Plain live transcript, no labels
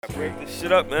Break this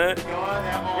shit up, man.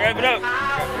 Wrap it up.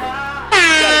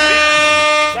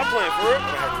 Stop playing for real.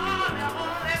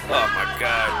 Oh my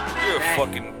god. You're a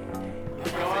fucking.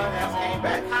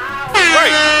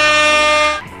 Right.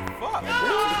 Fuck.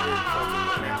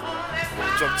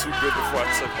 Jump too good before I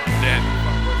took my dad.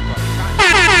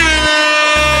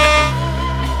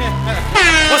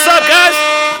 What's up, guys?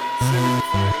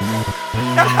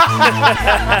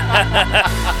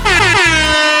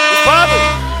 What's poppin'?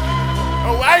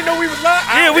 Oh, I didn't know we was live.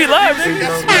 Yeah, we live, nigga.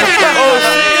 Oh,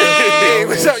 shit. Hey,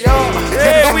 what's up, y'all?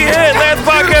 Yeah, we here. Last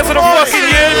podcast of the fucking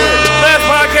year. Last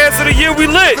podcast of the year, we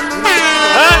lit.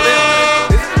 Huh?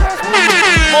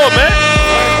 Come on, man.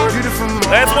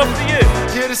 Last month of the year.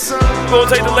 We're gonna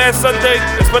take the last Sunday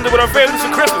and spend it with our families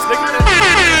for Christmas, nigga.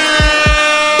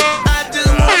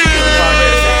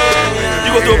 You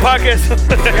gonna do a podcast?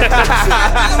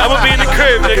 I'm gonna be in the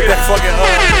crib, nigga. That fucking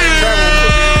travel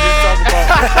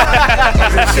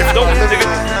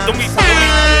Don't be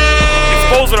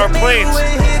exposing our planes. What's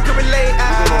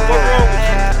wrong with you?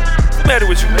 What's the matter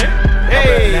with you, man?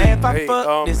 Hey, this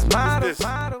song's still playing.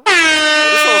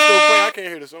 I can't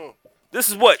hear the song. This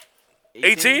is what?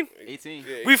 18? 18.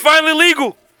 Yeah. We finally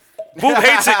legal. Boop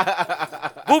hates it.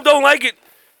 Boop don't like it.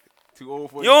 Too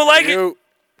old for You don't like it?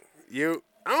 You.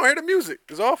 I don't hear the music.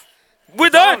 It's off. We're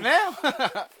done. now.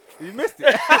 You missed it.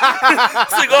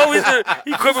 It's like always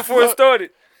he quit before it started.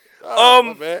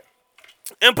 My bad.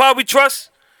 Empire We Trust.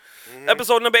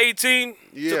 Episode number 18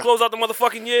 Yeah. to close out the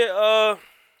motherfucking year.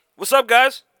 What's up,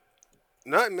 guys?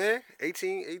 Nothing, man.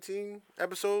 18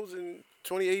 episodes in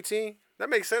 2018. That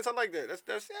makes sense. I like that.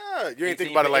 That's yeah. You ain't think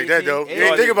 18 about it like that, 18. though. Hey, You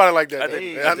ain't think about it like that. I though.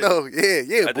 did. I know.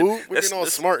 Yeah, boo. We're That's- getting all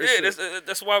that's- smart and Yeah, shit.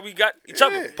 that's why we got each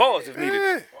other. Pause if needed.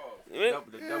 Yeah. Yeah.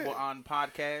 The double on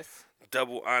podcast.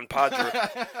 Double on Padre.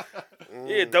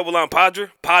 Yeah, double on Padre.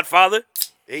 Podfather.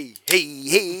 Hey.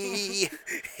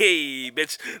 Hey,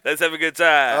 bitch. Let's have a good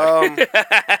time. Man,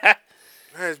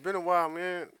 it's been a while,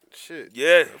 man. Shit.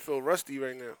 Yeah. I feel rusty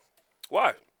right now. Why?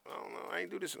 I don't know. I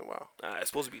ain't do this in a while. Nah, it's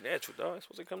supposed to be natural, dog. It's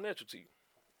supposed to come natural to you.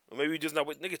 Or maybe you just not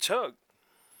with nigga Chug.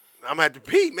 I'm at the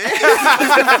pee, man.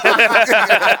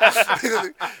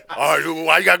 All right,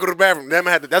 why you gotta go to the bathroom? Then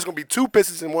that's gonna be 2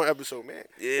 pisses in one episode, man.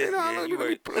 Yeah, You know, yeah, you let me,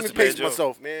 right. let That's me a bad pace joke.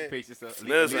 myself, man. Pace yourself.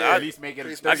 Listen, At least make it a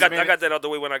 30 I got minutes. that out the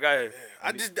way when I got here.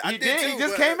 I did. He Too, He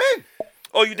just but- came in.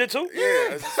 Oh, you did too?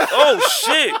 Yeah. Oh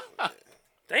shit.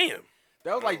 Damn.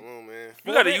 That was like, Oh man.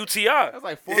 You got a that UTI. was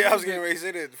like 4 Yeah, I was minutes. getting ready to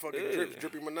say that. The fucking Yeah.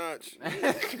 drippy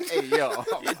Minaj. Hey, yo.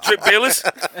 Drip Bayless.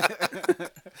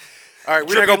 All right,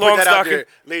 we're Drippy not gonna put that out long there,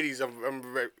 ladies. I'm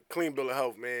clean bill of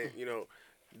health, man. You know,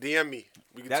 DM me.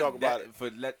 We can talk about it.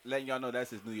 For letting y'all know that's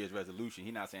his New Year's resolution.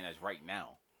 He's not saying that's right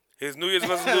now. His New Year's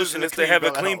resolution is to Clean have a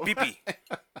bill of clean health. pee-pee.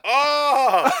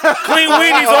 Oh, Clean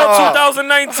weenies all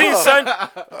 2019, son.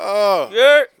 oh,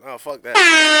 Yeah. oh, fuck that.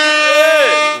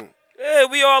 Yeah. Yeah,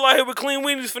 we all out here with clean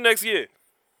weenies for next year.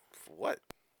 For what?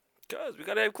 Cuz we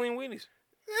gotta have clean weenies.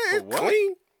 Yeah, it's what?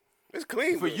 clean. It's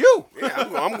clean For but- you. Yeah,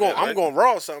 I'm going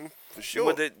raw something for sure.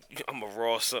 With that, I'm a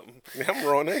raw something. Yeah, I'm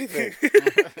raw on anything.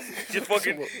 Your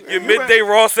fucking your midday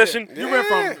raw session. You went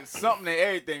from something to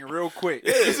everything real quick.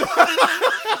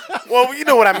 Well, you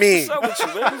know what I mean. What's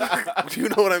up with you, man? You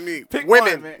know what I mean. Pick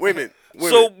Women, one, man. women.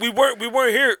 So we weren't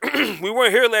here we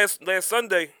weren't here last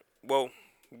Sunday. Well,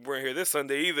 we weren't here this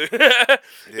Sunday either.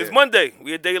 It's Monday.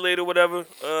 We a day later, whatever.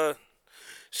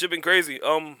 Shit been crazy.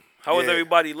 How was Yeah.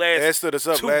 everybody last? Ed stood us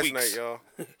up 2 last weeks? night, y'all.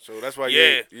 So that's why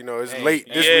Yeah. you know it's Hey, late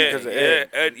this yeah, week because of Ed.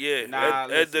 Ed, Nah,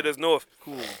 Ed did listen. us north.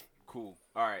 Cool.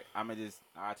 All right.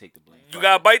 I'll take the blame. You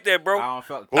gotta bite that, I bro. don't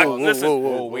felt. listen.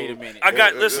 Whoa, wait a minute. I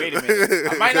got listen. Wait a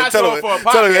minute. I might not Tell show him, up for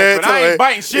a tell him, Ed, podcast, but tell I him, ain't Ed.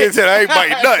 biting He shit. said, I ain't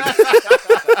biting nothing.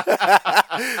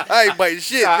 I ain't biting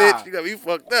shit, Nah. bitch. You got me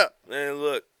fucked up. Man,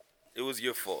 look, it was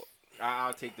your fault.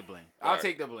 I'll take the blame. All I'll right.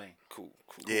 take the blame. Cool.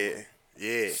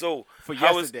 Yeah. So For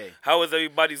how yesterday. how was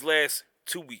everybody's last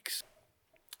 2 weeks?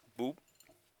 Boop.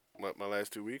 My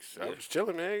last 2 weeks, I was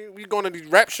chilling, man. We going to these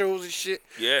rap shows and shit.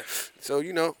 Yeah. So,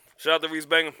 you know, Shout out to Reese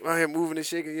Bangham. out here moving and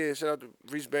shaking. Yeah, shout out to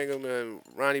Reese Bangham and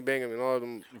Ronnie Bangham and all of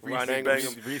them. Ronnie Banghams.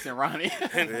 Bangham. Reese and Ronnie.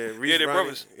 Yeah, Reese, Yeah, they're Ronnie,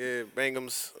 brothers. Yeah,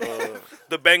 Banghams.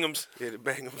 The Banghams. Yeah, the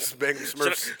Banghams. Bangham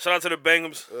Smurfs. Shout out to the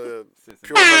Banghams.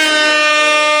 Pure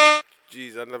hustle.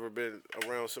 Jeez, I've never been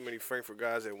around so many Frankfurt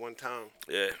guys at one time.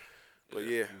 Yeah. But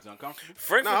yeah. He was uncomfortable.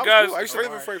 Frankfurt Nah, I was guys. cool. I used to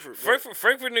live in Frankfurt.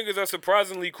 Frankfurt niggas are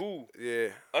surprisingly cool. Yeah.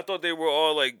 I thought they were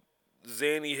all like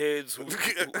Zanny heads who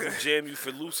jam you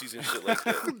for Lucy's and shit like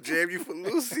that. Jam you for Yeah,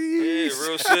 Lucy's.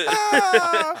 real shit.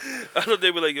 I thought they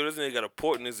were like, yo, this nigga got a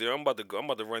port in his ear. I'm about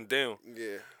to run down.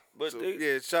 Yeah. But So, they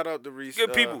yeah, shout out to Reese.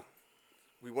 good people.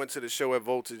 We went to the show at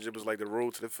Voltage. It was like the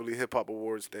Road to the Philly Hip Hop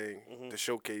Awards thing, Mm-hmm. the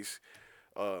showcase.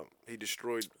 He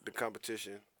destroyed the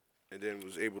competition, and then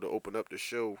was able to open up the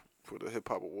show for the Hip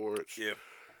Hop Awards. Yeah.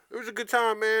 It was a good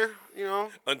time, man. You know.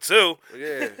 Until.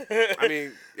 Yeah. I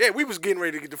mean, yeah, we was getting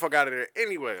ready to get the fuck out of there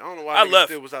anyway. I don't know why I niggas left.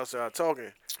 still was outside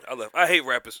talking. I left. I hate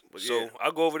rappers. But So yeah.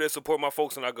 I go over there, support my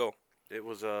folks, and I go. It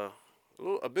was a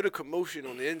bit of commotion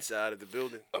on the inside of the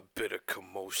building. A bit of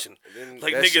commotion. And then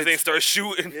Like that niggas shit- ain't start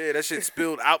shooting. Yeah, that shit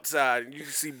spilled outside, and you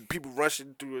can see people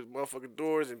rushing through the motherfucking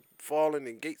doors and falling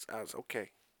in gates. I was okay.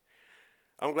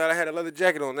 I'm glad I had a leather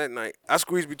jacket on that night. I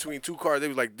squeezed between two cars. They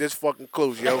was like this fucking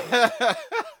close, yo.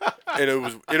 And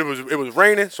it was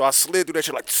raining, so I slid through that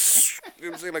shit like, you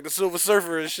know what I'm saying, like the Silver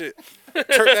Surfer and shit. Turned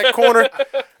that corner.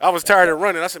 I was tired of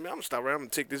running. I said, man, I'm gonna stop right. I'm gonna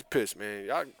take this piss, man.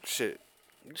 Y'all shit.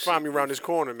 You find me around this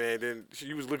corner, man. Then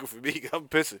you was looking for me. I'm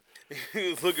pissing.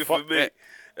 He was looking Fuck for me. that.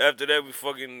 After that, we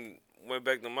fucking went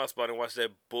back to my spot and watched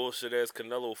that bullshit ass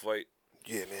Canelo fight.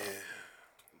 Yeah, man.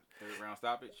 Third round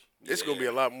stoppage. It's gonna be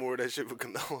a lot more of that shit for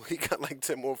Canelo. He got like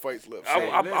 10 more fights left.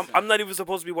 I'm not even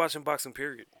supposed to be watching boxing,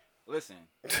 period. Listen,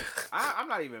 I'm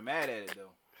not even mad at it though.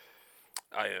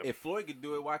 I am. If Floyd could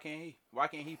do it, why can't he? Why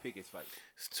can't he pick his fight?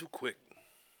 It's too quick.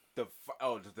 The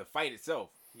fight itself.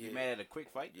 You mad at a quick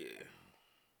fight? Yeah.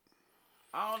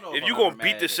 I don't know. If you gonna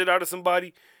beat the shit out of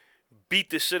somebody, beat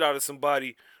the shit out of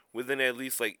somebody within at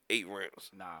least like 8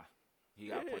 rounds. Nah, he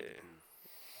got point to prove.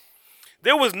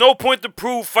 There was no point to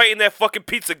prove fighting that fucking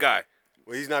pizza guy.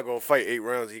 Well, he's not gonna fight 8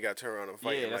 rounds. He got to turn around and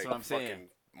fight. Yeah, in that's like what I'm saying.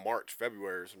 fucking March,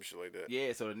 February, or some shit like that.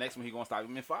 Yeah, so the next one he gonna stop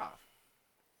him in 5.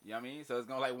 You know what I mean? So it's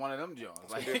gonna like one of them Jones.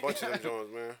 It's gonna be a bunch of them Jones,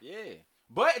 man. Yeah.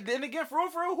 But then again, for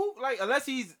real, who like unless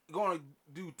he's gonna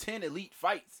do 10 elite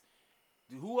fights,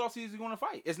 who else is he gonna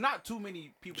fight? It's not too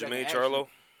many people. Jermaine that Charlo.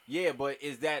 Yeah, but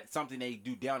is that something they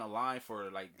do down the line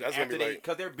for like That's after gonna be they like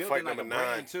because they're building fight like a number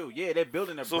brand 9. too. Yeah, they're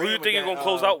building a So brand. who you with think he's that, gonna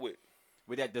close out with?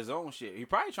 With that DAZN shit? He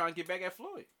probably trying to get back at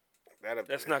Floyd.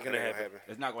 That's not gonna happen.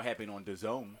 It's not gonna happen on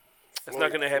DAZN. That's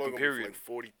not gonna happen. Floyd Period. Like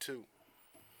 42.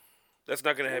 That's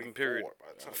not gonna happen. 44 Period. by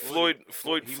the time.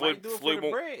 Floyd He might do it for the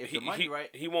won't. bread, if the money right.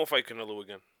 He won't fight Canelo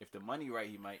again. If the money right,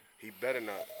 he might. He better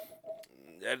not.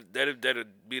 That'd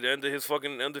be the end of his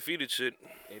fucking undefeated shit.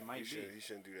 It might be. He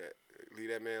shouldn't do that. Leave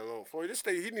that man alone. Floyd,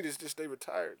 he needs to just stay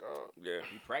retired, dog. Yeah.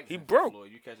 He practiced. He broke. Floyd.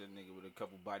 You catch a nigga with a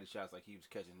couple body shots like he was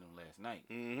catching them last night.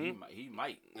 Mm-hmm. He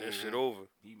might. That shit over.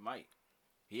 He might.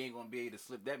 He ain't gonna be able to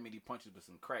slip that many punches with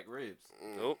some cracked ribs.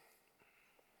 Nope.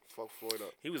 Fuck Floyd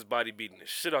up. He was body beating the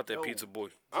shit out that No. pizza boy.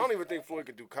 I don't even think Floyd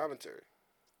could do commentary.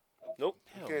 Nope.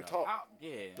 Hell can't talk.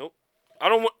 Yeah. Nope. I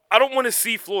don't want to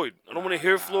see Floyd. I don't want to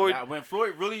hear Floyd. Nah. When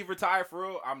Floyd really retired for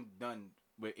real, I'm done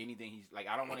with anything he's like.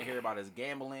 I don't want to hear about his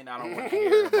gambling. I don't want to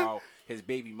hear about his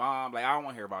baby mom. Like I don't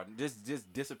want to hear about it.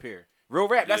 Just disappear. Real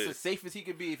rap. That's Yeah. the safest he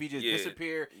could be if he just Yeah.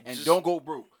 disappear and Just- don't go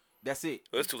broke. That's it.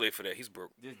 Oh, it's too late for that. He's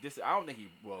broke. I don't think he's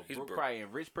broke. broke. Probably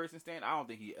in rich person stand. I don't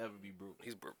think he'd ever be broke.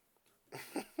 He's broke.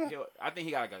 I think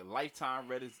he got like a lifetime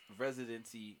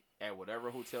residency at whatever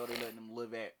hotel they letting him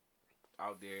live at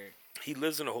out there. He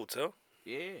lives in a hotel.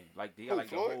 Yeah, like they got like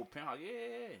Floyd? the whole penthouse.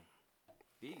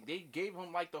 Yeah, they gave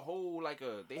him like the whole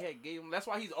they had gave him. That's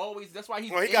why he's Well,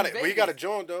 he got it. Well, he got a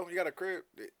joint though. He got a crib.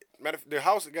 The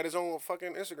house got his own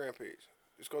fucking Instagram page.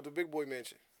 It's called the Big Boy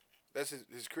Mansion. That's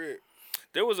his crib.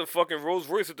 There was a fucking Rolls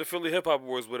Royce at the Philly Hip Hop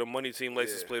Awards with a Money Team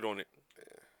license Yeah. plate on it.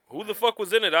 Who the fuck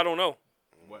was in it? I don't know.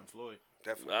 Wasn't Floyd.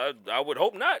 Definitely. I would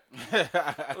hope not.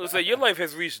 I would say your life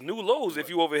has reached new lows if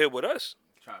you over here with us.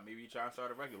 Maybe you trying to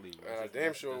start a record league.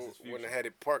 Damn sure That's his future. wouldn't have had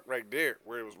it parked right there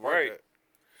where it was parked Right. at.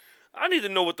 I need to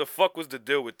know what the fuck was the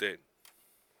deal with that.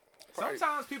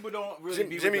 Sometimes people don't really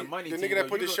be Jimmy, with the money the team. nigga that though.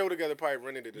 put You the could- show together probably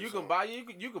rented it. You can buy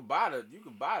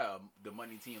the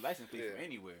money team license plate Yeah. from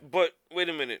anywhere. But wait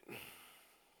a minute.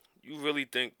 You really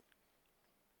think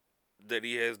that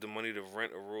he has the money to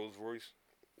rent a Rolls Royce?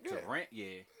 To rent,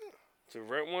 yeah. To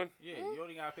rent one? Yeah, you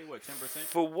only gotta pay what 10%.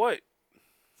 For what?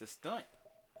 It's a stunt.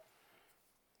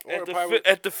 Or At it the, probably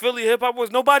at the Philly Hip Hop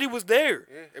Awards, nobody was there.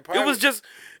 Yeah, It probably was just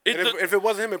And if it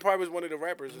wasn't him, it probably was one of the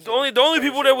rappers. or the only something.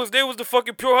 people that was there was the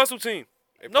fucking Pure Hustle team.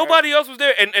 It Nobody else was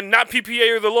there, and not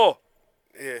PPA or the Law,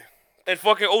 Yeah, and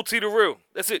fucking OT the Real.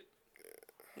 That's it.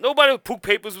 Nobody. Pook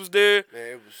Papers was there. man,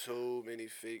 it was so many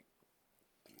fake.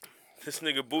 This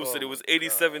nigga boosted. Oh It was my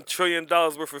 $87 trillion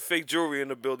worth of fake jewelry in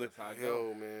the building. That's how it go.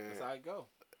 Yo, man, That's how it go.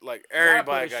 like gotta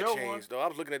everybody put a got show changed though. I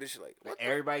was looking at this shit like, what?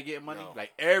 Everybody getting money. No.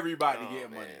 Like everybody Oh,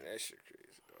 getting man, money. that shit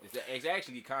crazy. Dog. It's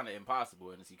actually kind of impossible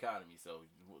in this economy. So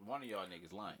one of y'all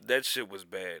niggas lying. That shit was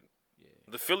bad. Yeah.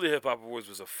 The Philly Hip Hop Awards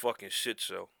was a fucking shit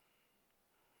show.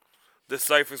 The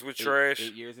ciphers were trash.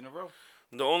 8 years in a row.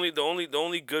 The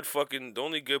only good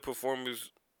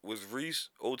performers was Reese,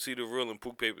 OT the Real, and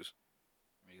Pook Papers.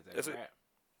 Niggas That's it. rap.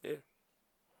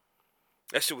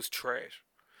 That shit was trash.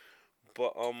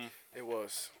 But It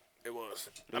was. It was.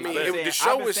 I was mean, bad. the I've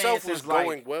show been itself saying was since, like-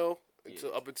 going well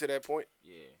up until that point.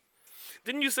 Yeah.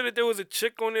 didn't you say that there was a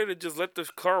chick on there that just let the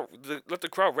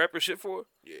crowd rap her shit for her?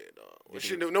 Yeah, no.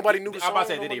 Did they- Nobody knew the song. I'm about to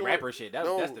say, no did they one rap knew her it. shit?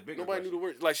 No, That's the bigger nobody knew the question.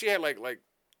 words. Like, she had like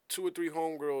 2 or 3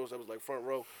 homegirls that was like front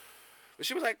row. But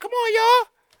she was like, come on, y'all.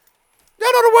 Y'all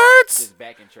know the words. Just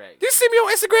backing track. You see me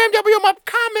on Instagram, y'all be on my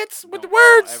comments with the Don't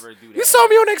words. ever do You that. saw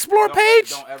me on the Explore page.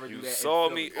 Don't ever do You that. in saw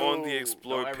Philly. me on the Yo,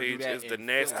 Explore don't ever do page that is the in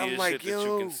nastiest Philly. I'm like, shit that you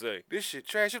yo, can say. this shit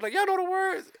trash. She was like, y'all know the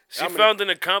words. She I'm in found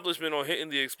an accomplishment on hitting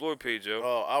the Explore page, yo.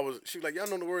 she was like, y'all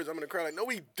know the words. I'm in the crowd like, no,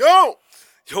 we don't.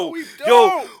 Yo, we yo,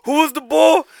 don't. who was the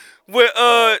boy? Where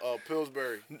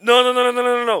Pillsbury.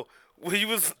 no. Where he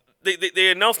was they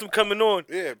announced him coming on.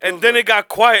 Yeah, and Pillsbury. then it got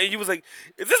quiet and you was like,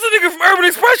 is this a nigga from Urban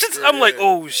Expressions? I'm like,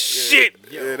 oh shit.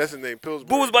 Yeah, that's his name, Pillsbury.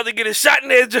 Boo was about to get a shot in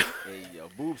there. Hey, yo,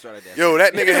 Boob started that. Yo,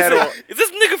 that nigga had on. Is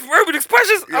this nigga from Urban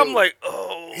Expressions? Yo. I'm like,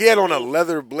 oh. He had on a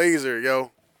leather blazer,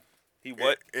 yo. He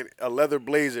what? And a leather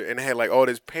blazer, and it had like all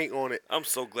this paint on it. I'm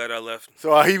so glad I left.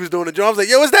 So he was doing the job. I was like,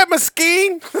 "Yo, is that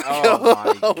Mesquite?" Oh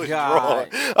my I was God.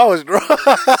 drawn. I was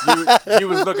drawn. You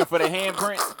was looking for the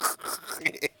handprint.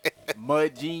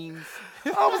 Mud jeans.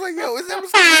 I was like, "Yo, is that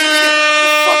Mesquite? What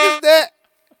the fuck is that?"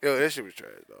 Yo, that shit was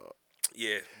trash, dog.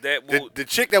 Yeah, that The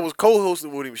chick that was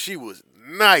co-hosting with him, she was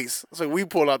nice. So we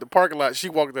pulled out the parking lot. She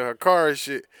walked in her car and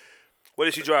shit. What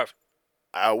did she drive?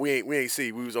 We ain't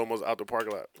see. We was almost out the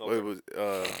parking lot. Okay. It was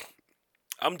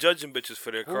I'm judging bitches for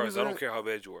their cars. was I don't that? care how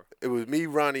bad you are. it was me,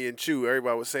 Ronnie, and Chew.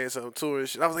 Everybody was saying something to her and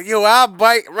shit. I was like, "Yo, I'll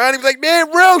bite." Ronnie was like, "Man,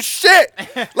 real shit,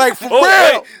 like for Oh,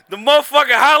 real." wait, the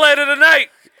motherfucking highlight of the night.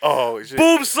 Oh shit.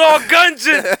 Boom saw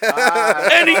Gungeon.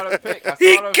 And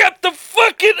he kept the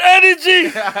fucking energy.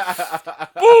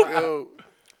 Boom. Yo,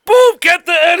 Boom kept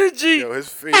the energy. yo, his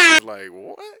face was like,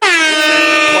 "What?"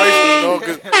 Priceless,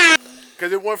 dog,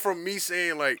 Cause it went from me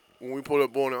saying like when we pulled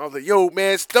up on it, I was like, "Yo,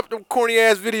 man, stop them corny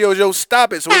ass videos, yo,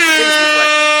 stop it." So his face was like,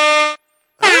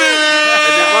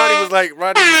 and then Ronnie was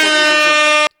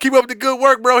like, "Keep up the good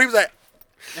work, bro." He was like,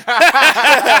 "The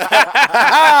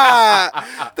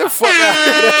fuck out of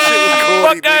here. That shit was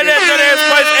corny, Fuck out of nigga. that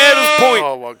Bryce Adams point.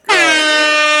 Oh my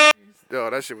god. Yo,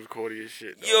 that shit was corny as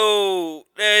shit. Dog. Yo,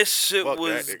 that shit Fuck that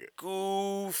was nigga.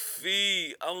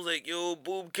 goofy. I was like, yo,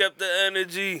 Boom kept the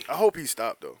energy. I hope he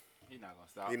stopped though. He's not gonna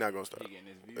stop. He not gonna stop. He getting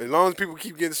his views. As long as people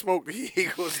keep getting smoked, he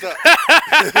ain't gonna stop.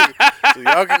 So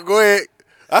y'all can go ahead.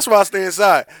 That's why I stay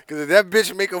inside. Cause if that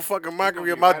bitch make a fucking mockery be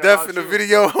of my right death about in the you.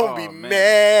 video, I'm Oh, gonna be man.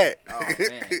 mad. Oh,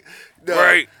 man. No,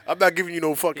 Right. I'm not giving you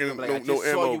no fucking He gonna be like, no "I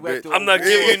just saw ammo, you at bitch. the I'm not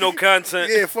giving you no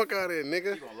content. Yeah, fuck out of here,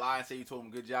 nigga. You gonna lie and say you told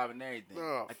him good job and everything.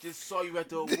 No. I just saw you at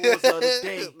the awards the other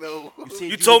day. No. said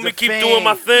You told was me a keep fan. doing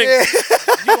my thing.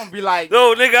 You gonna be like,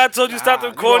 No, nigga, I told you stop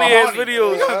them you corny gonna ass haunt him.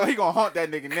 videos. He gonna haunt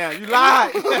that nigga now. You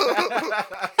lied. You gotta stop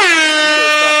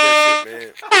that shit,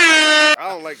 man. I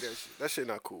don't like that shit. That shit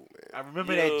not cool, man. I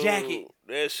remember that jacket.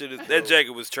 That jacket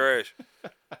was trash.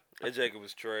 That jacket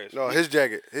was trash. No, his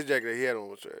jacket that he had on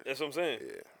was trash. That's what I'm saying.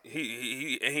 Yeah.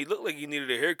 He looked like he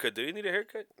needed a haircut. Did he need a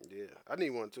haircut? Yeah, I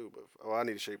need one too, but I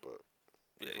need to shape up.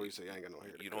 Yeah, Before you say I ain't got no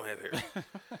hair. you don't have hair.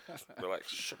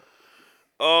 Relax.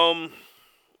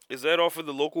 Is that all for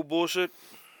the local bullshit?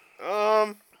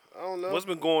 I don't know. What's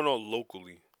been going on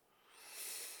locally?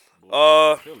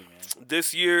 Philly, man.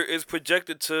 This year is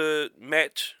projected to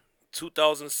match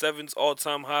 2007's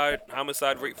all-time high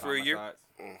homicide rate for a year. Homicides.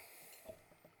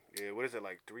 Yeah, what is it,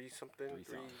 like 3 something? Three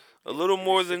something. A little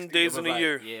more than 360. days It in was a like-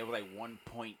 year. Yeah, it was like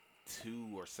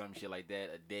 1.2 or some shit like that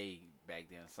a day back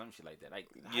then. Some shit like that. Like,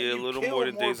 how Yeah, a you little kill more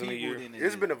than days in a people year. than it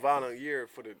It's is? been a violent year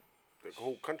for the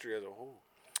whole country as a whole.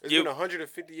 It's Yeah. been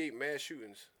 158 mass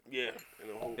shootings Yeah. in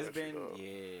the whole It's country. been dog.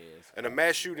 it's And a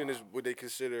mass shooting is what they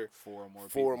consider 4 or more.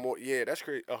 4 or people. more. Yeah, that's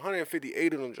crazy.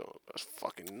 158 of them, John. That's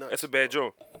fucking nuts. That's a bad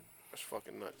joke. That's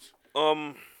fucking nuts.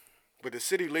 But the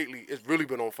city lately, it's really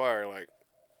been on fire. Like,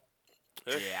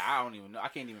 Yeah, I don't even know. I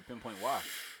can't even pinpoint why.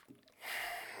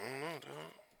 I don't know,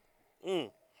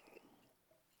 dog.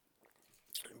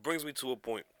 It brings me to a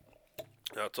point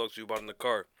that I'll talk to you about in the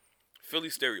car. Philly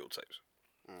stereotypes.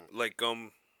 Like,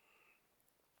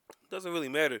 doesn't really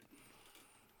matter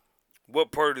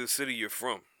what part of the city you're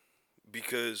from,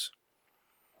 because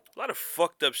a lot of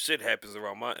fucked up shit happens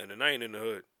around my end, and I ain't in the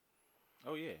hood.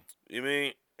 Oh yeah. You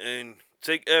mean? And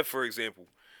take F, for example.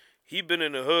 He been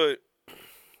in the hood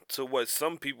to what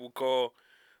some people call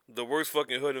the worst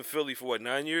fucking hood in Philly for,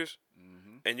 9 years?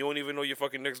 Mm-hmm. And you don't even know your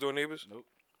fucking next door neighbors? Nope.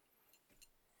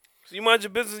 So you mind your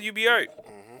business, you be alright.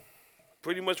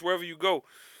 Pretty much wherever you go.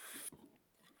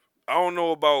 I don't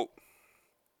know about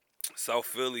South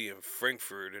Philly and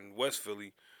Frankfurt and West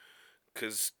Philly,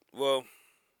 because, well,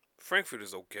 Frankfurt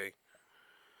is okay.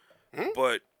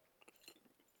 But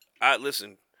I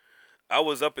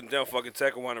was up and down fucking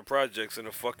Tacoma projects in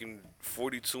a fucking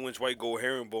 42-inch white gold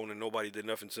herringbone and nobody did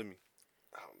nothing to me.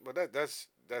 But that's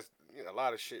a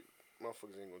lot of shit.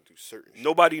 Motherfuckers ain't gonna do certain shit.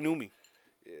 Nobody knew me.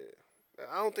 Yeah.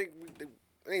 I don't think there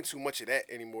ain't too much of that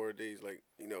anymore days. Like,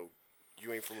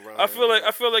 you ain't from around. I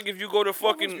feel like if you go to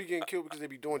fucking fucking be getting killed because they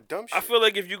be doing dumb shit. I feel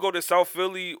like if you go to South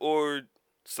Philly or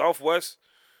Southwest,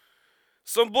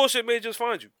 some bullshit may just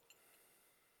find you.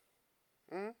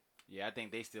 Yeah, I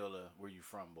think they still where you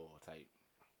from bull type.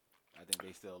 I think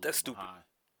they still That's stupid. behind.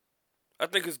 I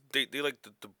think it's they like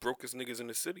the brokest niggas in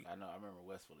the city. I know. I remember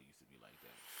West Philly used to be like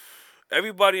that.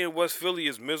 Everybody in West Philly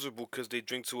is miserable because they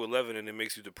drink to 11 and it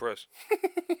makes you depressed.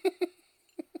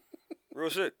 Real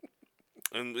shit.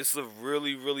 And it's a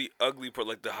really, really ugly part.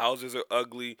 Like, the houses are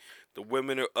ugly. The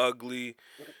women are ugly.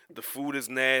 The food is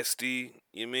nasty.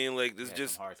 You mean? Like, it's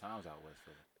just... some hard times out West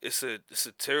Philly. It's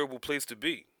a terrible place to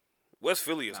be. West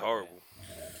Philly is horrible.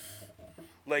 Bad.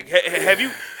 Like, have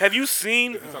you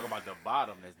seen... If you talk about the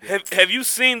bottom, that's have you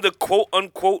seen the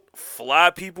quote-unquote fly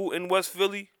people in West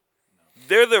Philly? No.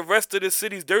 They're the rest of the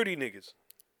city's dirty niggas.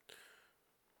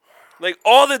 Like,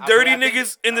 all the dirty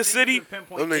niggas in the city, them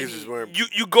niggas is wearing...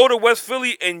 You go to West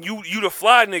Philly and you the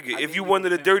fly nigga if you one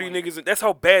of the dirty niggas. That's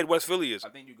how bad West Philly is. I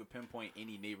think you could pinpoint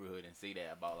any neighborhood and say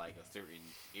that about, like, a certain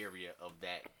area of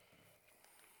that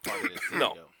part of the city,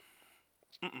 No.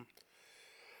 though.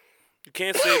 You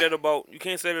can't say that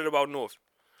about North.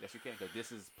 Yes, you can, because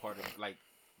this is part of, like,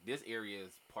 this area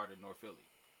is part of North Philly.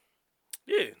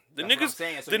 Yeah. The That's what I'm niggas,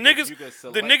 saying, so the you niggas, could the niggas,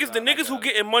 select, the like niggas who a-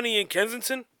 getting money in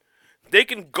Kensington, they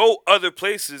can go other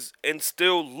places and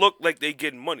still look like they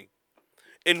getting money.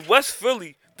 In West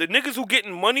Philly, the niggas who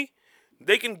getting money,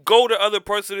 they can go to other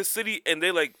parts of the city and they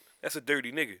like, that's a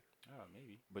dirty nigga. Oh,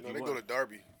 maybe. But No, they go to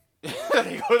Darby.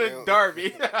 they go to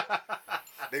Darby.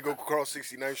 They go across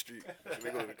 69th Street. So they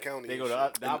go to the county. They go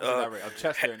and to the opposite direction of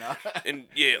Chester now. And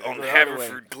yeah, on go the other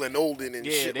Haverford. Glen Olden and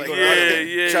Yeah, shit they like go that.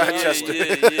 the Chichester.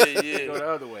 They go the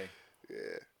other way.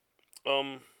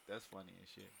 Yeah. That's funny as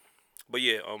shit. But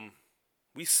yeah,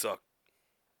 we suck.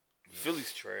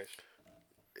 Philly's trash.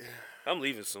 I'm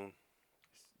leaving soon.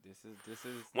 This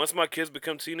is Once my kids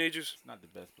become teenagers, it's not the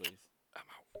best place. I'm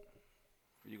out.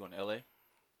 You going to LA?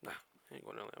 Nah, I ain't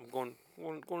going to LA. I'm going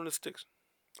to the sticks.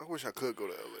 I wish I could go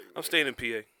to LA. I'm staying in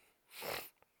PA.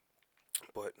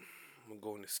 But I'm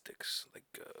going to sticks. Like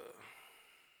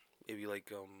maybe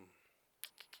like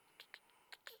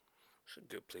it's a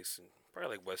good place in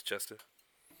probably like Westchester.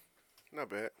 Not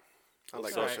bad. I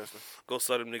like Alright. Westchester. Go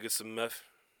sell them niggas some meth.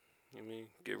 You know what I mean?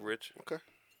 Get rich. Okay.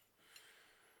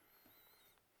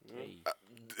 Hey.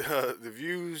 The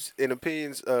views and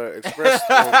opinions expressed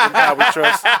on Empire We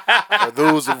Trust are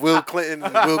those of Will Clinton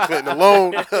and Will Clinton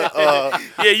alone.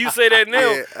 Yeah, you say that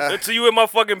now. Yeah, Until you in my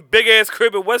fucking big ass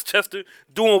crib in Westchester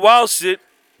doing wild shit.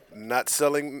 Not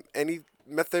selling any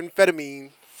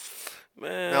methamphetamine.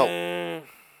 Man.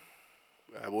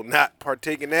 I will not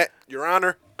partake in that, Your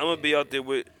Honor. I'm gonna be out there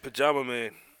with Pajama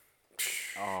Man.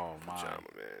 Oh my. Pajama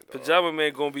Man. Dog. Pajama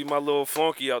Man gonna be my little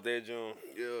funky out there, John.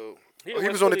 Yo. He Oh, he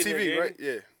West was on the Philly TV, nigga, right? ain't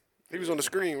Yeah. He was on the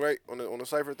screen, right? On the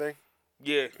cipher thing.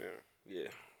 Yeah. Yeah. Yeah.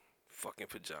 Fucking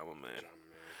Pajama Man.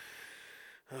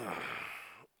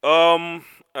 All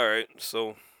right.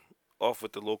 So, off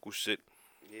with the local shit.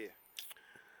 Yeah.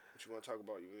 What you want to talk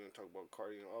about? You want to talk about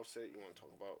Cardi and Offset? You want to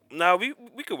talk about? Nah,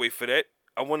 we could wait for that.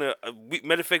 I wanna.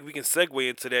 Matter of fact, we can segue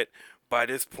into that by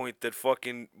this point that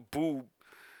fucking Boob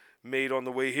made on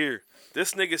the way here.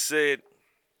 This nigga said,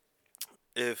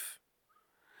 if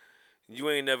you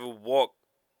ain't never walked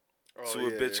to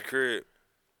a bitch crib.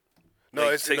 No,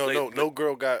 like, it's take, no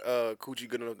girl got coochie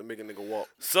good enough to make a nigga walk.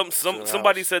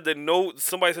 Somebody said that no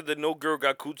girl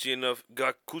got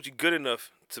coochie good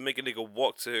enough to make a nigga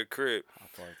walk to her crib. How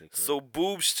far is they crib? So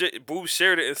Boob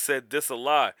shared it and said this a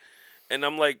lie, and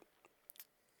I'm like,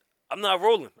 I'm not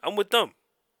rolling. I'm with them.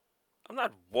 I'm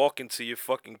not walking to your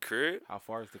fucking crib. How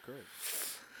far is the crib?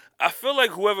 I feel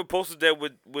like whoever posted that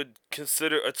would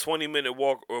consider a 20-minute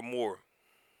walk or more.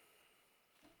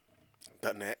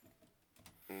 Done that.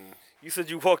 You said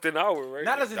you walked an hour, right?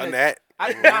 Not as an Done that.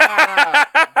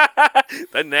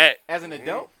 Done that. as an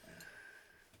adult.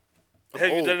 Have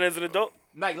you old. done it as an adult?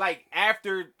 Like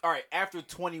after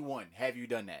 21, have you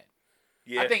done that?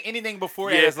 Yeah. I think anything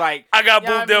before Yeah. that is like I got you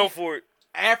know booed what I down mean? for it.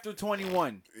 After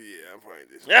 21. Yeah, I'm probably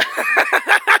this.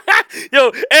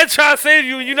 Yo, Ed trying to save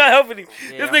you and you're not helping him.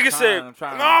 Yeah, this nigga said, I'm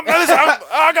trying. No, listen,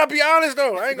 I gotta be honest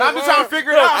though. I ain't I'm gonna just trying to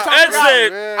figure it out. Ed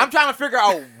said, out. I'm trying to figure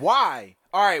out why.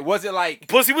 All right, was it like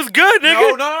pussy was good,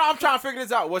 nigga. No. I'm trying to figure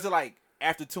this out. Was it like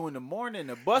after 2 in the morning.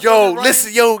 The bus. Yo, wasn't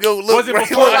listen, running. yo, look. Was it right,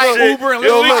 before look, like look. Uber and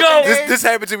Here Yo, we Lyft? look, go. this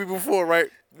happened to me before, right?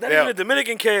 Not Yeah. even a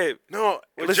Dominican cab. No,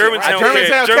 A listen, Germantown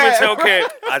Germantown cab. cab. Germantown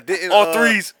cab. I didn't. All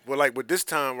threes. But like, with this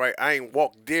time, right? I ain't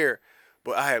walked there,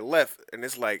 but I had left, and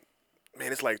it's like,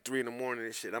 man, it's like 3 in the morning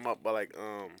and shit. I'm up by like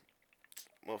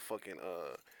motherfucking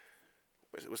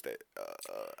what's that?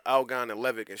 Algon and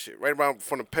Levick and shit. Right around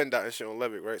from the PennDOT and shit on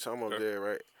Levick, right? So I'm up there,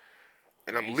 right?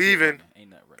 And I'm Ain't leaving. shit running.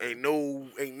 Ain't nothing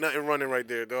running. Ain't nothing running right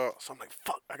there, dog. So I'm like,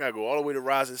 fuck, I gotta go all the way to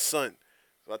Rising Sun.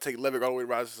 So I take Levick all the way to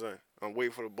Rising Sun. I'm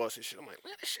waiting for the bus and shit. I'm like,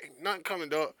 man, this shit ain't nothing coming,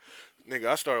 dog. Nigga,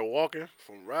 I started walking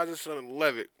from Rising Sun to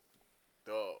Levick.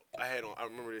 Dog, I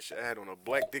remember this shit. I had on a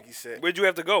black Dickie set. Where'd you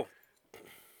have to go?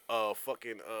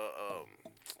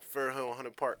 Fairhill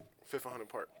 100 Park, 5th and 100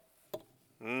 Park.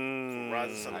 From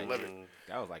Rising Sun to Levick.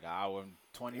 That was like an hour and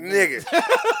 20 minutes.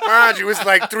 Nigga, mind you, it's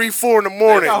like 3, 4 in the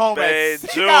morning. Got home Bad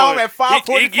at, he got home at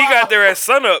He 5:45. got there at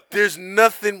sunup. There's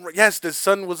nothing. Yes, the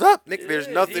sun was up, Nick. There's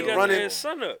Yeah, nothing he got there running. at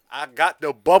sunup. I got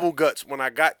the bubble guts when I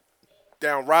got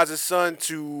down Rising Sun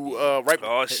to right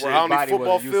Oh, shit. where Omni Body football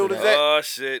wasn't used to field is that. at. Oh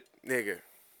shit. Nigga.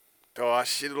 Dog, I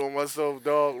shitted on myself,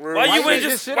 dog. Real Why you shit. ain't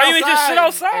just shit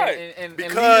outside? And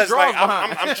Because leave your like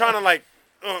drawers I'm trying to like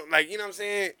you know what I'm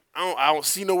saying? I don't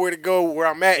see nowhere to go where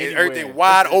I'm at and Anywhere. everything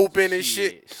wide This is- open and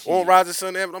shit on shit. Rising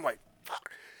Sun Avenue. I'm like, fuck.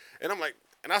 And I'm like,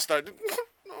 and I started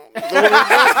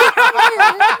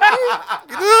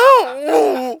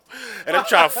and I'm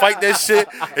trying to fight that shit.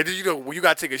 And then you know when you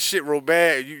gotta take a shit real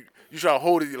bad and you try to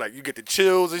hold it, you get the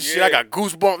chills and shit. Yeah. I got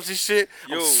goosebumps and shit.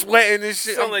 Yo, I'm sweating and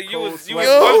shit. Sound I'm like you cold was sweat.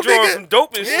 Yo, withdrawing nigga. some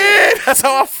dope and shit. yeah, that's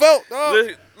how I felt,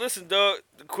 dog. Listen, dog.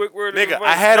 The quick word, of Nigga, advice.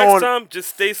 I had Next on- time,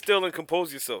 just stay still and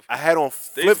compose yourself. I had on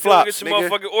Stay flip still and flops, get your nigga.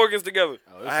 motherfucking organs together.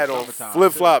 I had on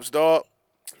flip flops, dog.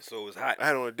 So it was hot. I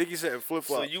had on a Dickie set and flip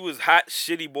So flops. you was hot,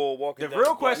 shitty boy walking. The down real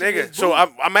block. question Nigga, is, so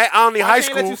Boo, I'm at Omni why High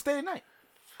can't let School you stay at night?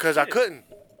 because I couldn't.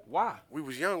 Why? We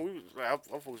was young. We was like,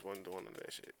 our folks wasn't doing none of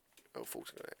that shit. Her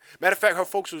folks got that. Matter of fact, her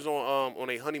folks was on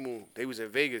a honeymoon. They was in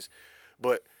Vegas,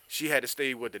 but she had to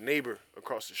stay with the neighbor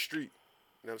across the street.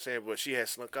 You know what I'm saying? But she had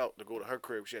snuck out to go to her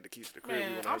crib. She had the keys to the crib. We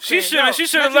Man, went I'm out. She saying, yo,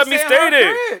 should've let me you stay in her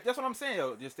there. crib. That's what I'm saying,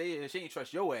 yo. Just stay. She ain't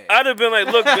trust your ass. I'd have been like,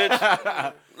 look,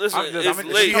 bitch. Listen, I'm just, it's I'm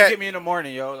late. just come get me in the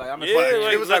morning, yo. Like I'm just Yeah, fucking-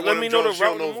 like- It was like let one me of know them the Jones, you route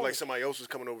don't know in if the like somebody else was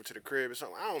coming over to the crib or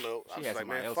something. I don't know. I She was had like,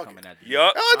 somebody man, else fuck coming it. at the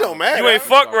Yup. Oh, it don't matter. You ain't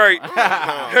fuck right. No.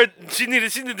 Her, she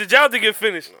needed the job to get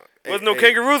finished. Hey, Wasn't no hey.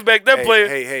 kangaroos back then, player.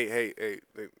 Hey,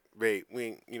 babe,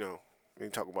 we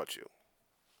ain't talking about you.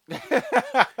 They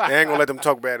ain't gonna let them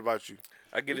talk bad about you.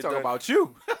 I get We it talking done. about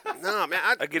you. Nah, man,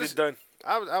 I get listen, it done.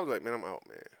 I was like, man, I'm out,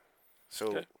 man. So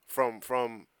Okay.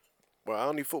 from well, I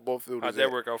don't need football field How'd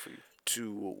that work out for you?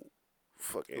 to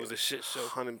fucking It was a shit show.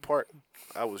 Hunting Park.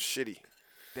 I was shitty.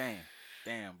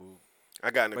 Damn, boo. I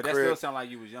got in the But that crib. still sound like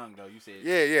you was young though. You said,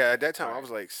 Yeah. At that time, I Alright.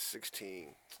 was like 16,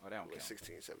 oh, that don't like count.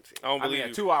 16, 17. I don't I mean, believe a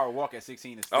you. 2-hour walk at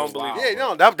 16 is still I don't believe wild, you. Yeah,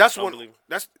 bro. no, that's I don't when believe it.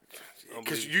 that's I don't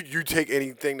because believe you take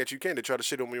anything that you can to try to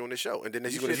shit on me on this show, and then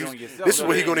this You is gonna shit on use yourself, this is though.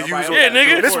 what he gonna Nobody use. else On, Yeah,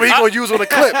 nigga. This is what he gonna use on the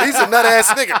clip. He's a nut ass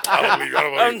nigga. I don't believe you.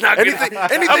 I'm not gonna- anything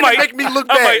I might- to make me look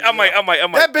bad. I might.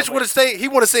 That bitch would have said he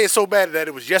want to say it so bad that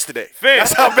it was yesterday. Fam,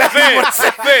 That's how bad he want to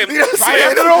say. fam. You know what I'm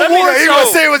saying? Let me He want to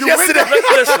show. say it was yesterday.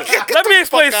 Listen, let me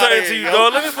explain fuck outta something to here, you, yo.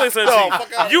 dog. Let me explain something No, fuck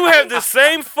to outta you. You have the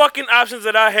same fucking options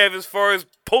that I have as far as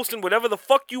posting whatever the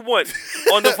fuck you want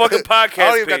on the fucking I don't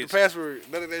podcast even got the page. password.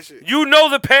 None of that shit. You know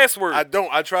the password. I don't.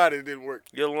 I tried it. It didn't work.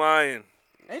 You're lying.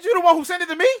 Ain't you the one who sent it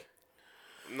to me?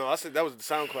 No, I said that was the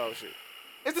SoundCloud shit.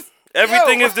 It's just,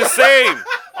 Everything is the same.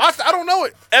 I don't know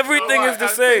it. Everything is the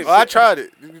same. Oh, I tried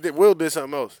it. Will did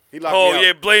something else. He locked Oh me out.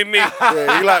 yeah, blame me.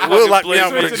 Yeah, he locked, Will locked me out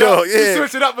Switch with a it joke. You Yeah.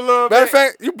 switch it up a little Matter bit. of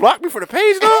fact, you blocked me for the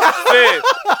page,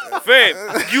 though?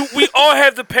 Fam, we all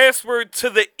have the password to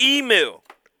the email.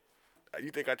 You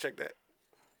think I checked that?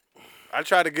 I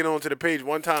tried to get onto the page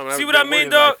one time. And See what I mean,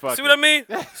 like, dog? fuck See what I mean?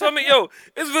 So I mean, yo,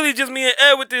 it's really just me and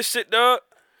Ed with this shit, dog.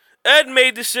 Ed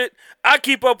made this shit. I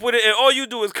keep up with it, and all you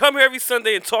do is come here every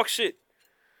Sunday and talk shit.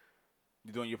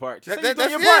 You doing your part. That- Say you that's-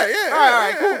 doing your part. yeah, All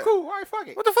right, yeah. cool. All right, fuck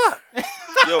it. What the fuck?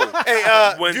 Yo,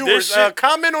 Hey, When viewers, this shit-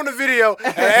 comment on the video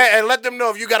and let them know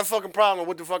if you got a fucking problem with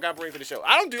what the fuck I bring to the show.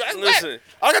 I don't do that. listen,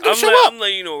 I got to show up. I'm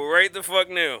letting you know right the fuck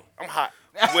now. I'm hot.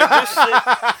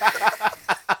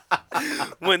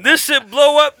 When this shit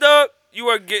blow up, dog, you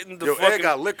are getting the Yo, fucking. Ed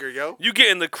got liquor, yo. You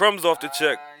getting the crumbs off the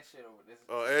check.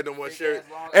 Oh, Ed don't want to share it.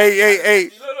 Hey.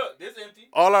 Look, this empty.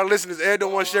 All our listeners, Ed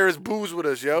don't want to share his booze with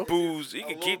us, yo. Booze, you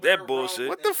can keep that bullshit.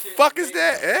 What the fuck is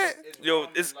that, Ed? Yo,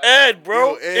 it's Ed,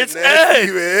 bro. Yo, Ed It's nasty,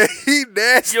 Ed. man. He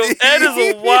nasty. Yo, Ed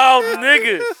is a wild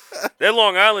nigga. That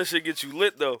Long Island shit get you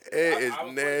lit though. Ed is I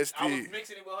was nasty.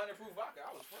 mixing it with 100 proof vodka.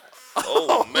 I was fresh.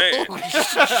 Oh man,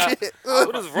 Shit.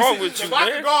 what is wrong with you,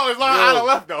 Vodka man? Gall is long out of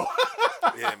left though.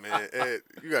 Yeah, man. Ed,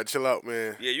 you gotta chill out,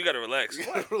 man. Yeah, you gotta relax.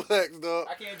 Relax, dog.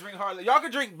 I can't drink hard liquor. Y'all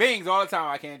can drink Bings all the time.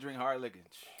 I can't drink hard liquor.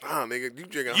 Nah, nigga, you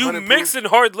drinking You 100 mixing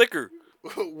hard liquor,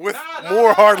 proof with Nah,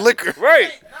 more hard liquor. right?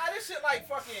 Nah, this shit like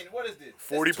fucking. What is this?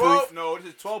 40 It's 12, proof? No,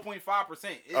 this is 12.5%.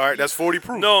 All right, that's 40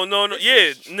 proof. No, yeah,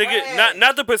 is nigga, trash.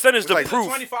 not the percentage, the like proof.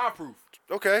 25 proof.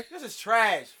 Okay. This is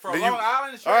trash. For Then Long you-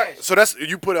 Island, it's All trash. right, so that's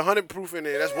you put 100 proof in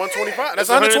there. That's 125. That's That's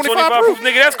 125 proof.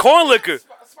 nigga. That's corn liquor.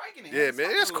 Spiking it. Yeah, Spike man,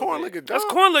 it a that's little corn bit. liquor. That's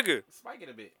dog. corn liquor. Spike it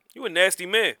a bit. You a nasty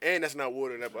man. And that's not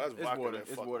water in that, but that's It's vodka water. in that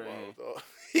It's fucking water in bottle, here. dog.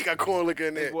 He got corn liquor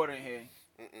in there. There's water in here.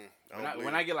 I don't When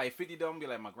believe I get like 50 though, I'm gonna be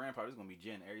like my grandpa. This is gonna be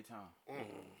gin every time.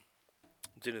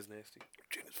 Gin is nasty.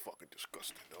 Gin is fucking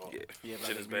disgusting, dog. Yeah, Yeah, but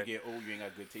gin like, is when you bad. get old, you ain't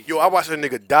got good taste. Yo, I watched a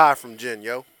nigga die from gin,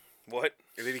 yo. What?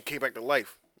 And then he came back to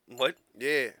life. What?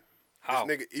 Yeah. How?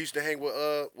 This nigga he used to hang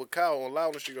with Kyle on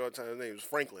Loudon Street all the time. His name was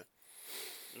Franklin.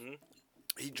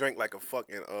 He drank like a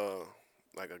fucking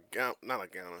like a gallon, not a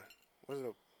gallon. What is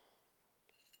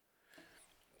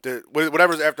it?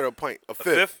 Whatever's after a pint, a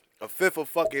fifth. A fifth of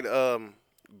fucking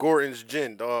Gordon's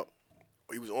gin, dog.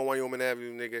 He was on Wyoming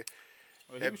Avenue, nigga.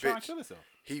 Well, he that was trying bitch. to kill himself.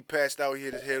 He passed out. He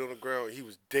hit his head on the ground. He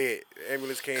was dead. The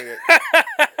ambulance came.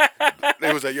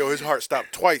 They was like, yo, his heart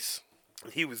stopped twice.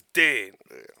 He was dead.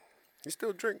 He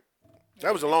still drink.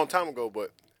 That was a long time ago,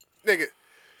 but nigga,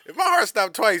 if my heart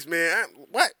stopped twice, man,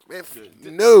 what? Man,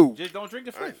 no. Just don't drink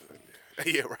the fifth.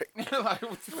 Yeah, right. Like,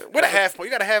 What a half pint?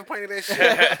 You got a half pint of that shit.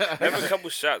 Have a couple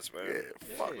shots, man.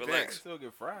 Fuck, yeah, relax. Still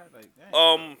get fried. Like,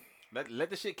 damn. Let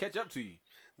the shit catch up to you.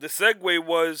 The segue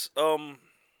was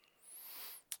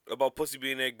about pussy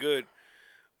being that good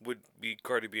would be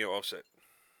Cardi being Offset.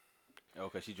 Oh,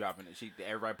 cause she dropping it.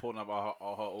 Everybody pulling up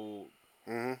all her old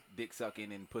dick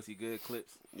sucking and pussy good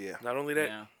clips. Yeah. Not only that,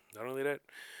 Yeah. not only that,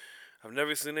 I've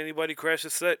never seen anybody crash a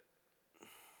set.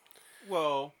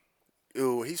 Well,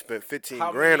 Ew, he spent 15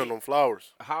 How grand many- on them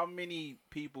flowers. how many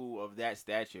people of that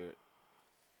stature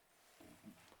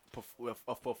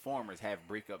of performers have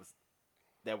breakups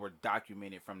that were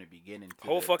documented from the beginning to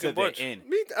Whole the, fucking to bunch. the end?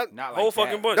 Not like Whole that.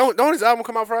 fucking bunch. Don't his album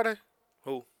come out Friday?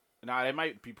 Who? Nah, they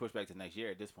might be pushed back to next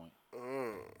year at this point.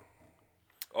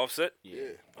 Offset? Yeah.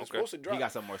 It's Okay. supposed to drop. He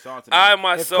got some more songs. I If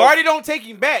myself. Cardi don't take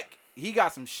him back, he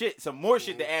got some more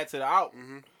shit to add to the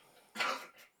album.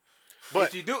 But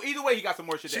If you do, either way, he got some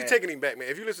more shit to she's add. taking him back, man.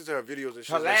 If you listen to her videos and shit,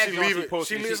 Her like, last she joint she leaving.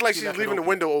 posted, It's she like she's left it leaving the open.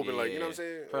 window open, like Yeah. you know what I'm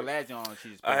saying. Her last joint, she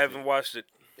just I haven't watched it.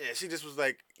 Yeah, she just was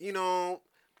like, you know,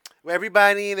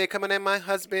 everybody they're coming at my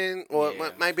husband or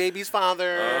Yeah. my baby's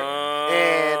father,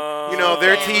 and you know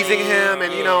they're teasing him,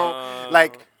 and you know,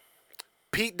 like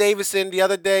Pete Davidson the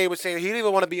other day was saying he didn't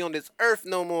even want to be on this earth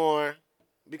no more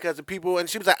because of people, and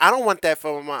she was like, I don't want that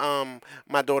for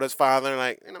my daughter's father,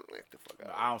 like, you know, get the fuck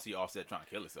out. I don't see Offset trying to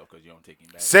kill herself because you don't take him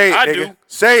back. Say it, I nigga. do.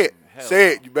 Say it. Hell Say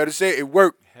no. it. You better say it. It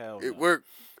worked. Hell It no. worked.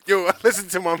 Yo, listen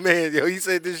to my man. Yo, he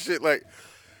said this shit like,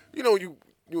 you know, you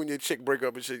and your chick break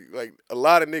up and shit. Like a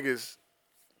lot of niggas,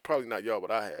 probably not y'all,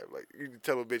 but I have. Like you can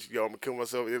tell a bitch, yo, I'm gonna kill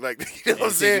myself. It's like, you know what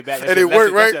I'm saying? And it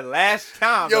worked, right? That's your last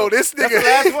time. Yo, though. this That's nigga- the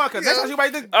last one because next time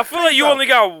somebody did. I feel like you only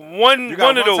got one You got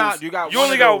one of one those. time- you got one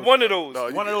only of got those. one of those.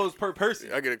 No, One of those per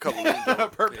person. I get a couple. of these, Per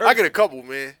person. I get a couple,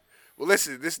 man. Well,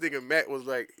 listen, this nigga Matt was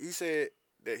like, he said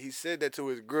that to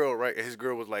his girl, right? And his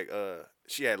girl was like,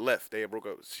 she had left. They had broke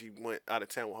up. She went out of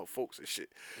town with her folks and shit.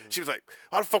 She was like,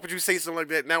 how the fuck would you say something like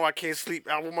that? Now I can't sleep.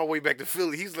 I'm on my way back to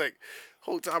Philly. He's like,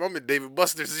 whole time I'm in David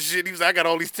Buster's and shit. He was like, I got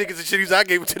all these tickets and shit. He was like, I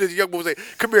gave it to this young boy. He was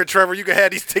like, come here, Trevor. You can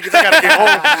have these tickets. I gotta get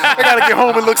home. I gotta get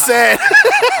home and look sad.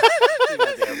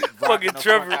 Fucking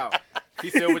Trevor. He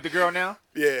still with the girl now?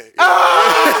 Yeah.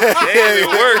 Damn, it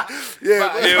worked. Yeah. It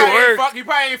probably ain't worked. fuck- He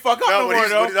probably ain't fuck up no more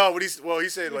though. He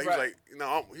said like, he was Right. like,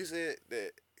 no, he said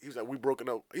that. He was like, we broken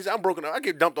up. He said, I'm broken up. I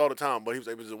get dumped all the time, but he was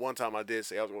like, it was the one time I did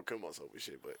say I was gonna kill myself and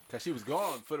shit. But Cause she was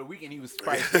gone for the weekend. He was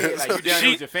probably scared. Like you down there She-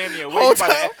 with your family away. Whole You about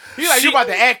to time- act- He like she- you about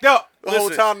to act up. the whole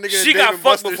Listen, time, nigga, she got David fucked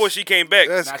Buster's- before she came back.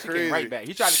 That's Nah, she crazy. came right back.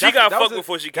 He tried to, She that's- got that was fucked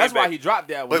before she That's came why back. he dropped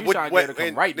that one. He was trying to get her to come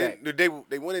and right then back.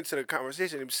 They went into the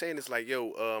conversation. They were saying it's like,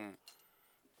 yo,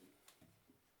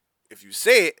 if you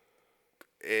say it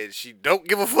and she don't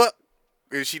give a fuck,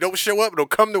 if she don't show up, don't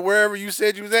come to wherever you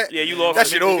said you was at. Yeah, you lost that it.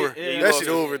 shit over. Yeah, you that lost shit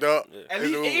it. over, dog. At It's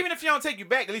least, over. even if she don't take you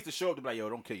back, at least to show up to be like, yo,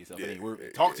 don't kill yourself. It ain't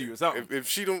work. Talk to you or something. If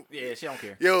she don't, Yeah, she don't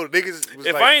care. yo, niggas was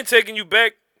If like, I ain't taking you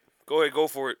back, Go ahead, go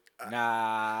for it.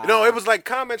 Nah. No, it was like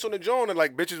comments on the joint and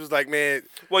like bitches was like, Nah. no, it was like comments on the joint and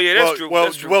like bitches was like, man. Well, yeah, that's well, true. Well,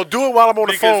 that's true. well, do it while I'm on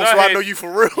the Because phone, so I had- know you for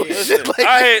real. Listen, Like,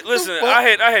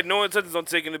 I had no intentions on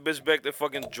taking the bitch back that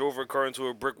fucking drove her car into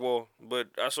a brick wall, but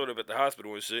I saw her at the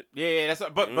hospital and shit. Yeah, that's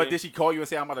but did she call you and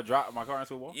say I'm about to drop my car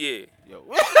into a wall? Yeah. Yo.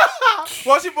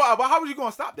 Well, but how was you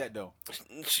gonna stop that though?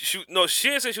 She didn't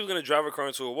say she was gonna drive her car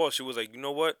into a wall. She was like, you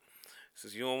know what?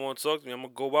 Since you don't want to talk to me, I'm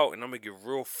gonna go out and I'm gonna get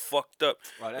real fucked up.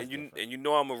 Oh, that's and different. you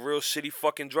know I'm a real shitty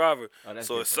fucking driver. Oh, that's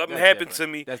so if different. something That's happened different.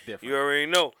 to me, That's different. you already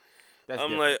know. That's I'm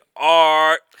different. like,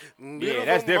 alright. Yeah,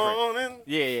 that's different.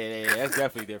 Yeah, that's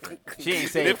definitely different. She ain't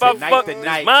saying If I tonight, fuck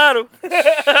tonight. model.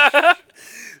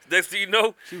 Next thing you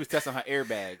know, She was testing her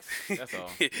airbags. That's all.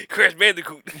 Crash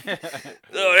Bandicoot.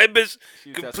 Oh, that bitch She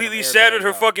was completely testing shattered airbags her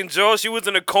out. fucking jaw. She was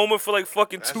in a coma for like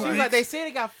fucking 2 She was weeks. like, they say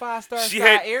they got 5-star She side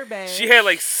had airbags. She had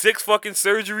like 6 fucking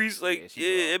surgeries. Like, Yeah,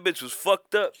 she that bitch was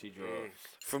fucked up She drove.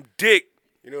 from dick.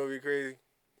 You know what'd be crazy?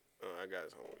 I got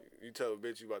it. You tell a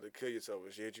bitch you about to kill yourself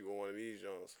and she hit you with one of these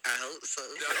Jones. I hope so.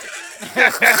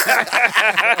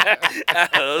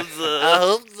 I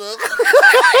hope so.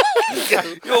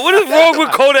 Yo, what is wrong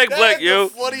with Kodak Black, yo?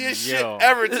 The funniest Yo. shit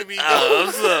ever to me.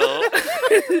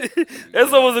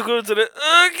 That's almost equivalent to the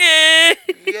okay.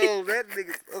 Yo, that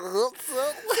nigga. I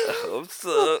hope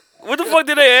so. What the fuck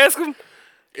did they ask him?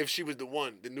 If she was the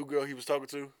one, the new girl he was talking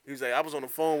to, he was like, I was on the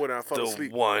phone with her and I fell The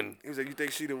asleep. one. He was like, you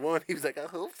think she the one? He was like, I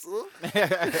hope so.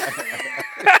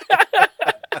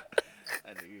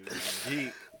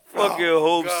 Fucking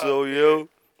hope so, yo.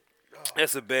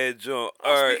 That's a bad joint.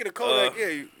 All right. Speaking of Kodak,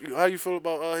 how you feel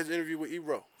about his interview with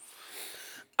Ebro?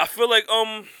 I feel like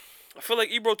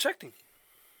Ebro checked him.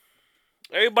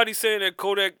 Everybody's saying that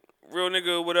Kodak real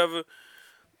nigga or whatever.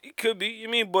 He could be. You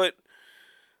mean, but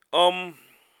That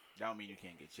don't mean you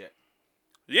can't get checked.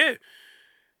 yeah.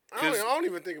 I don't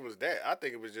even think it was that. I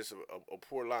think it was just a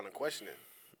poor line of questioning.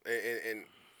 And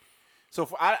So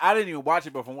I didn't even watch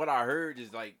it, but from what I heard,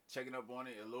 just like checking up on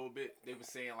it a little bit, they were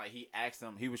saying like he asked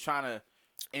him, he was trying to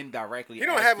indirectly. he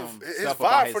don't ask have him his stuff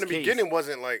about vibe from the his case. beginning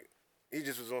wasn't like he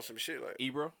just was on some shit like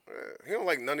Ebro, he don't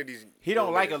like none of these. he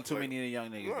don't like niggas, too many of the young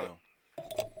niggas No. though.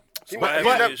 He But-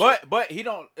 might- he's not- But he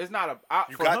don't. It's not a.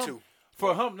 You for got him, to.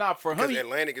 For him, not for him. because He,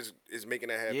 Atlantic is making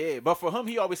that happen. yeah, but for him,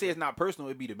 he always say it's not personal.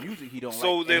 It'd be the music he don't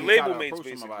So like. their and he try label to mates, approach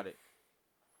him basically. about it.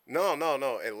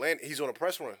 No. Atlantic. He's on a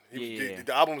press run. Yeah.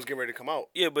 The album was getting ready to come out.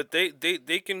 Yeah, but they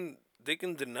can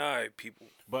deny people.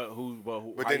 But who? But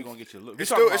how then you gonna get your look? It's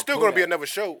We talking still about going to be Kodak. another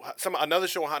show. Another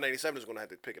show on Hot 97 is going to have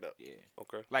to pick it up. Yeah,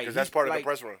 Okay. like Because that's he's- part of the like,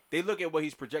 press run. They look at what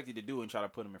he's projected to do and try to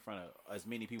put him in front of as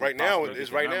many people. Right as now, possible to it's get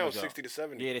the right now numbers up. 60 to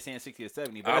 70. Yeah, they're saying 60 to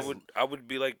 70. But I would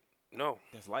be like, no,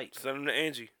 that's light. send them to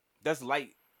Angie. That's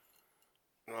light.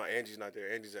 No, Angie's not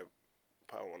there. Angie's at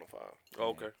Power 105. Oh,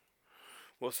 okay.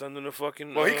 Well, send them to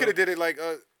fucking. Well, he could have did it like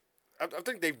I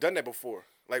think they've done that before.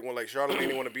 Like when like Charlamagne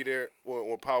didn't want to be there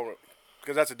or Power,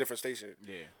 because that's a different station.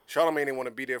 Yeah. Charlamagne didn't want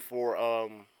to be there for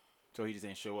So he just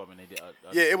didn't show up and they did.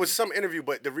 yeah, it was some interview,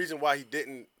 but the reason why he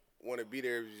didn't want to be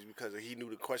there was because he knew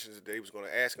the questions that they was going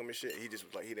to ask him and shit. He just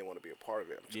was like he didn't want to be a part of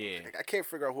it. Yeah. I can't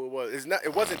figure out who it was.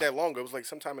 It wasn't that long ago. It was like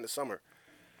sometime in the summer.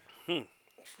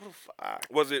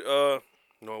 Was it?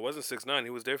 No, it wasn't 6ix9ine. He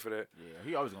was there for that. Yeah,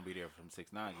 he always gonna be there from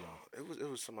 6ix9ine, yo. It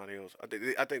was somebody else.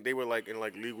 I think they were like in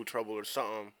like legal trouble or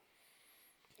something.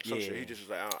 Some Yeah. shit. He just was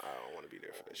like I don't want to be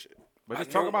there for that shit. But I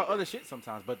just talk know- about other shit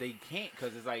sometimes, but they can't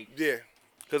because it's like. Yeah.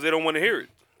 Because they don't want to hear it.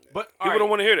 But People don't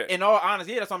want to hear that. In all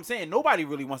honesty, yeah, that's what I'm saying. Nobody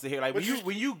really wants to hear like But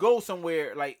when you go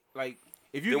somewhere like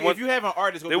if you want- if you have an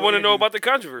artist, go They to an want to know interview, about the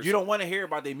controversy. You don't want to hear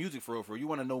about their music for real. You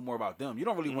want to know more about them. You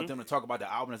don't really want them to talk about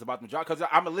the album that's about them to drop. Because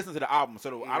I'm gonna listen to the album.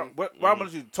 So I don't. What I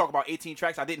want you to talk about 18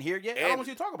 tracks I didn't hear yet. I don't want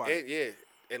you to talk about it.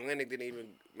 Yeah, Atlantic didn't even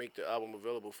make the album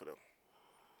available for them,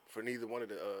 for neither one of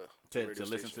the To radio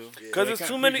listen stations. to? Yeah. Because they it's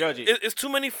can't too many. prejudge it. It's too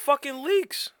many fucking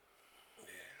leaks.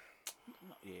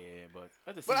 Yeah, but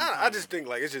at the But same I time, just think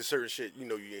like it's just certain shit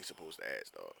you ain't supposed to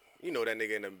ask, dog. You know that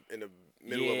nigga in the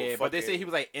middle of a yeah, fucking. but they say he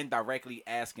was like indirectly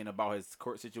asking about his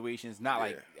court situations, not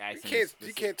like asking.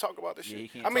 He can't talk about this Yeah, shit. he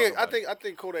can't I mean, talk about I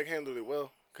think Kodak handled it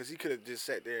well because he could have just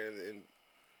sat there and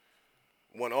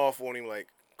went off on him, like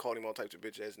called him all types of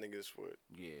bitch ass niggas for it.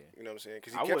 Yeah, You know what I'm saying?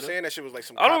 Because he I kept would've. saying that shit was like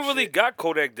some. I don't cop really shit. got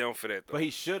Kodak down for that though. but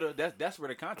he should have. That's where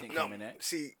the content No, coming at.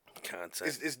 see,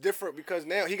 Content. it's different because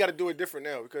now he got to do it different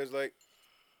now because like,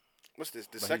 what's this?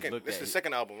 The he's second. looked It's at the it.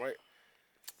 second album, right?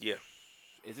 Yeah,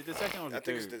 Is it the second or the I think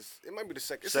third? it's this. It might be the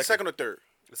second. It's Second. the second or third.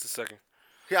 it's the second.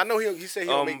 Yeah, I know he said he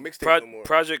don't make mixtapes no more.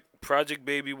 Project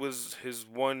Baby was his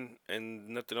one, and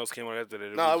nothing else came out after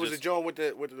that. No, it was the just- joint with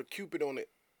the Cupid on it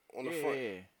on the front.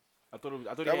 Yeah. I thought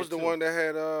That he was had the two. one that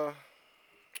had what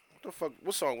the fuck?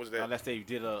 What song was that? Unless they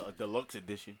did a deluxe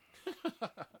edition.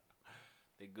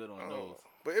 They good on those.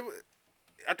 But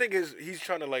I think he's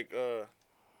trying to like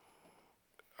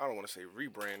I don't want to say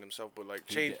rebrand himself, but like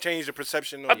change the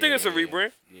perception. I think it's a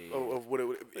rebrand. Of what it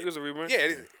would. I think it's a rebrand.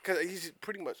 Yeah, because he's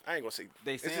pretty much. I ain't gonna say.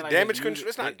 It's like damage control.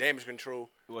 It's not damage control.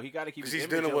 Well, he got to keep. Because he's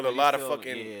dealing with a lot of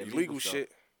fucking illegal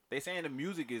shit. They saying the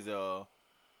music is a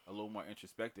little more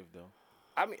introspective though.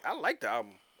 I mean, I like the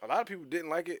album. A lot of people didn't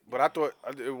like it, but I thought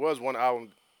it was one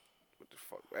album. What the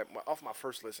fuck? Off my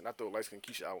first listen, I thought Light Skin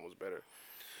Keisha album was better.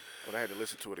 But I had to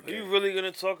listen to it Are again. you really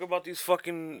gonna talk about these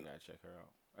fucking? You gotta check her out.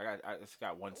 I just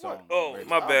got one song. Oh,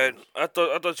 my bad. I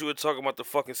thought you were talking about the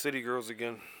fucking City Girls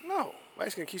again. No,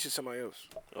 Light Skin Keisha's somebody else.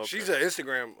 Okay. She's an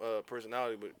Instagram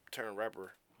personality, but turned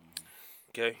rapper.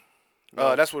 Okay.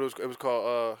 That's what it was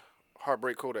called.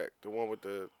 Heartbreak Kodak, the one with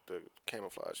the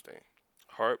camouflage thing.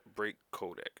 Heartbreak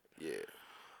Kodak. Yeah.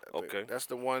 Okay. That's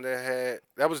the one that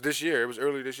was this year. It was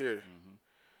early this year. Mm-hmm.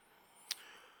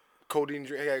 Codeine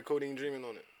Dream. He had Codeine Dreaming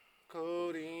on it.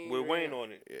 Codeine. With Wayne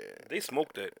on it. Yeah. They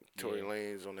smoked that. Tory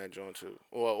Lanez on that joint too.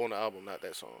 Or on the album, not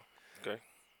that song. Okay.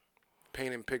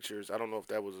 Painting Pictures. I don't know if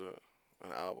that was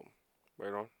an album.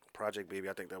 Right on. Project Baby.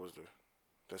 I think that was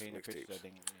that's the mixtapes.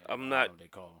 I'm not. They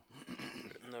call them.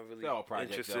 I'm not really They're all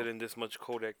projects, interested though. in this much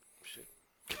Kodak shit.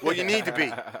 Well, you need to be.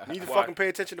 You need to Why? fucking pay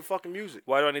attention to fucking music.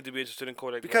 Why do I need to be interested in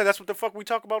Kodak? Because that's what the fuck we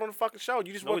talk about on the fucking show.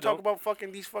 You just No, want we to talk don't. about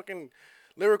fucking these fucking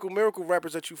lyrical miracle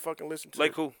rappers that you fucking listen to.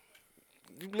 Like who?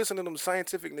 You listen to them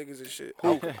scientific niggas and shit.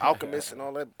 Alchemists and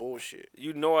all that bullshit.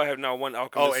 You know I have not one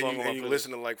Alchemist Oh, song and on my you playlist.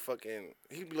 listen to like fucking.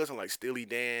 He be listening to like Steely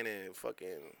Dan and fucking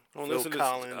I don't Phil listen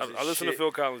Collins. to. and I listen shit. to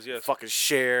Phil Collins. Yes. Fucking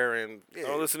Cher and. Yeah, I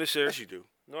don't listen to Cher. Yes, you do.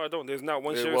 No, I don't. There's not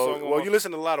one Yeah, Cher well, song on. well, my- you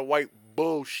listen to a lot of white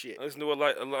bullshit. I listen to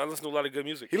I listen to a lot of good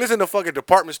music. He listen to fucking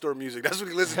department store music. That's what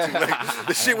he listens to. Like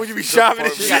the shit when you be shopping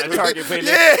and He shit. got a Target playlist.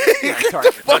 Yeah. He got a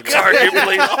Target Fuck playlist. Target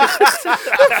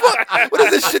playlist. What is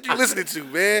this shit you listening to,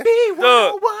 man?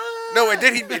 Look, No, and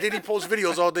then he posts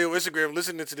videos all day on Instagram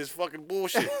listening to this fucking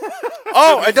bullshit.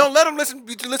 Oh, and don't let him listen.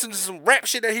 You can listen to some rap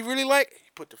shit that he really like.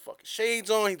 He put the fucking shades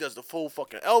on. He does the full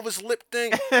fucking Elvis lip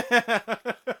thing.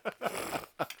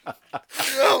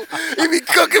 Yo, he be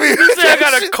cooking me. you say I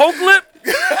got a coke lip?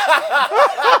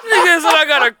 Nigga said I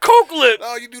got a coke lip.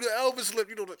 Oh, you do the Elvis lip.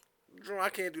 You know the. I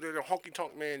can't do that. The honky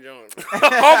tonk man, John.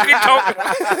 Honky tonk.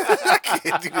 I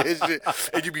can't do that shit.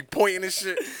 And you be pointing and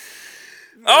shit.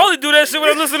 I only do that shit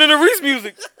when I'm listening to Reese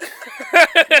music.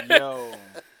 Yo.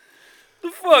 The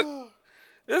fuck?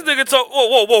 This nigga talk.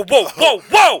 Whoa.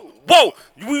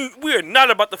 We are not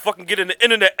about to fucking get in the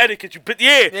internet etiquette. You bit.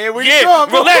 Yeah. where you going,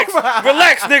 bro?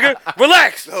 Relax, nigga.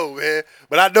 Relax. No, man.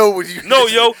 But I know when you. No,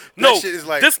 yo. No. That shit is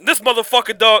like. This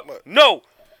motherfucker, dog. No.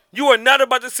 You are not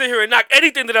about to sit here and knock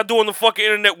anything that I do on the fucking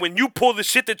internet when you pull the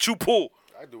shit that you pull.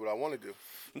 I do what I want to do.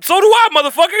 So do I,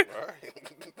 motherfucker. All right.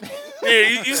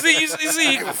 Yeah, you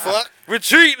see. Give a fuck.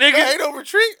 Retreat, nigga. Ain't no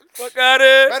retreat. Fuck out of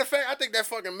here. Matter of fact, I think that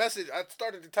fucking message. I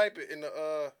started to type it in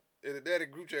the daddy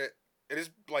group chat, and it's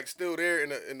like still there in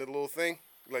the little thing,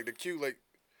 like the queue, like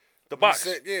The box.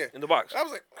 sent, yeah, In the box. I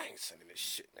was like, I ain't sending this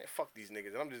shit, man. Fuck these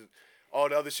niggas. And I'm just all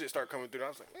the other shit start coming through. And I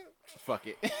was like, man, Fuck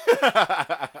it.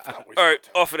 not wasting All right,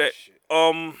 time off of on that. this shit.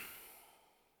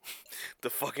 The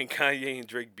fucking Kanye and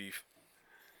Drake beef.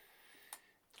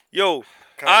 Yo,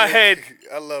 Kanye,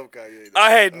 I love Kanye. though.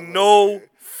 I had love no Kanye.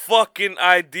 fucking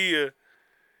idea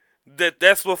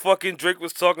that's what fucking Drake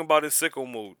was talking about in Sicko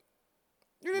Mode.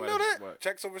 You didn't What know is- that? what?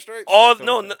 Checks over straight.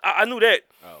 I knew that,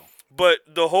 Oh. but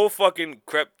the whole fucking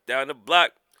crept down the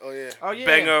block, Oh yeah. Oh yeah.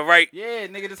 banger right. Yeah,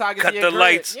 nigga, this how I get Cut to your the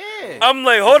credit. lights. Yeah. I'm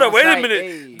like, hold It's up, on wait a site, minute.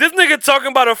 hey. This nigga talking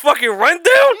about a fucking rundown?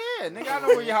 Yeah, nigga, I know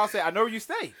where your house at. I know where you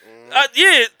stay.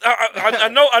 Yeah,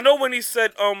 I know when he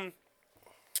said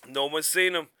no one's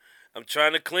seen him. I'm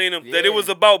trying to clean him. That it Yeah. was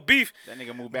about beef. That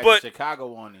nigga moved back But- to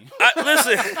Chicago on him.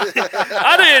 Listen,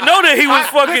 I didn't know that he was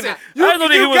fucking. Listen, I didn't know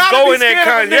that he was gotta be going at scared of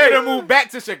a nigga to Kanye. move back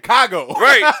to Chicago.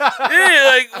 Right? Yeah,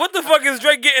 like what the fuck is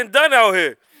Drake getting done out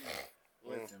here?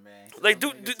 Listen, man. Like,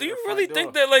 do you really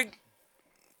think that like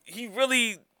he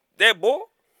really that boy?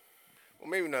 Well,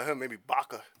 maybe not him. Maybe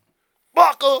Baka.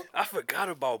 Baka. I forgot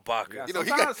about Baka. You know,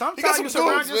 Sometimes he got you some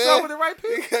surround goons, yourself man. with the right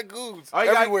people. He got goons Oh, you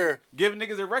gotta everywhere. Give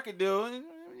niggas a record deal, and you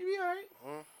be all right.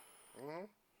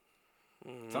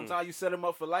 Sometimes you set them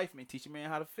up for life, man. Teach a man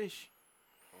how to fish.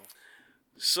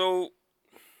 So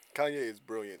Kanye is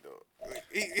brilliant though.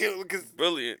 Cause,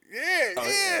 brilliant.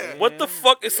 yeah. What the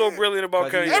fuck is so brilliant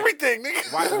about 'Cause he- Kanye? Everything,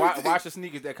 nigga. Watch the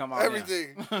sneakers that come out.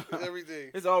 Everything. Now.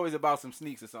 Everything. It's always about some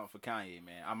sneaks or something for Kanye,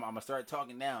 man. I'm gonna start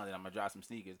talking now, and then I'm gonna drop some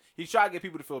sneakers. He's trying to get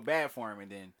people to feel bad for him,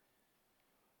 and then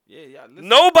yeah. Listen,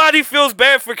 Nobody feels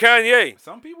bad for Kanye.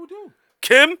 some people do.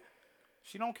 Kim,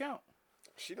 She don't count.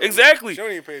 Exactly. She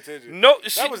don't even pay attention. No,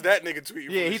 that was that nigga tweeting.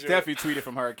 Yeah, from he the definitely tweeted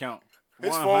from her account.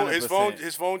 His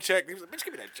phone checked. He was like, "Bitch,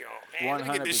 give me that job, man. Let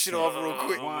me get this shit off real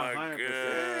quick." Oh my God.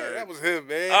 Yeah, that was him,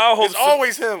 man. It's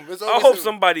always him. I hope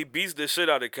somebody beats the shit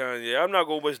out of Kanye. I'm not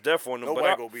gonna wish death on him,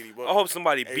 Nobody gonna beat him up. I hope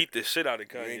somebody beat the shit out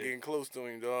of You ain't Kanye. getting close to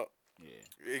him, dog.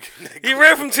 Yeah. He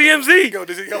ran from TMZ. Yo,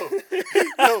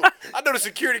 I know the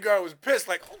security guard was pissed.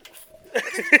 Like, oh,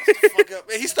 fuck up,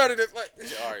 man. He started it like,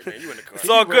 all right, man, you in the car. It's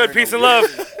all good. Peace and love.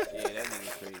 Yeah, that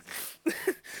nigga's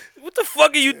crazy. What the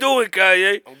fuck are you doing,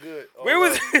 Kanye? I'm good. Where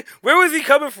was he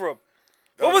coming from?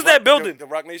 What was that building? The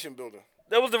Rock Nation building.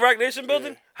 That was the Rock Nation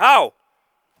building? Yeah. How?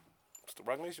 It's the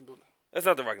Rock Nation building. That's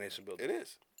not the Rock Nation building. It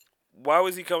is. Why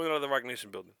was he coming out of the Rock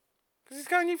Nation building? Because he's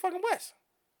Kanye fucking West.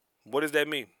 What does that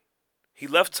mean? He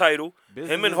left Tidal.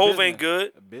 Business Him and is Hove business. ain't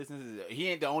good. He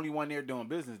ain't the only one there doing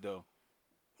business though.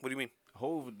 What do you mean?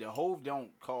 Hove don't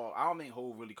call. I don't think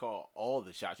Hove really call all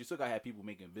the shots. You still gotta have people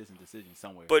making business decisions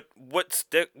somewhere. But what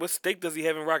stake does he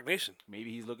have in Rock Nation?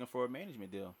 Maybe he's looking for a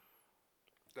management deal.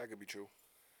 That could be true.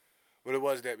 But it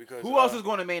was that because Who else is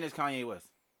going to manage Kanye West?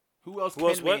 Who else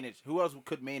manage? Who else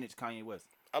could manage Kanye West?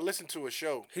 I listened to a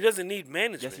show. He doesn't need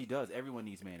management. Yes, he does. Everyone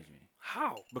needs management.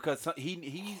 How? Because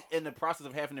he's in the process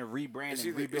of having to rebrand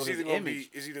and rebuild his gonna image.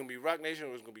 It's either gonna be Rock Nation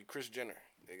or it's gonna be Kris Jenner,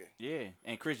 nigga. Yeah,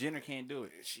 and Kris Jenner can't do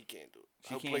it. She can't do it.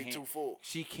 She Her can't plate too full.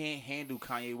 She can't handle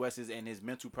Kanye West's and his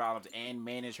mental problems, and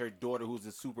manage her daughter who's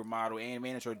a supermodel, and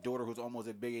manage her daughter who's almost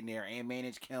a billionaire, and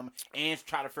manage Kim, and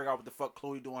try to figure out what the fuck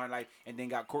Khloe doing in her life, and then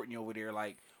got Courtney over there.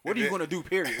 Like, what are you gonna do?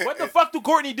 Period. What the fuck do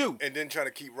Courtney do? And then try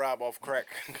to keep Rob off crack.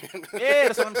 Yeah,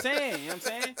 that's what I'm saying. You know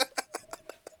what I'm saying?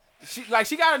 She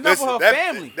got enough of her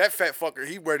family. That fat fucker,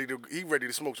 he ready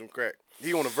to smoke some crack.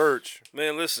 He on the verge.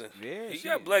 Man, listen. Yeah, he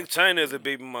got Black China as a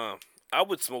baby mom. I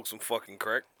would smoke some fucking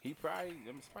crack. That's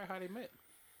probably how they met.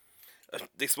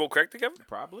 They smoke crack together?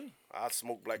 Probably. I'd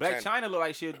smoke Black Black China look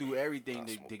like she'll do everything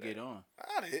to get on.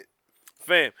 I'd hit.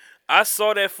 Fam, I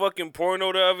saw that fucking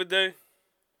porno the other day.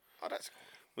 Oh, that's cool.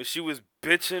 When she was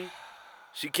bitching.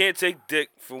 She can't take dick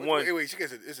for one. Wait, she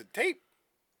gets it's a tape?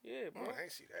 Yeah, bro. I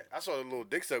ain't see that. I saw the little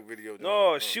dick suck video.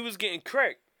 No, she was getting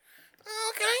cracked.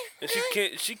 Okay.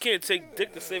 And she can't take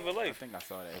dick to save her I life. think I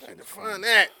saw that. I had to find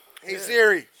that. Hey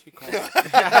Siri. Bro,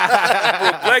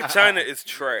 Black China is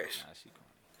trash.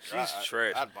 She's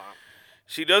trash. I'd bomb.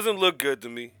 She doesn't look good to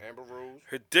me. Amber Rose.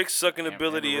 Her dick sucking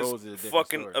ability Amber is Rose is a different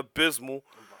fucking story. abysmal.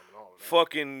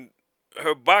 Fucking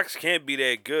her box can't be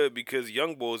that good because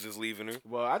Young Boys is leaving her.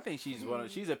 Well, I think she's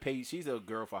she's a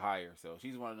girl for hire. So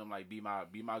she's one of them like be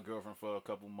my girlfriend for a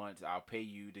couple months. I'll pay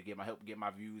you to help get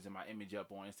my views and my image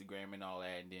up on Instagram and all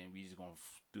that, and then we just gonna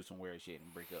do some weird shit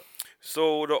and break up.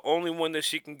 So the only one that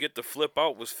she can get to flip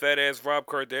out was fat ass Rob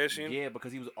Kardashian. Yeah,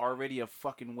 because he was already a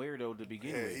fucking weirdo to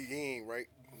begin with. He ain't right.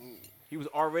 He was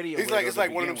already a It's weirdo like it's to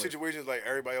like one of them begin with. situations like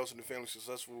everybody else in the family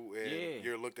successful and Yeah.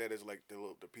 you're looked at as like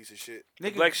the piece of shit.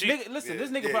 Nigga, Black Sheep. listen, Yeah, this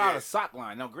nigga yeah, put out yeah. a sock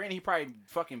line. Now, granted, he probably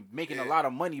fucking making a Yeah. lot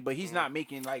of money, but he's not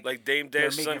making like Like Dame they're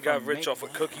Dash's son making got from rich off of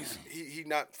make- cookies. He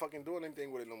not fucking doing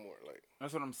anything with it no more. Like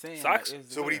That's what I'm saying. Socks? Like,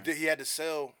 it's so what he weird. did, he had to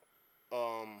sell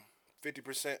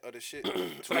 50% of the shit to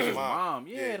his His mom. mom.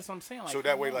 Yeah, that's what I'm saying. Like, So that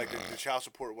come way, on. like the child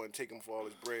support wasn't taking for all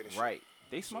his bread and shit. Right.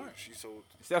 They So smart. she sold.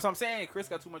 See, that's what I'm saying. Chris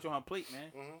got too much on her plate,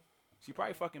 man. Mhm. She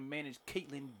probably fucking managed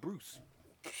Caitlyn Bruce.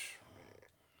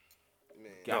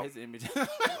 Man. Got his image.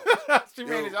 She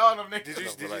managed all them niggas. Did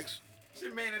you? Relax. She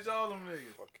managed all them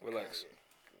niggas. Fucking Relax.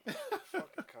 Kanye. Fucking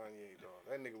Kanye, dog.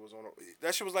 That nigga was on.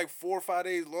 That shit was like 4 or 5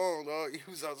 days long, dog.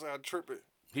 He was outside tripping.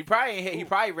 He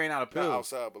probably ran out of Not pills.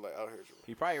 outside, but like out here tripping.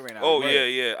 He probably ran out. Oh of yeah,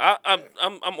 pills. yeah.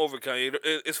 I'm over Kanye.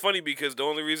 It's funny because the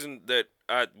only reason that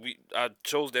I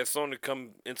chose that song to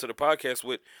come into the podcast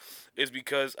with is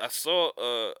because I saw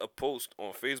a post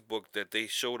on Facebook that they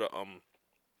showed a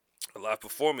live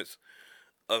performance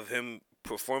of him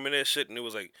performing that shit, and it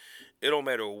was like, it don't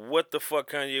matter what the fuck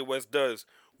Kanye West does,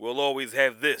 we'll always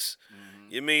have this.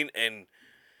 You mean? And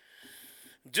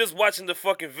just watching the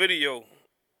fucking video,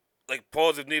 like,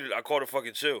 pause if needed, I called it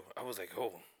fucking chill. I was like,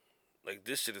 oh, like,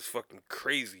 this shit is fucking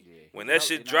crazy. Yeah, When he's that a-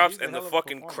 shit you know, drops he's a and the hell of a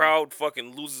fucking performer. crowd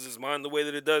fucking loses his mind the way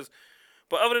that it does.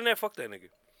 But other than that, fuck that nigga.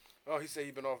 Oh, he said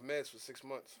he been off meds for 6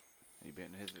 months. He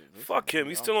been his Fuck him.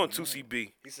 He's still on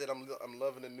 2CB. He said, I'm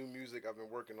loving the new music I've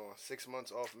been working on. 6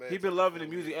 months off meds. He been loving the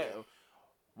music.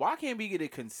 Why can't we get a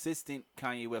consistent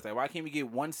Kanye West? Like, why can't we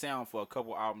get one sound for a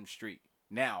couple albums straight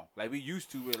now? Like we used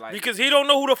to with like. Because he don't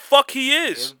know who the fuck he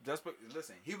is.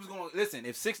 Listen. He was going. Listen,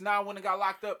 if 6ix9ine wouldn't have got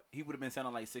locked up, he would have been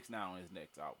sounding like 6ix9ine on his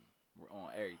next album, on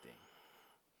everything.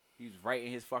 He's right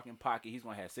in his fucking pocket. He's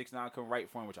gonna have 6ix9ine come write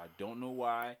for him, which I don't know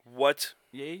why. What?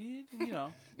 Yeah, you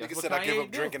know. Nigga that's said what I give Kanye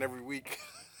up do. drinking every week.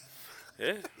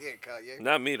 Yeah, Yeah, Kanye.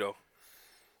 not me though.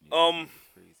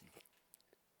 Crazy.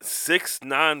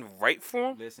 6ix9ine right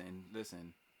for him?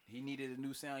 Listen. He needed a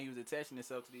new sound. He was attaching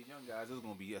himself to these young guys. It was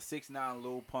gonna be a 6ix9ine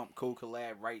Lil Pump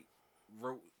co-collab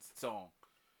wrote song.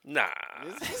 Nah.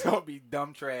 This is gonna be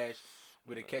dumb trash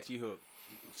with a catchy hook,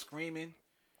 screaming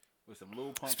with some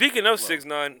Lil Pump. Speaking of flow.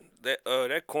 6ix9ine,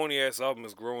 that corny ass album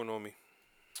is growing on me.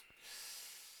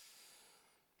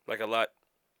 Like a lot.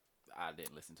 I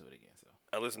didn't listen to it again, so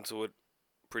I listen to it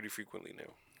pretty frequently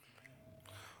now.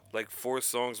 Like 4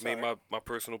 songs made my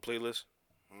personal playlist.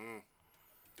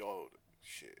 Oh,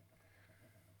 shit.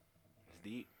 it's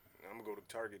deep. I'm gonna go to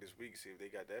Target this week see if they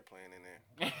got that playing in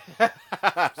there.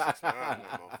 6ix9ine, that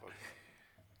motherfucker.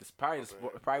 It's probably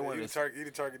one of the He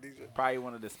the Target DJ. probably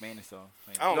one of the Spanish songs.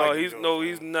 I don't No, like he's them no, Jones,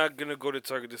 he's man. not gonna go to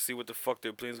Target to see what the fuck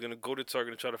they're playing. He's gonna go to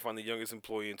Target and try to find the youngest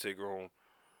employee and take her home.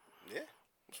 Yeah,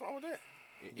 what's wrong with that?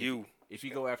 If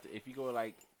you go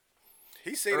like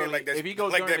He saying early, it like that. if he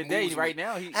goes like during that the day moves right me.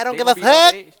 now, I don't they give gonna a be of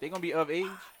fuck. age. They gonna be of age.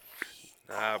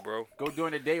 Nah, bro. Go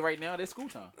during the day right now. That's school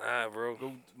time. Nah, bro.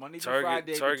 Go Monday Target-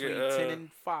 through Friday Target, between 10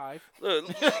 and 5. Look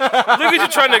at you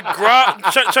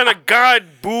trying to guide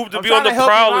Boob to I'm be on trying the to help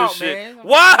prowl you and out, shit. man.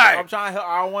 Why? I'm trying to help.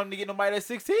 I don't want him to get nobody that's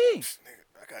 16. Nigga,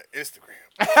 I got Instagram.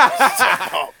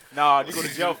 No, you go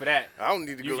to jail for that. I don't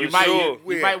need to go You to might sure.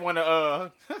 you might want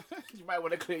to you might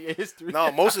want to clear your history.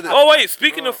 No, most of the Oh wait,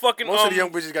 speaking of fucking most of the young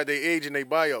bitches got their age in their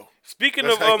bio. speaking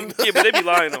That's of how you know. yeah, but they be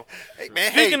lying though. Hey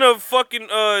man, Speaking of fucking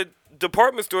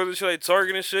department stores and shit like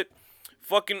Target and shit,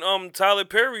 fucking Tyler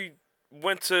Perry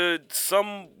went to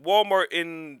some Walmart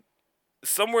in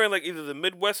somewhere in like either the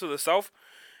Midwest or the South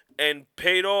and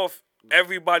paid off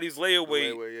everybody's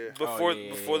layaway Layaway, yeah. before Oh, yeah,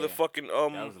 before the yeah. fucking That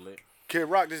was lit. Kid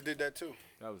Rock just did that too.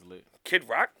 That was lit. Kid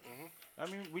Rock. I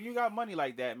mean, when you got money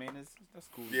like that, man, that's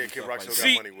cool. to Yeah, do Kid stuff Rock like still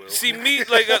that. got money, Will. See me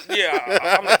like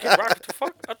I'm like Kid Rock. What the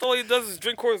fuck? I thought all he does is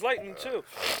drink Coors Light and chill.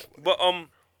 But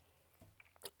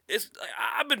it's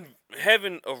I've been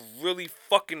having a really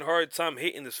fucking hard time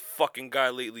hating this fucking guy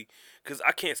lately because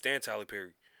I can't stand Tyler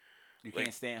Perry. You like-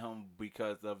 can't stand him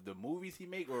because of the movies he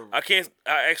make, or I can't.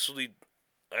 I actually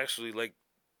like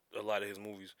a lot of his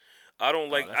movies. I don't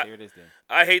like. let's hear this then.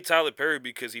 I hate Tyler Perry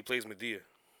because he plays Medea.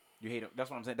 You hate him. That's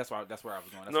what I'm saying. That's where I was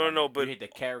going. That's No, what I no, mean. but you hate the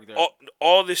character.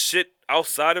 All this shit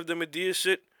outside of the Medea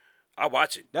shit, I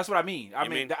watch it. That's what I mean. I You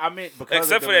mean, mean- I meant because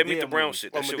Except of for the that Meet Madea the Brown movies.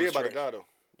 shit. Oh, That shit Medea was about to trash. die though.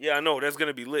 Yeah, I know. That's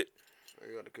gonna be lit,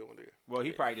 You got to kill Medea. Well,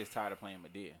 he probably just tired of playing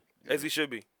Medea. as he should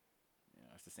be. Yeah,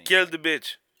 that's the same. Kill the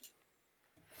bitch.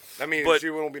 I mean, But- she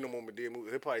won't be no more Medea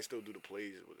movies. He'll probably still do the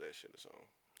plays with that shit or something.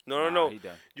 No, Nah, no. he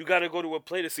done. You gotta go to a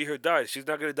play to see her die. She's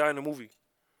not gonna die in the movie.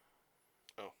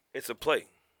 Oh. It's a play.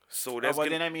 So Oh, that's well,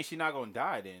 gonna, then that means she's not gonna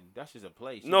die. Then that's just a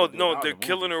play. She no, gonna do it out they're in the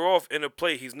killing movie. her off in a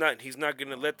play. He's not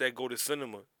gonna let that go to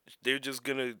cinema. They're just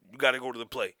gonna you gotta go to the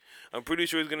play. I'm pretty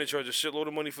sure he's gonna charge a shitload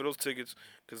of money for those tickets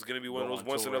because it's gonna be one of Go those on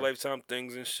once in a tour. lifetime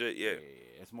things and shit. Yeah.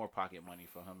 Yeah, it's more pocket money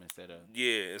for him instead of.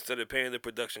 Yeah, instead of paying the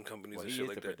production companies Well, and he shit is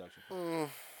like the that. production. company.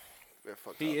 Yeah,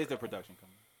 fuck He Tyler is the Perry. production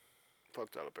company.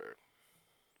 Fuck Tyler Perry.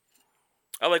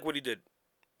 I like what he did,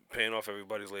 paying off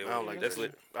everybody's layaway. I don't like That's that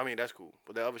lit. shit. I mean, that's cool.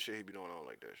 But the other shit he be doing, I don't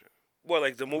like that shit. What,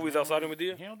 like the movies outside of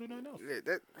Medea? He don't do nothing else. Yeah,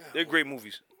 that. They're great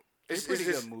movies. It's pretty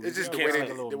just, good movies. it's just They the don't way have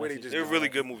they, like a the way they little just. They're message. really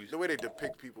good movies. The way they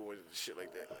depict people and shit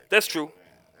like that. Like, That's true.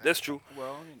 That's true.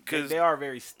 Well, 'Cause- they are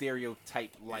very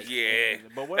stereotype like. Yeah.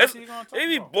 But what That's, else are you gonna talk they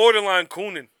be about? borderline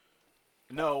cooning.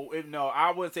 No, I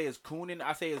wouldn't say it's cooning.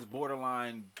 I say it's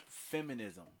borderline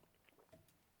feminism.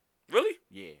 Really?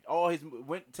 Yeah.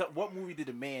 What movie did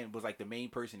the man was like the main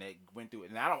person that went through it?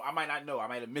 And I might not know. I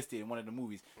might have missed it in one of the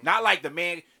movies. Not like the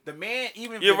man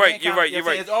even. if You're the right, man you're count- right, you know you're what I'm saying?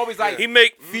 right. It's always like He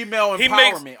make female he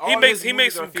makes- empowerment. he All makes- his he movies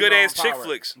makes are some good-ass female chick empowerment.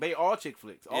 flicks. They all chick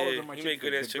flicks. All Yeah, of them are he chick make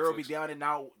flicks. good-ass The chick girl flicks. be down and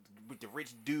out with the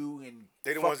rich dude and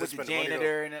They the fuck ones that with the spend the money,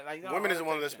 janitor and like no, women is all the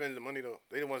ones that shit. spend the money though.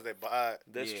 They the ones that buy.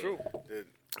 That's Yeah. true. The,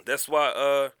 That's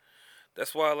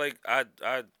why like I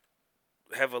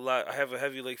have a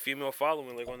heavy like female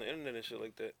following like on the internet and shit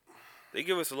like that. They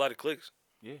give us a lot of clicks.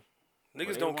 Yeah. Niggas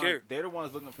Well, don't care. They're the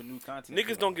ones looking for new content.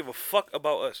 Niggas don't give a fuck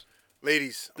about us.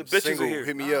 ladies, The I'm bitches are single. here.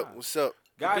 Hit me up. Nah. What's up?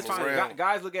 Guys, I'm around.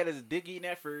 guys look at it as dick eating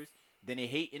at first, then they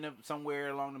hating them somewhere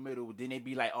along the middle. Then they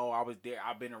be like, "Oh, I was there.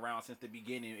 I've been around since the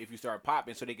beginning." If you start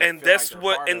popping, so they can. And that's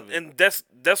what and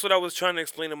that's what I was trying to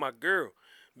explain to my girl.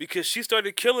 Because she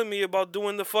started killing me about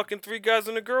doing the fucking 3 Guys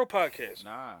and a Girl podcast.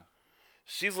 Nah.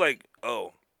 She's like,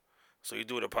 "Oh, so you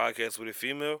doing a podcast with a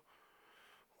female?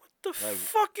 What the Like-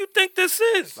 fuck you think this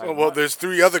is?" Like- Oh, well, there's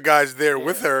 3 other guys there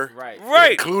with her, Right.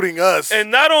 Right. including us.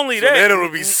 And not only so that, then it'll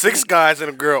be 6 guys and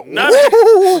a girl. Not-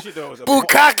 Woo! She thought it was a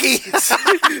Bukkake.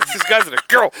 6 guys and a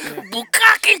girl.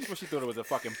 Bukkake. What she thought it was a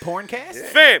fucking porn cast?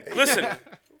 Fam, listen.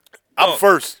 I'm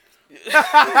first. You gonna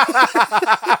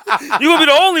be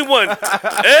the only one.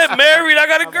 Ed married. I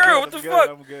got a girl. What the fuck?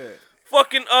 I'm good.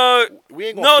 Fucking We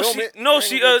ain't gonna film it. No, We ain't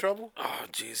she gonna get in trouble. oh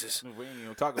Jesus. We ain't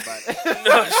even talk about it.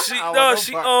 No,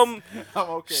 I'm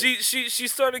okay. she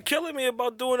started killing me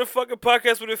about doing a fucking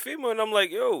podcast with a female, and I'm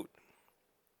like, yo,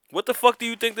 what the fuck do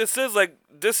you think this is? Like,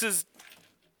 this is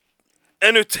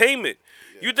entertainment.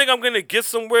 Yeah. You think I'm gonna get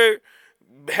somewhere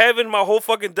having my whole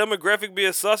fucking demographic be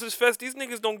a sausage fest? These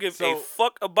niggas don't give a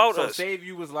fuck about us. So say if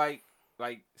you was like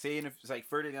saying if it's like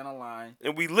further down the line,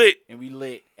 and we lit, and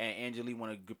Angelique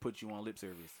want to put you on lip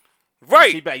service.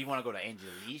 Right. She bet you want to go to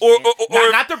Angelique. Or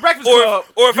not the Breakfast Club.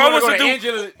 Or if I was to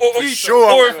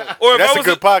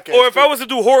if I was to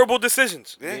do horrible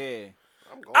decisions. Yeah.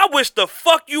 I wish the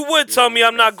fuck you would tell me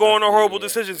I'm not going on horrible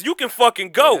decisions. You can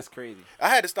fucking go. Yeah, that's crazy. I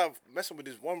had to stop messing with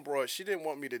this one broad. She didn't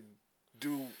want me to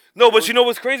do. No, but you know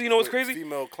what's crazy? You know what's crazy?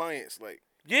 Female clients, like.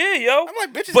 Yeah, yo. I'm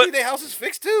like, bitches need their houses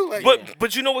fixed too. Like,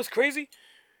 but you know what's crazy?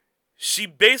 She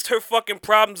based her fucking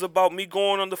problems about me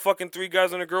going on the fucking 3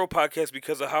 Guys and a Girl podcast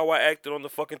because of how I acted on the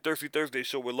fucking Thirsty Thursday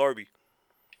show with Larby.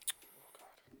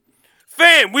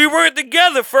 Fam, we weren't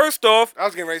together, first off. I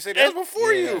was getting ready to say that was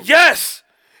before you. Yes.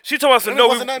 She talking about some no.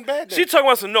 Wasn't nothing bad then. She talking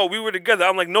about some no. We were together.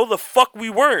 I'm like, no, the fuck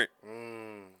we weren't.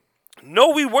 No,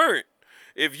 we weren't.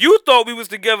 If you thought we was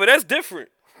together, that's different.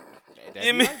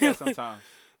 You mean like sometimes?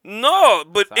 No,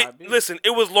 but listen,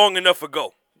 it was long enough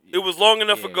ago. It was long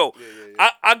enough ago.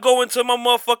 I go into my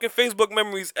motherfucking Facebook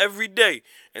memories every day,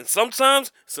 and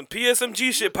sometimes some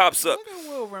PSMG shit pops up. Look at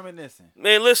Will reminiscing.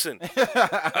 Man, listen.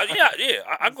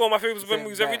 I go on my Facebook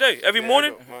memories every day, every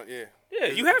morning. Yeah,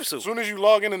 you have to. As soon as you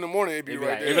log in the morning, it'd be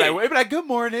right there. It'd be like, good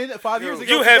morning, 5 years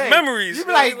ago. You have memories. You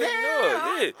be like, damn,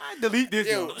 I delete this.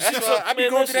 That's why I be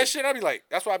going through that shit. I be like,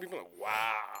 that's why I be like,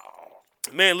 wow.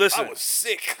 Man, listen. I was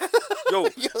sick. Yo,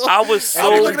 I was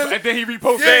so. And then he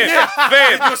reposted.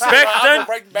 Fam,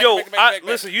 back then,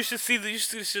 listen. You should see the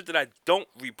shit that I don't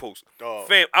repost.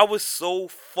 Fam, I was so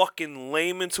fucking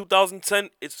lame in 2010.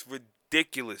 It's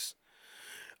ridiculous.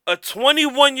 A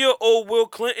 21-year-old Will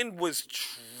Clinton was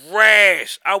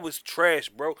trash. I was trash,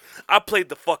 bro. I played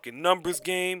the fucking numbers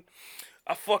game.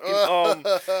 I fucking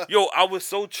I was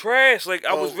so trash. Like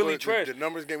I was really trash. The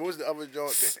numbers game. What was the other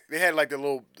joint? They had like the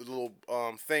little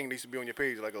thing that used to be on your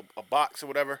page, like a box or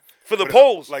whatever for the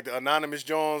polls, like the anonymous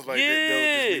Jones, like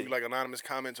they'll just leave like anonymous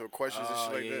comments or questions and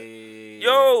shit like that.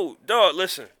 Yo, dog,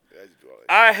 listen.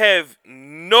 I have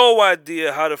no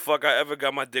idea how the fuck I ever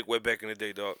got my dick wet back in the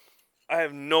day, dog. I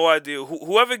have no idea.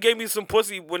 Whoever gave me some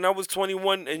pussy when I was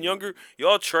 21 and younger,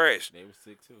 y'all trash. They were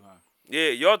sick too, huh?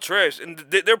 Yeah, y'all trash, and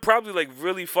they're probably like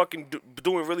really fucking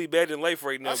doing really bad in life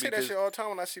right now. I say that shit all the time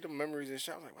when I see the memories and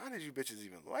shit. I'm like, why did you bitches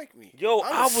even like me? Yo,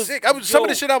 I was sick. Some of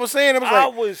the shit I was saying, I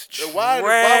was like, why would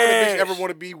a bitch ever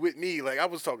want to be with me? Like I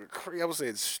was talking crazy. I was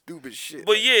saying stupid shit.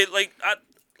 But yeah,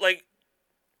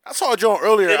 I saw a joint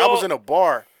earlier. I was in a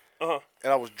bar.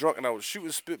 And I was drunk and I was shooting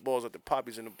spitballs at the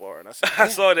poppies in the bar. And I said, I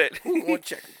saw that. Who want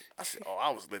to check me? I said, oh,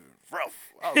 I was living rough.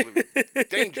 I was living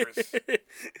dangerous.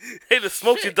 Hey, the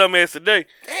smoked your dumb ass today.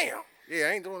 Damn. Yeah,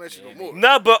 I ain't doing that shit no more.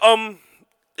 Nah, but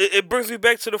it brings me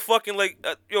back to the fucking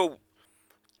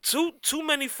too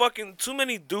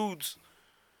many dudes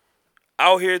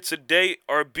out here today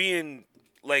are being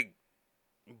like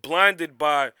blinded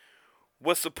by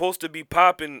what's supposed to be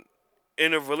popping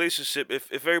in a relationship.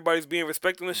 If everybody's being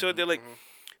respected and shit, they're like,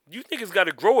 you niggas got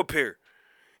to grow a pair.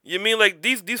 You mean like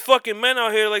these fucking men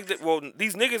out here like that? Well,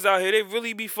 these niggas out here, they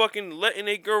really be fucking letting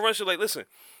their girl run shit. Like, listen,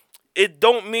 it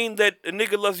don't mean that a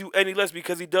nigga loves you any less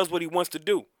because he does what he wants to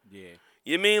do. Yeah.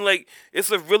 You mean like it's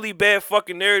a really bad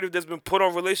fucking narrative that's been put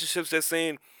on relationships that's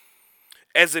saying,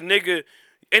 as a nigga,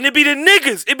 and it be the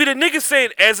niggas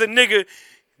saying, as a nigga,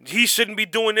 he shouldn't be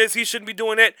doing this, he shouldn't be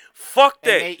doing that. Fuck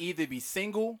that. And they either be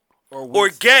single or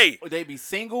gay. Or they be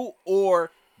single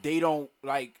or they don't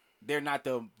like. They're not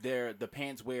the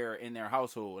pants wearer in their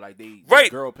household. Like the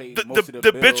girl pays most of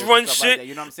the bitch run shit, like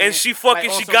you know what I'm saying? And she fucking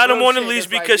like, she got him on the leash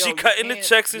because like, she cutting the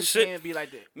checks and shit. Can't be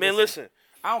like that. Man, listen.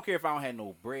 I don't care if I don't have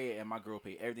no bread and my girl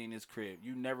pay everything in this crib.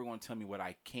 You never gonna tell me what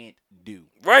I can't do.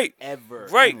 Right. Ever.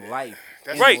 Right. In life.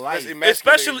 Right.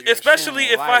 Especially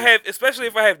if I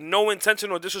have no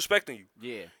intention of disrespecting you.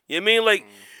 Yeah. You know what I mean? Like,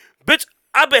 bitch,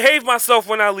 I behave myself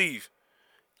when I leave.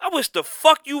 I wish the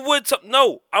fuck you would.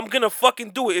 No, I'm gonna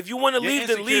fucking do it. If you want to leave,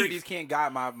 then leave. Insecurities can't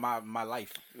guide my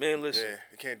life. Man, listen. Yeah,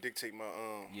 you can't dictate my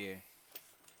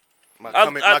my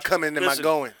coming and my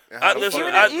going. I love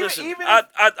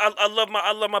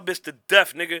my bitch to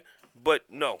death, nigga. But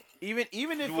no. Even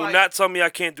if you will not tell me I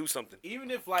can't do something.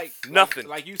 Even if like nothing.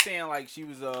 Like you saying like she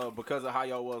was because of how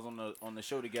y'all was on the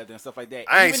show together and stuff like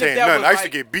that. I ain't saying nothing. I used to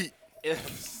get beat.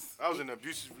 I was in an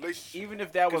abusive relationship. Even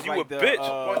if that was 'Cause you like a the bitch.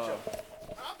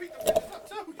 I beat the bitches up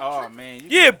too. oh man,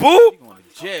 Yeah, boo. you going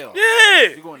to jail. Yeah.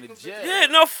 You going to jail. Yeah,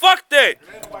 no, fuck that.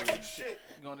 Man, nobody do shit.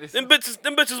 You going to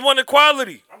Them bitches want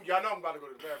equality. Y'all know I'm about to go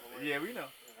to the bathroom. Right? Yeah, we know.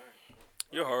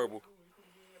 You're horrible.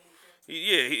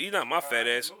 He's not my fat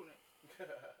ass.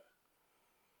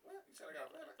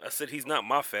 I said he's not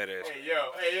my fat ass. Hey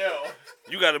yo.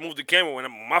 You gotta move the camera when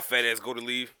my fat ass go to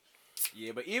leave.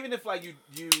 Yeah, but even if like you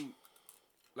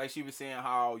like she was saying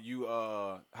how you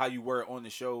were on the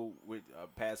show with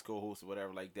past co-hosts or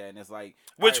whatever like that, and it's like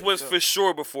Which alright, was so- for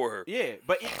sure before her. yeah,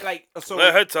 but like so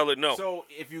Let her tell it no. So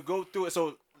if you go through it,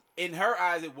 so in her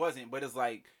eyes it wasn't, but it's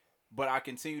like, but I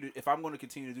continue to, if I'm going to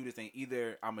continue to do this thing,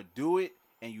 either I'm gonna do it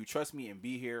and you trust me and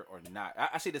be here or not.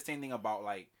 I say the same thing about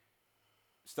like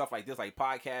stuff like this, like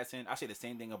podcasting. I say the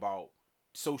same thing about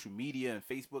social media and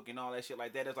Facebook and all that shit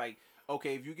like that. It's like,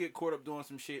 okay, if you get caught up doing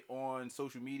some shit on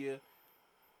social media,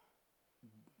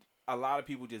 a lot of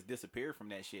people just disappear from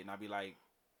that shit, and I'll be like,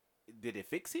 did it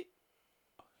fix it?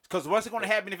 Because what's going to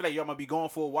happen if you're like, yo, I'm going to be gone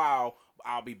for a while,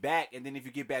 I'll be back, and then if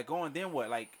you get back on, then what?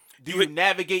 Like, do you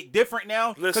navigate different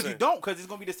now? Because you don't, because it's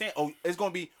going to be the same. Oh, it's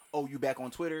going to be, oh, you back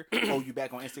on Twitter, oh, you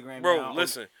back on Instagram Bro, now.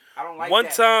 listen. I don't like one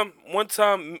that.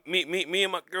 time, me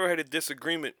and my girl had a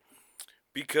disagreement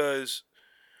because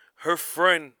her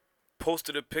friend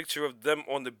posted a picture of them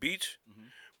on the beach,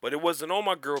 but it wasn't on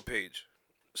my girl page.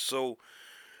 So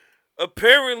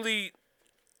apparently,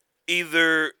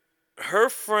 either her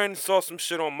friend saw some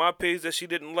shit on my page that she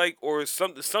didn't like, or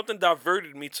something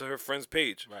diverted me to her friend's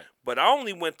page. Right. But I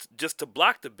only went just to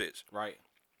block the bitch. Right.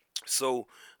 So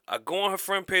I go on her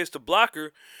friend page to block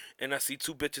her, and I see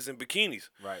two bitches in bikinis.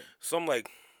 Right. So I'm like,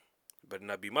 better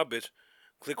not be my bitch.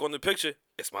 Click on the picture,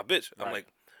 it's my bitch. I'm Right. like,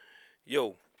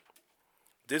 yo,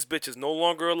 this bitch is no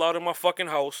longer allowed in my fucking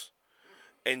house,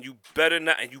 and you better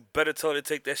tell her to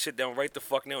take that shit down right the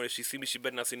fuck now. And if she see me, she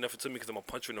better not say nothing to me because I'm gonna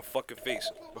punch her in the fucking face.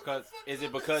 Is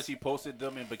it because she posted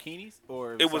them in bikinis,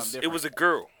 or It was a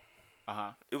girl.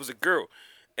 Uh-huh. It was a girl,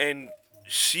 and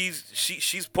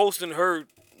she's posting her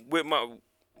with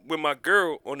my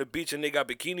girl on the beach, and they got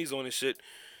bikinis on and shit.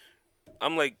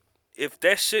 I'm like, if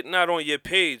that shit not on your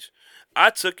page, I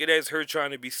took it as her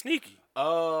trying to be sneaky.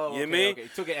 Oh, You okay, mean? okay.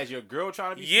 Took it as your girl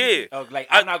trying to be Yeah. sneaky? Like,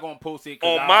 I'm not gonna post it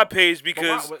On my page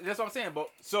because that's what I'm saying. But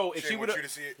so if she would have, you to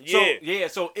see it. Yeah.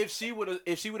 So if she would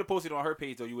have posted on her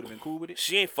page, though, you would have been cool with it.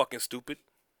 she ain't fucking stupid.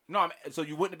 No, so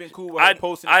you wouldn't have been cool with her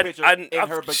posting a picture in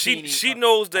her bikini. She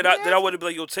knows that I would have been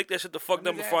like, yo, take that shit the fuck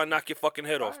down just before I asking. knock your fucking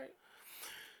head off. All right.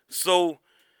 So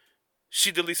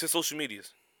she deletes her social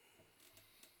medias.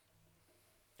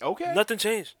 Okay. Nothing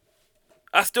changed.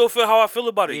 I still feel how I feel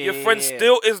about it. Your friend Yeah.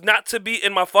 still is not to be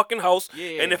in my fucking house.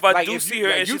 Yeah. And if I Like, do you- see her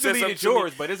like, and you she says something deleted to me,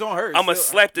 yours, but it's on her. I'm gonna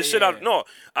Still- slap the shit out. yeah. No,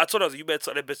 I told her, you better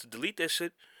tell that bitch to delete that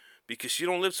shit because she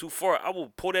don't live too far. I will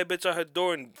pull that bitch out her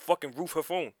door and fucking roof her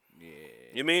phone. Yeah.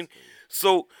 You mean?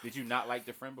 So Did you not like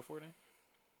the friend before then?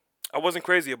 I wasn't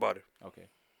crazy about it. Okay.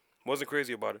 Wasn't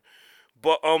crazy about it.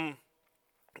 But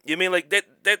you mean like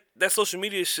that social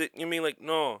media shit? You mean like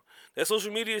no, that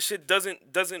social media shit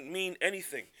doesn't mean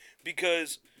anything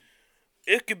because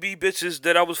it could be bitches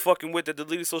that I was fucking with that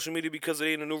deleted social media because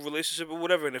they in a new relationship or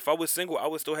whatever. And if I was single, I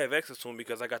would still have access to them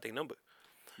because I got their number.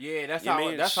 Yeah, that's You how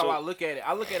mean? that's how So- I look at it.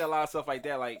 I look at a lot of stuff like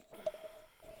that. Like,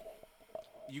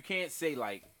 you can't say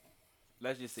like,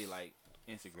 let's just say like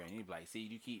Instagram. You be like, see,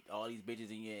 you keep all these bitches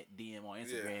in your DM on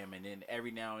Instagram, and then every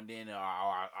now and then,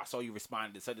 I saw you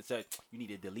responded to such and such. You need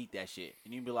to delete that shit,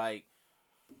 and you be like,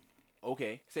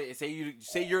 okay.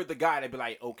 Say you're the guy that be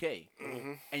like, okay,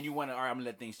 and you want to, all right, I'm gonna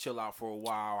let things chill out for a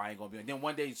while. I ain't gonna be. And then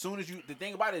one day, as soon as the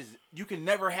thing about it is, you can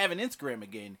never have an Instagram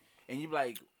again, and you be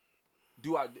like.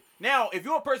 Now, if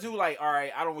you're a person who like, all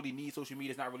right, I don't really need social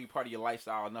media, it's not really part of your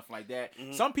lifestyle or nothing like that.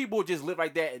 Some people just live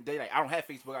like that, and they like, I don't have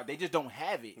Facebook. They just don't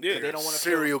have it. Yeah. They don't want to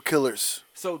Serial killers.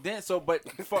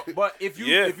 but if you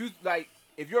Yeah. if you like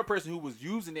if you're a person who was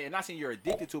using it, and not saying you're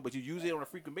addicted to it, but you use it on a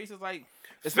frequent basis, like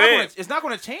it's not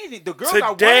gonna change it. The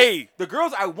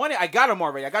girls I wanted, I got them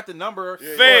already. I got the number. Fam,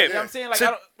 you know what I'm saying? Like,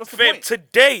 what's the point?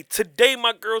 Today,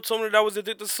 my girl told me that I was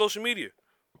addicted to social media.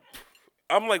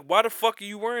 I'm like, why the fuck are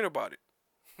you worrying about it?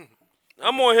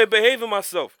 I'm on here behaving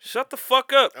myself. Shut the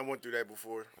fuck up. I went through that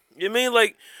before. You mean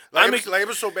like it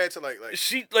was so bad to like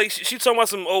she talking about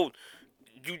some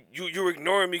you're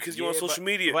ignoring me because you're on Yeah, social but-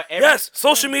 media. but Yes,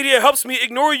 social media helps me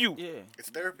ignore you. Yeah. it's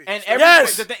therapy. And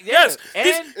Yes, the thing, yes. and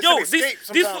It's an escape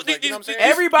sometimes, like, you know what I'm saying?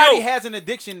 everybody yo, has an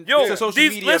addiction Yo, to social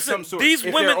these media of some sort. these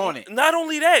if women they're on it. Not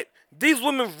only that, these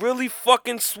women really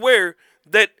fucking swear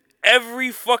that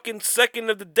every fucking second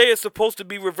of the day is supposed to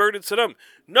be reverted to them.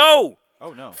 No.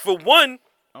 Oh no. For one,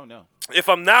 Oh no. If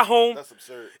I'm not home, That's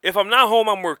absurd.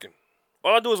 I'm working.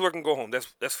 All I do is work and go home.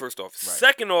 That's first off.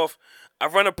 Second off, I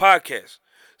run a podcast.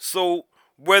 So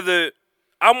whether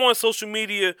I'm on social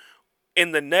media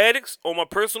in the Natics, on my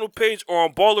personal page, or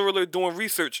on Baller Alert doing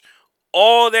research,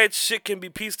 all that shit can be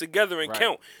pieced together and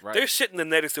count. Right. There's shit in the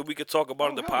Natics that we could talk about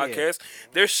in the hell yeah. podcast.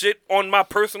 There's shit on my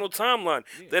personal timeline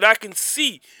that I can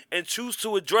see and choose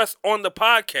to address on the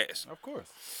podcast. Of course.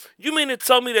 You mean to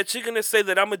tell me that you're gonna say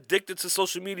that I'm addicted to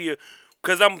social media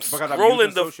because I'm using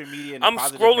scrolling social media in a I'm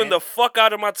positive scrolling manner? the fuck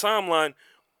out of my timeline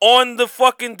on the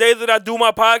fucking day that I do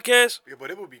my podcast? Yeah, but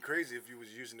it would be crazy if you was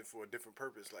using it for a different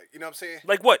purpose. Like, you know what I'm saying?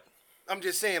 Like what? I'm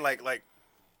just saying, like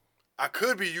I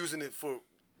could be using it for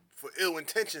ill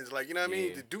intentions. Like, you know what I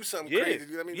mean? To do something Yeah. crazy.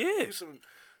 You know what I mean? Yeah. Do some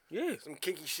Yeah.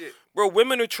 kinky shit. Bro,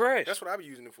 women are trash. That's what I be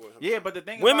using it for. Yeah, but the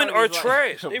thing Women about are it is,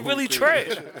 trash. Like, They really bullshit.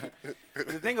 trash.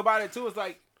 The thing about it too is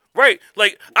like, Right.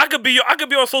 Like I could be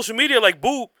on social media like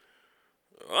boob.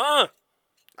 I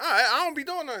don't be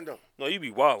doing nothing though. No, you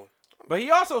be wildin'. but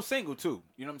he also single too.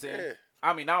 You know what I'm saying? Yeah.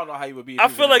 I mean, I don't know how he would be. if I he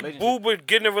was feel in a like relationship. boob would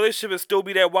get in a relationship and still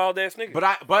be that wild ass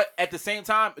nigga. But at the same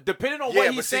time, depending on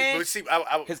what he's saying, his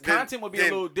his content would be a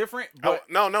little different. But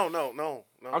No. I'm talking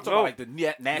No. about like the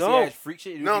nasty No. ass freak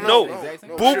shit. No.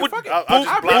 Boob would- I'll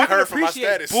just block her from my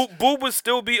appreciate- status. Boob would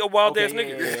still be a wild Okay, ass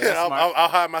nigga. yeah, that's smart. I'll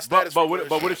hide my status. But from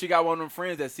her. what if she got one of them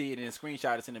friends that see it and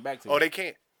screenshot it, send it back to her? Oh, they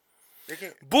can't. They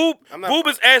can't. Boob I'm not- Boob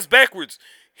is ass backwards.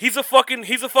 He's a fucking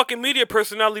media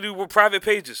personality with private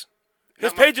pages.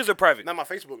 His Not my- pages are private. Not my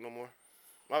Facebook no more.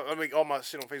 I make all my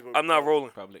shit on Facebook. I'm not rolling.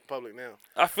 Public. now.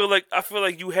 I feel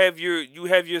like you have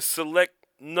your select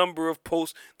number of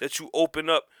posts that you open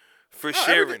up for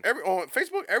sharing. On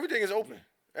Facebook, everything is open.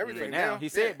 Everything Right now, now. he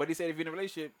said if he's in a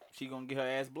relationship, she gonna get her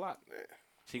ass blocked.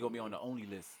 She gonna be on the only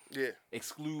list. Yeah.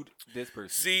 Exclude this person.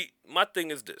 See, my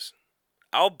thing is this.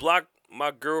 I'll block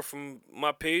my girl from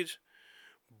my page,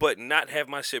 but not have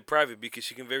my shit private because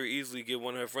she can very easily get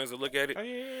one of her friends to look at it. Oh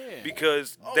yeah.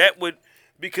 Because that would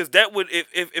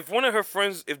if one of her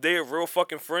friends, if they a real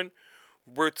fucking friend,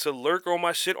 were to lurk on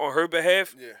my shit on her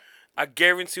behalf, Yeah. I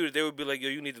guarantee you that they would be like, yo,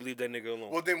 you need to leave that nigga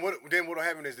alone. Well, then what'll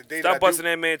happen is the day Stop that busting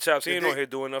that man chops. He the ain't day- on here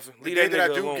doing nothing. the Leave day that that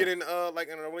nigga I do alone. get in like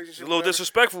in a relationship, A little whatever,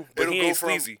 disrespectful, but it'll he go ain't from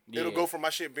sleazy. it'll Yeah. go from my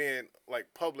shit being like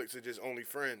public to just only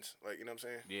friends. Like, you know what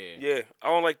I'm saying? Yeah. Yeah, I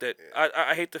don't like that.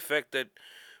 I hate the fact that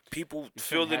people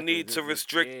feel the have to need to just-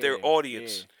 restrict their yeah,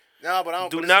 audience. Nah, but I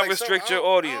don't. Do but it's not like restrict some- your I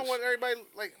don't audience. want everybody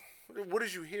like. What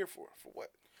is you here for? For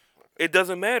what? It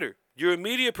doesn't matter. You're a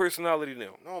media personality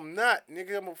now. No, I'm not,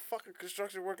 nigga. I'm a fucking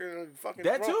construction worker and a fucking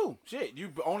That drunk. too. Shit,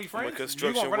 you only friends. You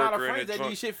construction gonna run out of worker and friends a that drunk.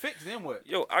 need shit fixed. Then what?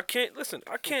 Yo, I can't listen.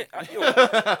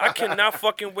 I cannot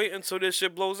fucking wait until this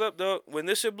shit blows up, dog. When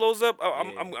this shit blows up, I'm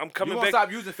You coming gonna back.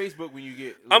 stop using Facebook when you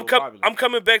get. I'm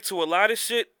coming back to a lot of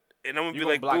shit, and I'm gonna You be gonna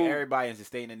like, block boo, everybody and just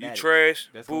stay in the you net. trash,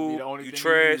 That's gonna be boob, the only you thing you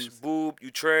trash, use. boob,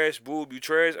 you trash, boob, you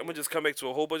trash. I'm gonna just come back to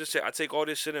a whole bunch of shit. I take all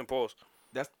this shit and pause.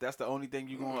 That's the only thing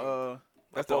you gonna.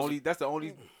 That's the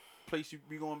only place you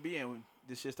be gonna be in when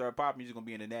this shit start popping. You're just gonna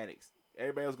be in the Natics.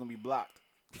 Everybody else gonna be blocked.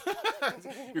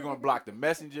 You're gonna block the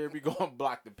messenger. You're gonna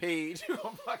block the page. You're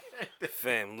gonna block everything.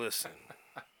 Fam, listen.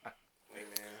 Hey,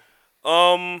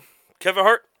 man. Kevin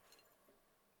Hart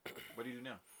What do you do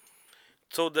now?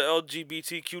 told the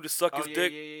LGBTQ to suck his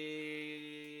dick.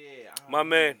 Yeah. My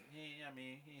man. I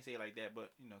mean, he didn't say it like that,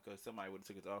 but you know, cause somebody would have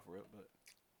took his offer up. But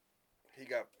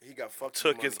He got fucked.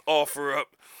 Took with his money. offer up.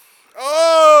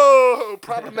 Oh,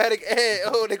 problematic ad.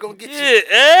 Oh, they gonna get you.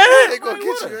 Yeah, They gonna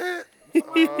get you.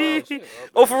 Ad. shit.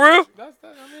 Oh, for real? That's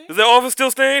that. I mean, Is that offer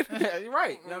still staying? you're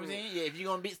right. You know what I'm saying? Yeah, if you're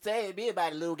gonna be sad, be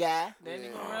about a little guy. Then you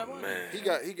gonna run up. Man. He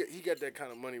got that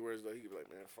kind of money where it's like he could be like,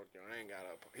 man, fuck you, I ain't got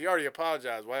up. He already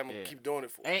apologized. Why am I gonna keep doing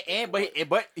it for?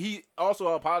 But he also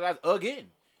apologized again.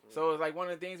 So it's like one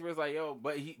of the things where it's like, yo,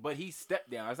 but he stepped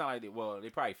down. It's not like they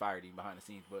probably fired him behind the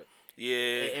scenes, but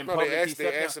Yeah. in No, public, they he asked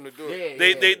stepped him down. to do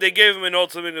it. Yeah, They gave him an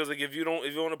ultimatum. It was like, if you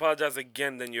don't apologize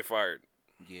again, then you're fired.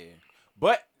 yeah.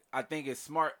 But I think it's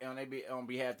smart on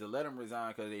behalf to let him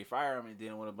resign because they fire him and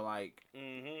then would have been like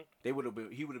he would have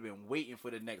been waiting for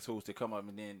the next host to come up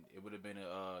and then it would have been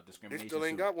a discrimination. still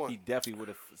ain't suit. got one. He definitely would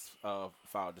have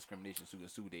filed discrimination suit and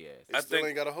sued their ass. They I still think-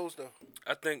 ain't got a host though.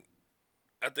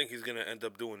 I think he's gonna end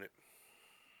up doing it.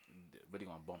 But he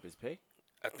gonna bump his pay?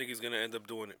 I think he's gonna end up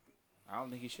doing it. I don't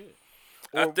think he should.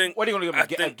 I Or think- what are you gonna I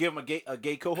give him? think- Give him a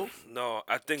gay co-host? No,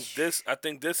 I think this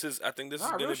is Nah,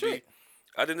 gonna real be. shit.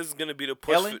 I think this is gonna be the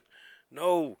push. Ellen?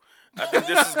 No, I think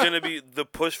this is gonna be the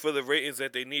push for the ratings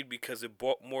that they need because it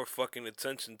brought more fucking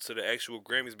attention to the actual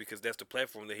Grammys because that's the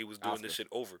platform that he was doing this Oscars. shit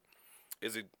over.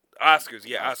 Is it Oscars?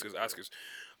 Yeah, Oscars.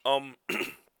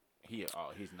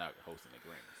 He's not hosting the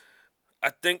Grammys. I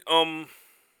think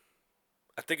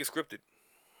I think it's scripted.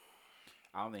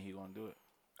 I don't think he's gonna do it.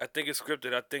 I think it's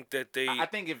scripted. I think that they. I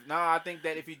think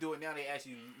that if you do it now, they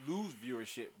actually lose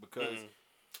viewership because,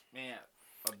 man,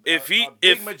 a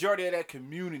big majority of that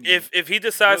community. If he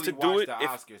decides really to do watch it, the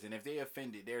if Oscars, and if they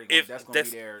offended,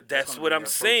 that's what I'm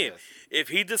saying. If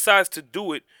he decides to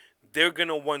do it, they're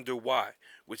gonna wonder why,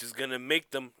 which is gonna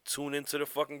make them tune into the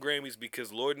fucking Grammys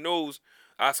because Lord knows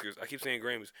Oscars. I keep saying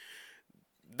Grammys.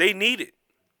 They need it.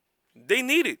 They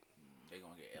need it. They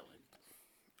gonna get Ellen.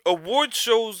 Award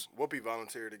shows. Whoopi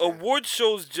volunteered again. Award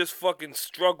shows just fucking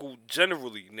struggle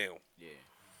generally now. Yeah.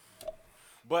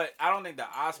 But I don't think the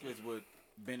Oscars would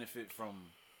benefit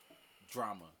from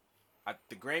drama.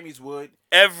 The Grammys would.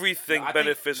 Everything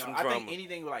benefits from drama. I think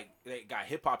anything like that got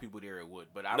hip hop people there, it would.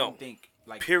 But I don't think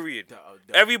like. Period.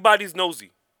 Everybody's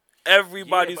nosy.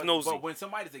 Everybody's nosy. But when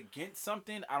somebody's against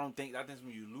something, I think that's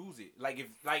when you lose it.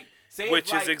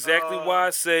 Which is exactly why I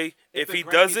say if he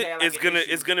does it,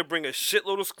 it's gonna bring a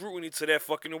shitload of scrutiny to that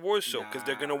fucking award show because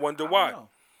they're gonna wonder why.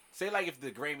 Say like if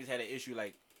the Grammys had an issue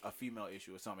like a female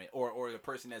issue or something, or the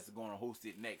person that's going to host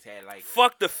it next had like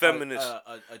fuck the feminists.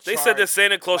 They said that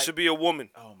Santa Claus should be a woman.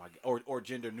 Oh my god, or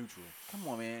gender neutral. Come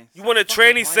on, man. You want a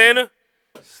tranny Santa?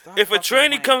 If a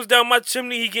tranny comes down my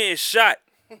chimney, he getting shot.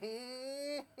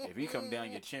 If he come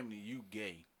down your chimney, you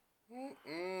gay.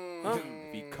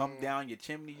 If he come down your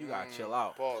chimney, you gotta chill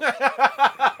out. Pause. Pause.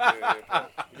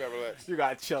 You gotta relax. You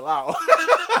gotta chill out.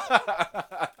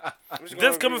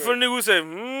 This coming from a nigga who said,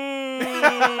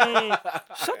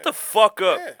 shut the fuck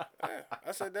up. Yeah,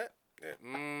 I said that. Yeah.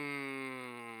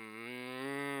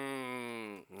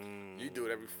 You do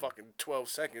it every fucking 12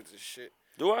 seconds and shit.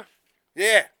 Do I?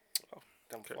 Yeah.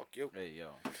 Dumb fuck you. Hey, yo.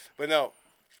 But no,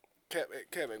 Kev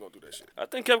ain't gonna do that shit. I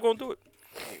think Kev gonna do it.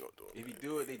 He ain't gonna do it. If he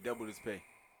do it, they double his pay.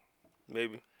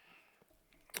 Maybe.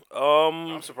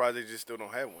 I'm surprised they just still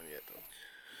don't have one yet, though.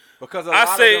 Because a lot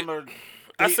of them are...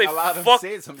 I say a lot of fuck,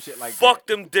 them said some shit like fuck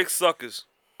that. them dick suckers.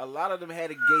 A lot of them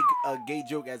had a gay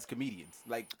joke as comedians.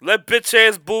 Like, let bitch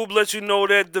ass boob let you know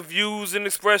that the views and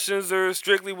expressions are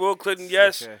strictly Will Clinton.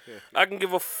 Yes, I can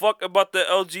give a fuck about the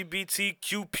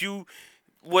LGBTQ pew,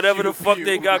 whatever the fuck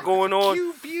they got going on.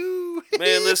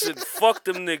 Man, listen, fuck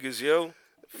them niggas, yo.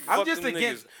 I'm just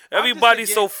against.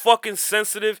 Everybody's so fucking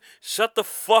sensitive. Shut the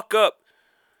fuck up.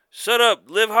 Shut up.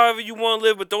 Live however you want to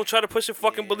live, but don't try to push your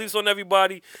fucking beliefs on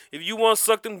everybody. If you want to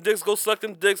suck them dicks, go suck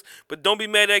them dicks. But don't be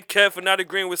mad at Kev for not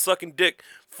agreeing with sucking dick.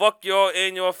 Fuck y'all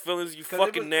and your feelings. You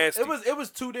fucking nasty. It was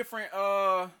two different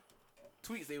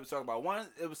tweets they were talking about. One,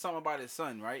 it was something about his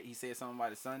son, right? He said something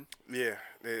about his son. Yeah,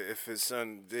 if his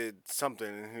son did something,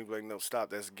 and he was like, "No,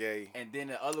 stop, that's gay." And then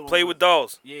the other one, play with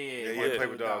dolls. Yeah, play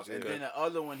with dolls. And then the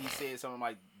other one, he said something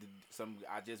like,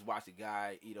 I just watched a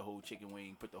guy eat a whole chicken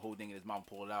wing, put the whole thing in his mouth,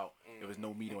 pull it out. There was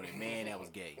no meat on it. Man, that was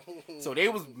gay. So they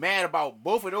was mad about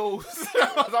both of those.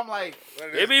 I'm like,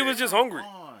 maybe he was just hungry.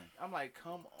 I'm like,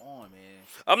 come on, man.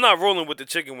 I'm not rolling with the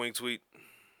chicken wing tweet.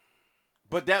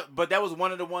 But that was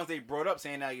one of the ones they brought up,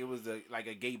 saying like it was a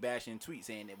gay bashing tweet,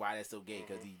 saying that why that's so gay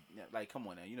because he like, come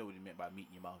on now, you know what he meant by meat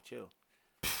in your mouth, chill.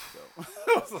 So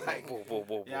I was like, you know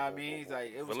what I mean? He's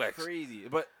like, it was crazy,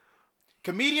 but.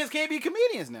 Comedians can't be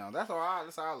comedians now. That's how I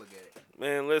look at it.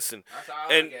 Man, listen. That's how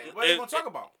I look at it. What are they gonna talk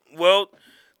about? Well,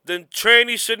 then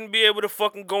trannies shouldn't be able to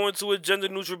fucking go into a gender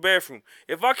neutral bathroom.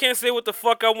 If I can't say what the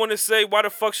fuck I want to say, why the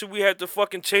fuck should we have to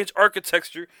fucking change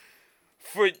architecture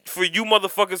for you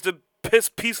motherfuckers to piss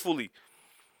peacefully?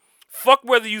 Fuck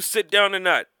whether you sit down or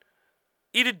not.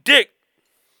 Eat a dick.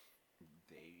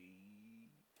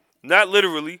 Not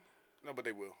literally. No, but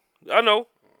they will. I know.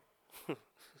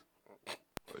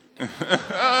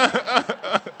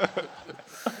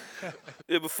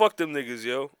 Yeah, but fuck them niggas,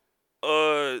 yo.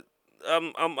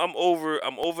 I'm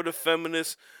over the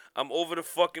feminists. I'm over the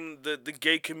fucking the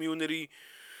gay community.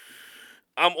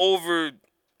 I'm over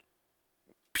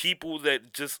people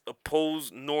that just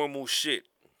oppose normal shit.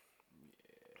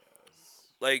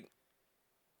 Like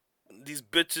these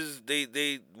bitches,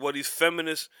 these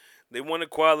feminists, they want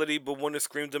equality but want to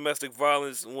scream domestic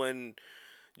violence when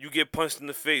you get punched in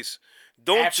the face.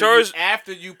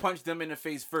 After you punch them in the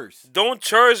face first. Don't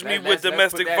charge me with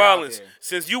domestic violence.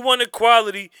 Since you want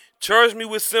equality, charge me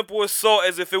with simple assault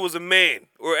as if it was a man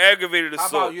or aggravated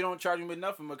assault. How about you don't charge me with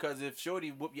nothing? Because if Shorty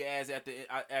whoop your ass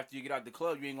after you get out the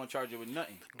club, you ain't gonna charge her with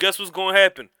nothing. Guess what's gonna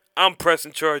happen? I'm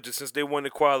pressing charges since they want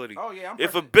equality. Oh yeah,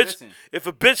 if a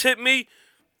bitch hit me,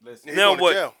 now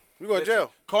what? You going to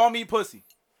jail? Call me pussy.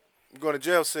 You going to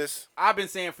jail, sis. I've been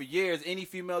saying for years, any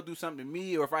female do something to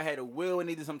me, or if I had a will and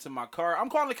needed something to my car, I'm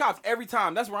calling the cops every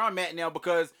time. That's where I'm at now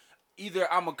because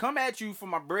either I'm gonna come at you for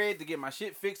my bread to get my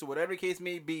shit fixed or whatever the case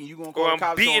may be, and you gonna Or call the I'm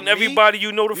cops beating on me, everybody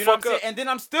you know the you know fuck what I'm up. saying? And then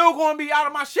I'm still gonna be out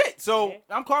of my shit. So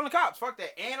I'm calling the cops. Fuck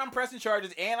that. And I'm pressing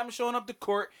charges. And I'm showing up to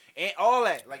court. And all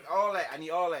that. Like all that. I need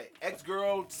all that.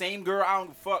 Ex-girl, same girl. I don't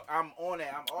give a fuck. I'm on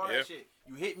that. I'm all that shit.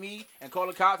 You hit me and call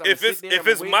the cops. I'm If it's sit there,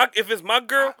 if it's my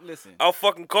girl, listen. I'll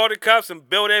fucking call the cops and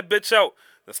bail that bitch out.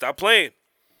 Now stop playing.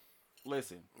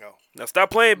 Listen. No. Now stop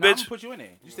playing, Nah, I'm bitch. gonna put you in there.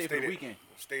 You stay for the there. weekend.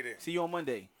 Stay there. See you on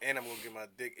Monday. And I'm gonna get my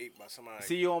dick ate by somebody.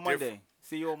 See you on different. Monday.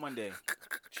 See you on Monday.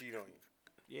 Cheat on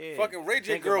you. Yeah. Fucking Ray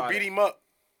J Think girl about beat it. him up,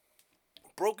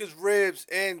 broke his ribs,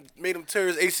 and made him tear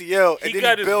his ACL. And He then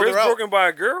got he his bailed wrist her out. broken by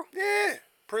a girl. Yeah,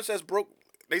 Princess broke.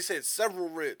 They said several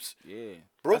ribs. Yeah.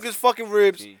 Broke his fucking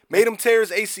ribs, See, made him tear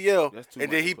his ACL, that's too and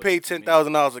much then he to put paid to me.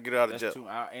 $10,000 to get out of That's jail.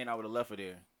 and I would have left her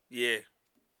there. Yeah.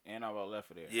 And I would have left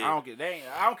her there. Yeah.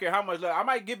 I don't care how much love. I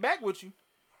might get back with you,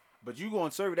 but you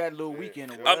gonna serve that little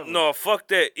weekend or whatever. No, fuck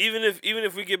that. Even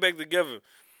if we get back together,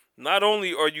 not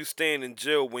only are you staying in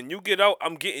jail, when you get out,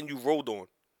 I'm getting you rolled on.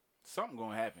 Something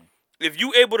gonna happen. If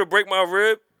you able to break my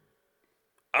rib,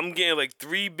 I'm getting like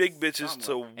 3 big bitches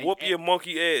Something. to whoop your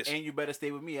monkey ass. And you better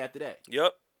stay with me after that.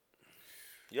 Yep.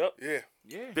 Yeah.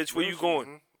 Yeah. Bitch, where you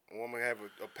going? I'm gonna have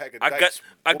a pack of I dice.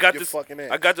 got your this. Fucking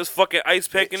ass. I got this fucking ice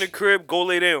pack in the crib. Go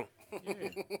lay down.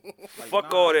 Like,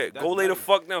 Fuck nah, all that. that's Go lay the nutty.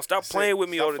 fuck down. Stop That's playing it. with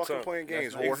me Stop all the fucking time. playing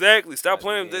games, That's whore. Exactly. Stop That's-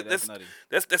 playing. yeah, that's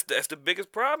that's nutty. that's the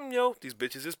biggest problem, yo. These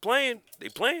bitches is playing. They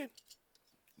playing.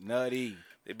 Nutty.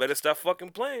 They better stop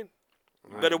fucking playing.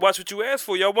 Better watch what you ask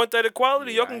for. Y'all want that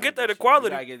equality? Y'all can get that equality.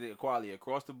 You gotta get the equality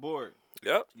across the board.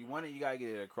 Yep. You want it, you gotta get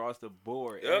it across the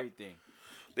board. Yep. Everything.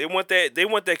 They want that. They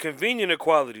want that convenient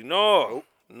equality. No.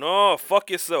 No. Fuck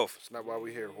yourself. That's not why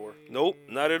we here, whore. Nope.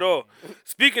 Not at all.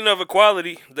 Speaking of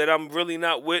equality, that I'm really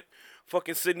not with.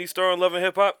 Fucking Sydney Star and Love and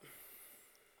Hip Hop.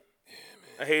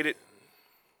 I hate it.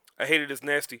 I hate it. It's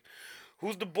nasty.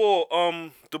 Who's the bull?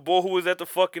 The bull who was at the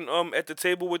fucking at the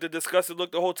table with the disgusted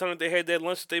look the whole time that they had that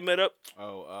lunch that they met up.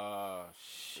 Oh,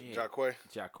 shit. Jacquay.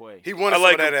 Jacquay. He wanted I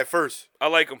like some of that him. at first. I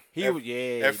like him. He was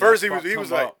yeah. At first, he that was fucked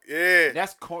him like, up. yeah.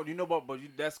 That's corny. You know about, but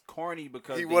that's corny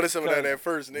because He they- wanted some of that because at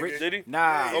first, nigga. Rich- Did he?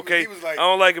 Nah, Yeah, Okay. he was like- I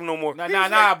don't like him no more. nah.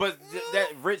 like, But that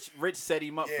Rich set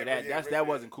him up Yeah, for that. yeah, That Rich,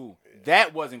 wasn't cool.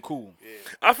 That wasn't cool.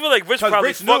 I feel like Rich 'Cause probably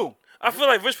Rich fucked. knew. I feel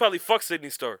like Rich probably fucked Sydney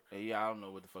Star. Yeah, I don't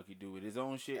know what the fuck he do with his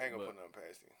own shit. I ain't gonna but, put nothing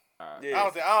past him. Yeah.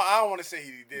 I don't want to say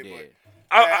he did, yeah. but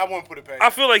I- I won't put it past I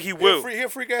him. feel like he will. He'll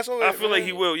freak ass over I there, feel like man.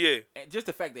 he will. Yeah. And just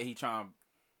the fact that he trying,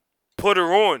 Put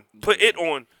her on. Put it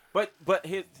on. but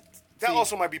his. That see,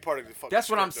 also might be part of the fucking That's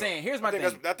what script, I'm though. saying. Here's my I think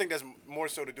thing. I think that's more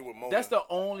so to do with Mona. That's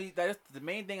the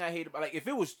main thing I hate about. Like, if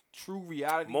it was true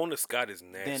reality, Mona Scott is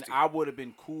nasty. then I would have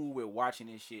been cool with watching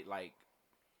this shit like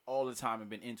all the time and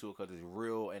been into it because it's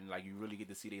real and like you really get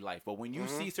to see their life. But when you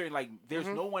see certain like, there's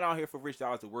no one out here for Rich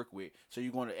Dollaz to work with, so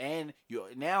you're going to and you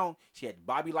now she had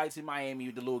Bobby Lights in Miami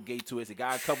with the little gay twist. It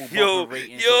got a couple Yo, bumper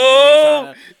ratings. yo,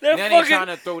 so that now they fucking- trying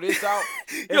to throw this out.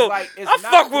 It's Yo, like it's I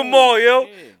not fuck cool. with Maul, yo.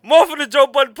 Yeah. Maul for the Joe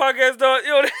Budden podcast, dog.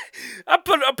 Yo, I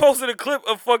posted a clip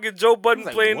of fucking Joe Budden He's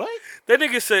like, playing. what? That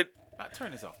nigga said.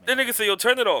 Turn this off, That man. nigga said, "Yo,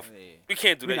 turn it off. Yeah. We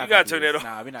can't do We that. not You gotta gonna turn do that this. off."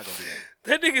 Nah, we're not gonna do that.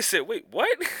 That nigga said, "Wait,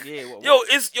 what?" Yeah, what- Yo,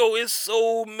 it's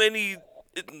so many.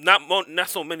 Not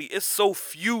so many. It's so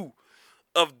few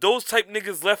of those type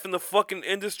niggas left in the fucking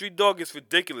industry, dog. It's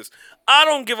ridiculous. I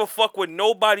don't give a fuck what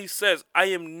nobody says. I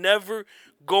am never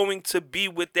going to be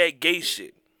with that gay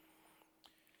shit.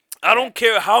 I don't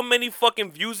care how many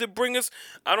fucking views it brings us.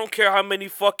 I don't care how many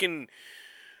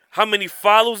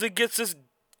follows it gets us.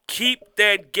 Keep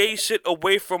that gay shit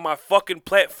away from my fucking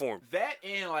platform. That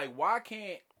and like, why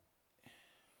can't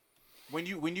when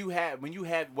you have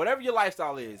whatever your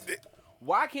lifestyle is,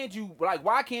 why can't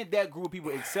that group of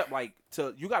people accept like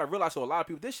you gotta realize so a lot of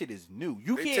people this shit is new.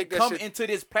 You They can't take that come shit- into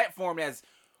this platform that's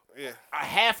Yeah. a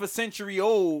half a century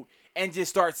old and just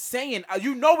start saying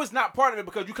you know it's not part of it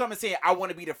because you come and say I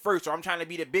want to be the first or I'm trying to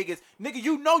be the biggest. Nigga,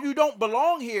 you know you don't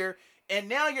belong here. And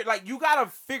now you're like, you gotta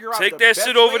figure out. Take the that best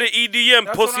shit over way. to EDM,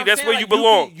 That's what pussy. I'm That's saying. where Like, you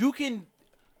belong.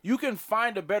 You can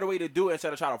find a better way to do it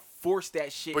instead of trying to force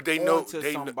that shit. But they know onto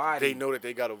they somebody. know that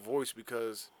they got a voice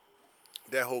because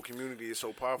that whole community is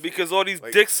so powerful. Because all these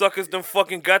Like- dick suckers done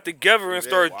fucking got together and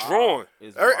started Wow. drawing.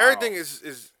 It's everything wild.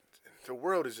 is the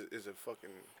world is a fucking.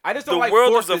 I just The don't like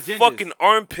world forced is a agendas. fucking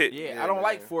armpit. Yeah, I don't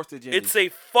like forced agendas. It's a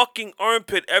fucking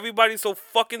armpit. Everybody's so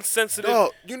fucking sensitive.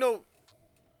 No, you know.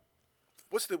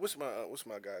 What's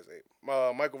my guy's name?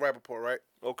 Michael Rappaport, right?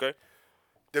 Okay.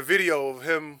 The video of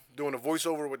him doing a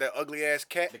voiceover with that ugly ass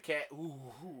cat. the cat.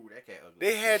 Ooh, that cat ugly.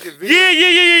 They had the video.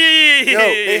 Yeah. Yo,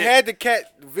 they had the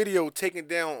cat video taken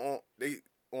down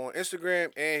on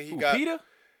Instagram, and he Who, got Peter.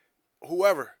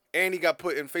 whoever. and he got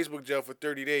put in Facebook jail for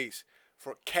 30 days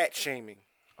for cat shaming.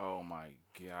 Oh my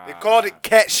god. They called it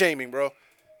cat shaming, bro.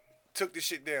 Took this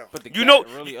shit down. But the You cat know,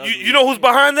 really you ugly know as who's shit.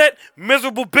 behind that?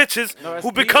 Miserable bitches No, that's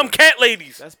who become Peter. cat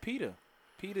ladies. That's Peter.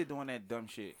 Peter doing that dumb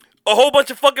shit. A whole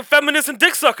bunch of fucking feminists and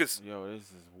dick suckers. Yo, this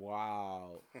is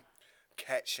wild.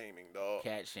 Cat shaming, dog.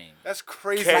 Cat shame. That's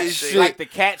crazy Cat as shame. shit. Like the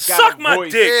cats got Suck a my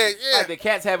voice. dick. Yeah. Like the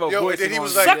cats have a Yo, voice. and then and he on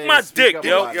was the like- Suck day my speak dick, up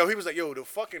yo. about it. Yo, he was like, yo, the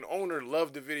fucking owner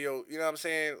loved the video. You know what I'm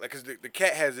saying? Like, cause the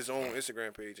cat has its own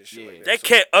Instagram page and shit Yeah. like that. That So-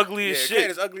 cat ugly yeah, as the shit. cat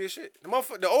is ugly as shit.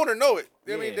 The owner know it.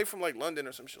 You know what I mean? Yeah. They from like London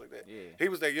or some shit like that. Yeah. He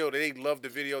was like, yo, they loved the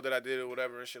video that I did or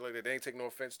whatever and shit like that. They ain't take no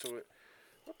offense to it.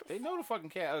 They know the fucking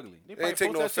cat ugly. They They ain't probably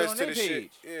take no post that shit offense on to their this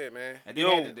page. shit. Yeah, man. And then Yo.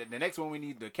 they had the next one we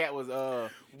need, the cat was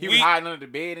he We- was hiding under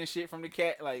the bed and shit from the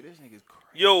cat. Like this nigga's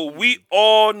crazy. Yo, we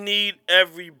all need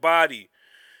everybody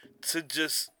to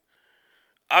just.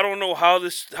 I don't know how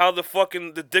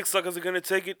the dick suckers are gonna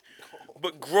take it,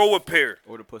 but grow a pair.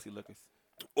 Or the pussy lookers.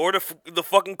 Or the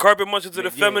fucking carpet munchers of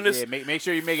the feminists. Yeah, make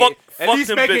sure you make Fuck- it at fuck least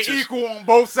them make bitches. it equal on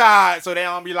both sides, so they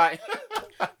don't be like.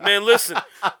 Man, listen.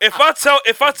 If I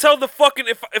tell the fucking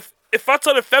if I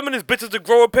tell the feminist bitches to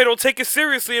grow a pair, they'll take it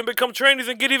seriously and become trannies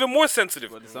and get even more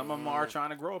sensitive. But some of them are trying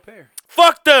to grow a pair.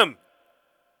 Fuck them.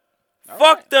 All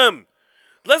Fuck right. them.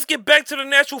 Let's get back to the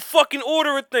natural fucking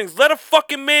order of things. Let a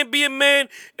fucking man be a man,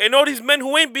 and all these men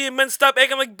who ain't being men stop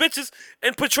acting like bitches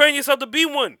and portraying yourself to be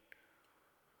one.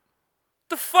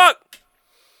 The fuck?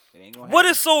 It ain't gonna What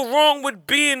happen. is so wrong with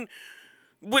being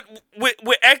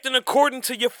with acting according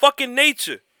to your fucking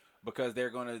nature? Because they're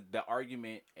gonna the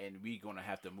argument, and we gonna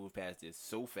have to move past this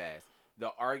so fast.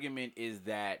 The argument is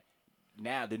that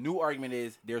now the new argument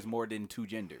is there's more than two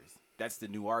genders. That's the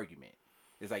new argument.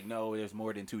 It's like no, there's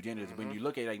more than two genders. When you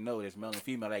look at it, like no, there's male and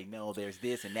female. Like no, there's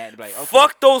this and that. Like okay,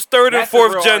 Fuck those third and that's the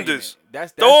fourth real genders. argument.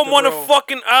 That's Throw them the on a real-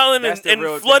 fucking island that's the and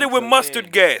real flood it thing. with So, mustard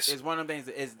yeah, gas. It's one of them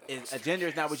things. Is a gender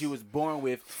is not what you was born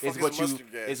with. It's is what you.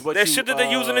 mustard gas? It's what That you, shit that they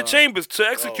use in the chambers to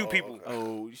execute people. okay.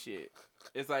 Oh shit!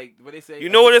 It's like what they say. You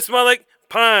know what it smell like?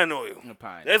 Pine oil.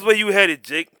 Pine. That's where you headed,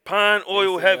 Jake. Pine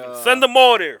oil say, heaven. Send them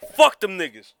all there. Fuck them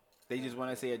niggas. They just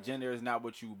want to say a gender is not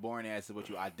what you born as, it's what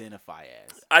you identify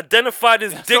as. Identify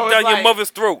this dick So it's down your like-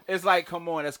 mother's throat. It's like, come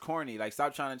on, that's corny. Like,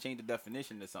 stop trying to change the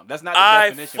definition to something. That's not the I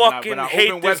definition. fucking when I hate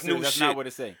open this Webster's, new that's shit. not what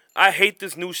it say. I hate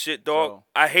this new shit, dog. So-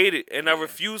 I hate it. And I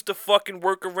refuse to fucking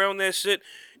work around that shit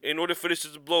in order for this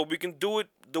shit to blow. We can do it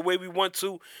the way we want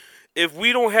to. If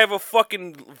we don't have a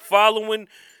fucking following,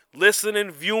 listening,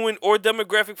 viewing, or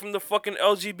demographic from the fucking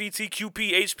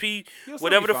LGBTQP, HP, You'll still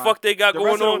whatever be the fine. fuck they got The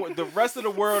going rest of on, the rest of the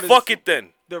world is fuck it then.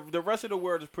 The rest of the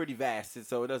world is pretty vast,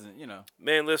 so it doesn't,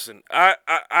 Man, listen,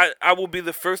 I will be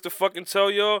the first to fucking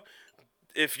tell y'all,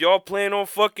 if y'all plan on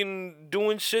fucking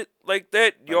doing shit like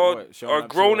that, y'all Like what? Showing are up to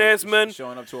grown a- ass men.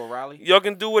 showing up to a rally. Y'all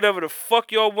can do whatever the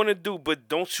fuck y'all want to do, but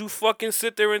don't you fucking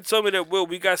sit there and tell me that, Will,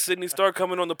 we got Sydney Starr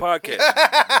coming on the podcast.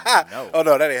 No, Oh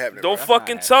no, that ain't happening. Don't bro.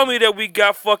 fucking not tell me that we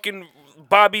got fucking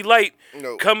Bobby Light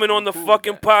No. coming on the cool with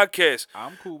fucking that. podcast.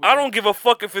 I'm cool with I that. don't give a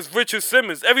fuck if it's Richard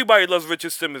Simmons. Everybody loves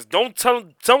Richard Simmons. Don't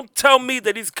tell me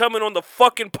that he's coming on the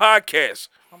fucking podcast.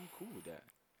 I'm cool with that.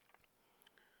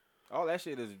 All that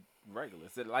shit is regular.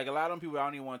 So, like a lot of them people I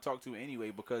don't even want to talk to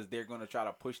anyway because they're gonna try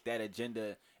to push that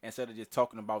agenda instead of just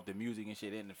talking about the music and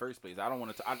shit in the first place. I don't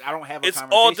want to. I don't have a It's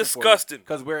conversation. all disgusting.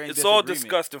 because we're in It's all disagreement.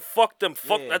 disgusting. Fuck them.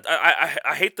 Fuck. Yeah.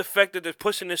 I hate the fact that they're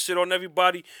pushing this shit on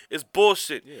everybody. It's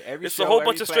bullshit. Yeah, every It's a show, whole every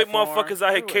bunch of straight platform, motherfuckers out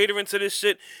here everywhere. catering to this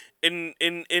shit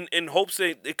in hopes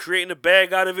that they're creating a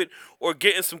bag out of it or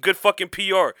getting some good fucking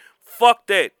PR. Fuck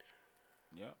that.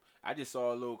 Yeah, I just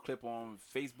saw a little clip on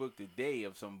Facebook today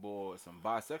of some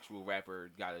bisexual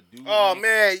rapper got a dude. Oh name.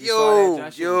 man, You saw that? yo,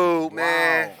 That shit yo, was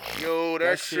man, wild. yo,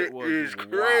 that shit was is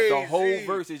wild. crazy. The whole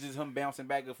verse is just him bouncing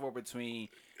back and forth between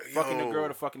fucking the Yo. girl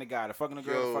to fucking the guy, to fucking the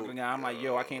girl Yo. to fucking the guy. I'm like,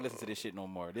 yo, I can't listen to this shit no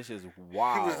more. This is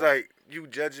wild. He was like, "You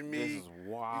judging this me? is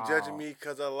wild. You judging me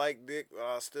because I like dick, but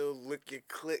I'll still lick your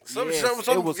clit." Yes, Some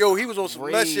it was yo, he was on some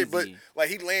nut shit, but crazy. like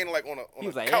he laying like on a He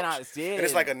was a like, couch, and I said, and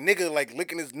it's like a nigga like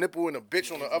licking his nipple and a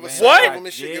bitch on the other Man, side What? of him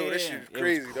and shit. Yo, this yeah, shit is it was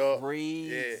crazy, dog.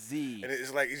 Crazy. Yeah, and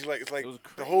it's like it's like It was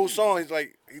the whole crazy. song. He's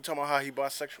like he talking about how he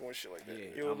bisexual and shit like that. Yeah.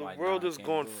 Yo, I'm the like, world nah, I is can't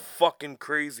going do it. fucking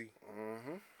crazy.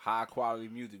 High quality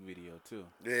music video too.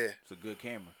 Yeah. It's a good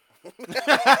camera.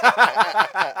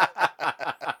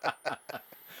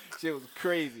 Shit was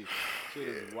crazy. Shit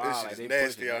was this wild. shit Like, is they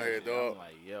nasty pushing out that here, shit. dog. I'm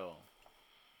like, yo,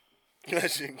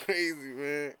 That shit crazy,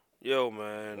 man. Yo,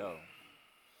 man. yo,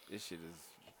 this shit is.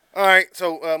 All right,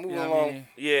 so moving You know what I along. mean?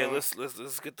 Yeah,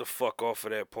 let's get the fuck off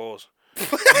of that pause.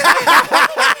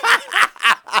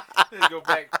 Let's go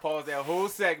back, pause that whole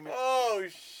segment. Oh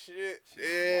shit!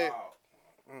 Yeah. Wow.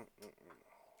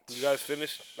 You guys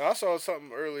finished? Now, I saw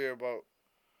something earlier about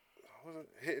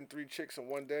hitting 3 chicks in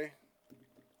one day.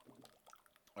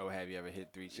 Oh, have you ever hit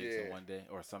 3 chicks in one day?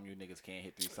 Or some of you niggas can't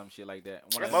hit 3, some shit like that.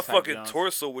 My fucking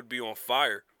torso would be on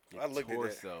fire. I looked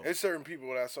at that. There's certain people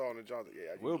that I saw on the job.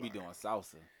 Yeah, we'll be doing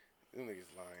salsa. Them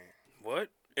niggas lying. What?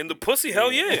 In the pussy?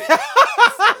 Hell yeah.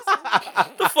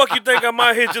 The fuck you think I'm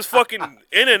out here just fucking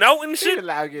in and out and shit?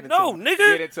 No, nigga.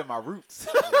 Get into my roots.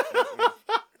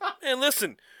 Man,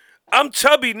 listen. I'm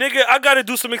chubby, nigga. I gotta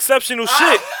do some exceptional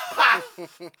shit.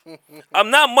 I'm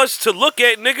not much to look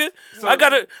at, nigga. So, I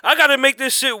gotta make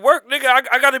this shit work, nigga.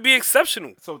 I gotta be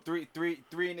exceptional. So three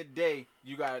in a day.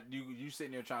 You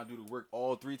sitting there trying to do the work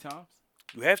all 3 times?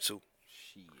 You have to.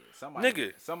 Shit, somebody.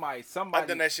 I've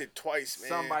done that shit twice, man.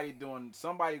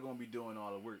 Somebody gonna be doing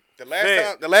all the work. The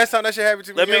last time that shit happened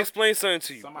to me. Let me explain something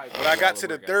to you. When I got to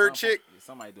the third chick,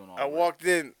 somebody doing all I walked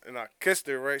in and I kissed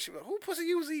her. Right? She was like, "Who pussy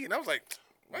you was eating?" I was like,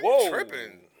 "Whoa, you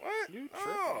tripping? What? You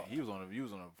tripping?" Oh. He was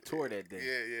on a tour that day.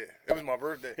 Yeah. It was my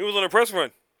birthday. He was on a press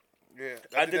run. Yeah,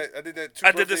 I did that.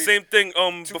 I did the same thing.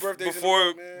 Before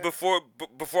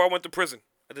I went to prison,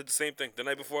 I did the same thing. The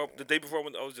day before I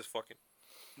went, I was just fucking.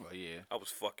 Well, yeah, I was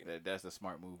fucking. That's a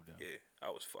smart move, though. Yeah, I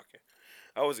was fucking.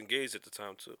 I was engaged at the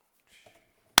time too.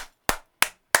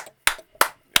 You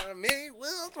know what I mean?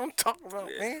 Well, I'm talking about,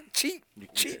 man. Cheat,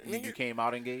 nigga. You came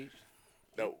out engaged?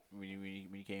 No. When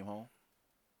you came home?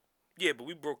 Yeah, but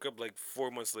we broke up like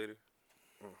 4 months later.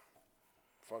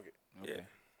 Fuck it. Okay. Yeah.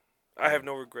 I have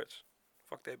no regrets.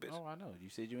 Fuck that bitch. Oh, I know. You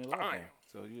said you in love with her,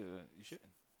 so you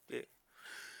shouldn't. Yeah.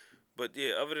 But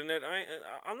yeah, other than that,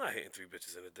 I'm not hitting 3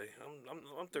 bitches in a day.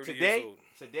 I'm 30 years old.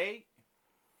 Today,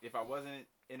 if I wasn't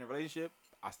in a relationship,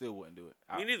 I still wouldn't do it.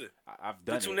 Me neither. I've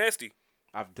done it. You're too nasty.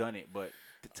 I've done it, but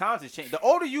the times have changed. The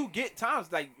older you get,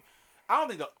 times like I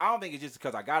don't think it's just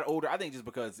because I got older. I think just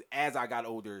because as I got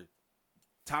older,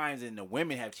 times and the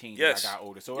women have changed as I got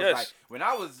older. So it's like when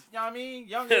I was, you know what I mean,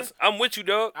 younger. Yes, I'm with you,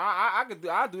 dog. I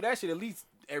do that shit at least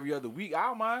every other week. I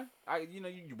don't mind.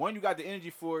 You got the energy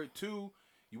for it. 2,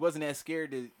 you wasn't that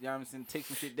scared to, you know what I'm saying, take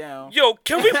some shit down. Yo,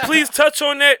 can we please touch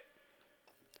on that?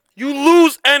 You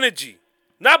lose energy.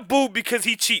 Not Boo because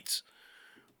he cheats.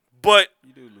 But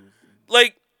you do lose.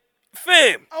 Like,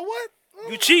 fam. What?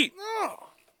 You cheat. No.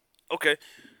 Okay.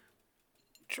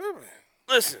 Tripping.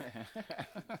 Listen.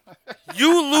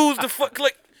 You lose the fuck,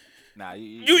 like. Nah,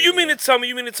 you mean to tell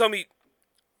me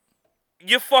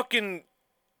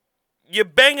you're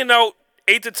banging out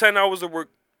 8 to 10 hours of work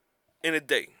in a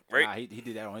day, right? Nah, he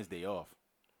did that on his day off.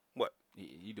 What?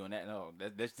 You doing that? No,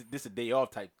 this a day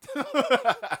off type.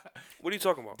 What are you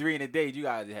talking about? 3 in a day, you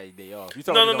guys had a day off.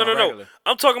 No.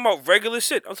 I'm talking about regular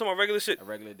shit. A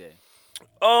regular day.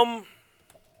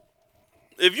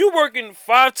 If you're working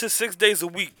 5 to 6 days a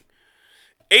week,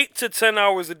 8 to 10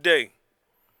 hours a day,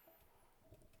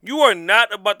 you are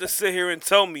not about to sit here and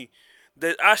tell me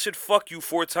that I should fuck you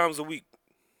 4 times a week.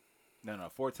 No,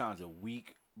 4 times a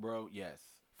week, bro. Yes,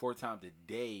 4 times a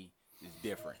day is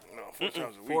different. No, 4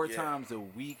 times a week. 4 times a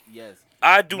week, yes.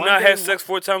 I do not have sex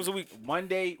 4 times a week.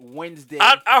 Monday, Wednesday.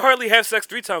 I hardly have sex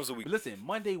 3 times a week. Listen,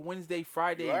 Monday, Wednesday,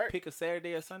 Friday, you pick a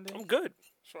Saturday or Sunday. I'm good.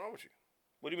 What's wrong with you?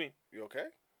 What do you mean? You okay?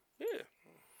 Yeah.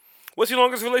 What's your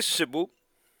longest relationship, boo?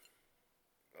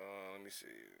 Let me see.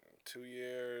 2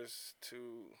 years.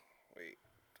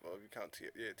 Well, if you count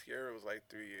Tierra was like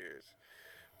 3 years.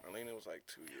 Marlena was like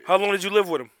 2 years. How long did you live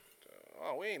with him?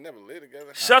 We ain't never lived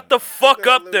together. Shut the fuck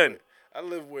up, then. I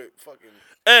live with fucking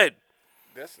Ed.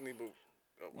 Destiny, but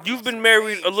you've been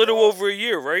married a little over a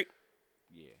year, right?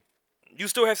 Yeah. You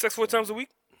still have sex 4 times a week?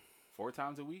 4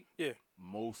 times a week? Yeah.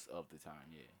 Most of the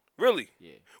time, yeah. Really?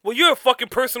 Yeah. Well, you're a fucking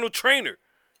personal trainer.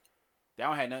 That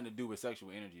don't have nothing to do with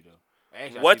sexual energy, though.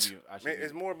 Actually, what?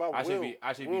 It's more about will.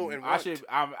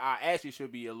 I actually should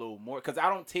be a little more because I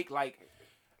don't take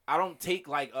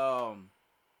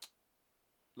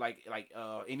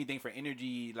anything for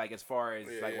energy, like as far as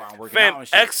like while I'm working out and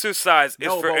shit. Exercise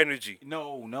is for energy.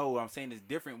 No, I'm saying it's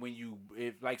different when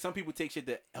if some people take shit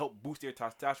to help boost their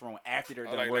testosterone after they're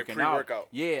done working out.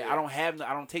 Yeah, I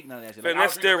don't take none of that shit. Man,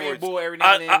 that's steroids.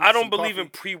 I don't believe in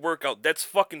pre-workout. That's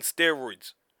fucking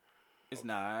steroids. It's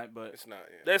not, but it's not.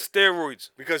 Yeah. That's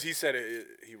steroids. Because he said it.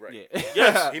 He right. Yeah.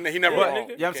 Yes. he never. But, you know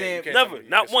what I'm saying? Never.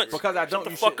 Not once. Because I don't.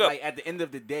 Shut the fuck up. Like at the end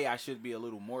of the day, I should be a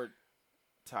little more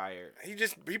tired. He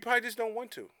probably just don't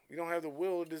want to. You don't have the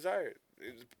will or desire.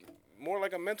 It's more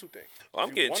like a mental thing. Well,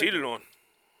 I'm getting cheated on.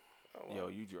 Oh, wow. Yo,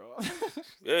 you draw.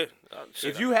 Yeah.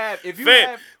 If you have,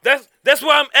 that's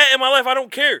where I'm at in my life. I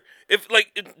don't care. If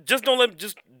just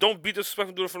don't be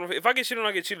disrespectful. Do it from if I get cheated on,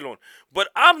 I get cheated on. But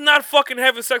I'm not fucking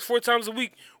having sex 4 times a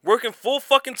week, working full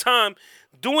fucking time,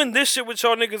 doing this shit with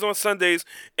y'all niggas on Sundays,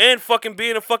 and fucking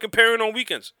being a fucking parent on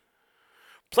weekends.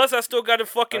 Plus, I still got to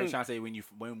fucking. Are you trying to say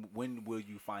when will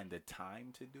you find the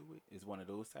time to do it? Is one of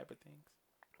those type of things.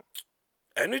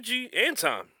 Energy and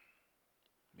time.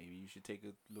 Maybe you should take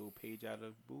a little page out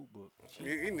of Boo Book.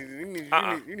 You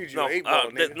need your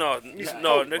 8-ball, nigga.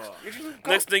 No.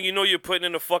 Next thing you know, you're putting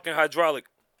in a fucking hydraulic.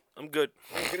 I'm good.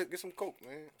 Get some coke,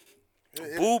 man.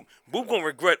 Boob gonna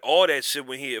regret all that shit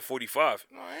when he at 45.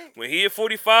 No, I ain't. When he at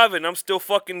 45 and I'm still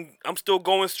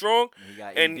going strong. He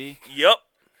got And ED? yep.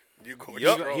 You going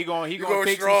Yup. strong. He You gonna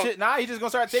take strong. some shit. Nah, he just gonna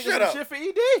start taking Shut some up. shit for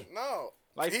ED. No.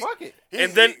 Like fuck it.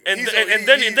 And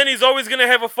then he's always gonna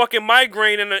have a fucking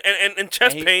migraine and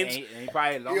chest pains And he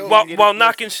probably while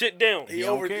knocking shit down. He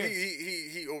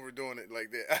overdoing it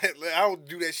like that. I don't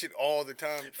do that shit all the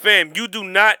time. Fam, you do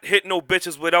not hit no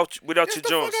bitches without Yes, your the fuck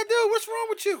Jones. I do. What's wrong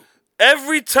with you?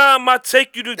 Every time I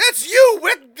take you to That's you,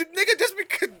 nigga. Just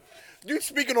because you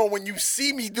speaking on when you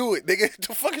see me do it, nigga.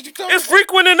 The fuck is you talking it's about?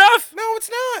 frequent enough. No, it's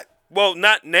not. Well,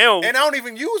 not now. And I don't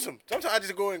even use them. Sometimes I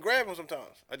just go and grab them. Sometimes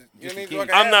I just, you know what I mean? So I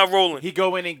can I'm have not them. rolling. He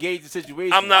go in and engage the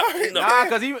situation. I'm not. Alright, No. Nah,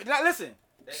 cause listen.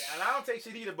 And I don't take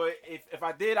shit either, but if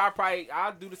I did,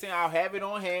 I'll do the same. I'll have it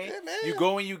on hand. Yeah, man. You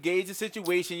go and you gauge the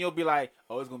situation. You'll be like,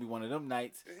 oh, it's gonna be one of them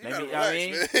nights. You Let gotta me, relax, I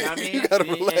mean, man. you know what I mean? You gotta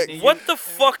And relax. you- What the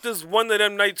fuck does one of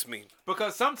them nights mean?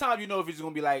 Because sometimes you know if it's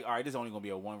gonna be like, all right, this is only gonna be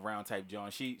a 1 round type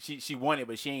John. She won it,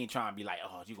 but she ain't trying to be like,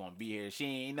 oh, you gonna be here. She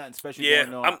ain't nothing special Yeah,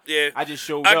 going on. I just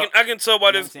showed I up. can tell by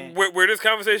You know this what I'm saying? where this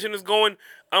conversation is going.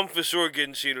 I'm for sure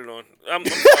getting cheated on. I'm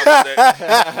fine with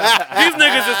that. These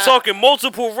niggas is talking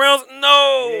multiple rounds.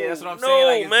 No, Yeah, that's what I'm no, saying.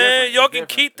 Like, it's man, different. y'all It's can different.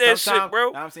 keep that Sometimes- shit, bro. know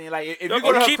what I'm saying, like, if Y'all you go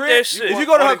to can her keep crib, that shit. if you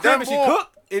go to her One and crib done and she more.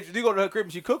 cook, if you go to her crib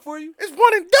and she cook for you, It's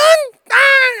one and done.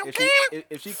 Damn, if okay.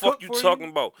 if she Fuck cook you for talking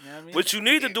you, about? you know what I mean? What you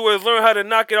need to do is learn how to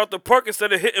knock it out the park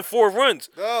instead of hitting 4 runs.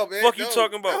 No, man. Fuck you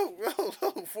talking about?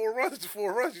 No. 4 runs is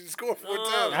 4 runs. You score 4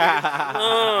 times. Uh,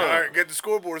 All right, get the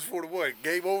scoreboard. It's 4-1.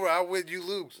 Game over. I win. You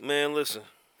lose. Man, listen.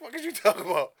 What is you talking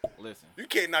about? Listen, You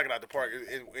can't knock it out the park.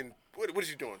 In what is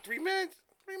you doing? 3 minutes?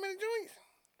 3-minute joints?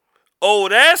 Oh,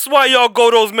 that's why y'all go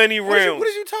those many What is rounds.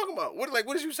 you talking about?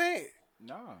 What is you saying?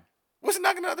 nah. What's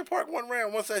knocking out the park 1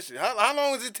 round, 1 session? How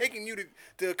long is it taking you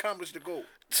to accomplish the goal?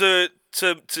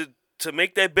 To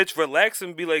make that bitch relax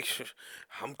and be like,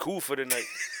 I'm cool for the night.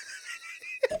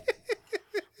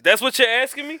 That's what you're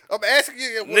asking me, I'm asking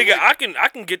you, yeah, nigga. I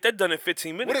can get that done in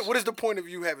 15 minutes. what is the point of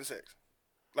you having sex?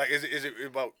 Like, is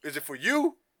it for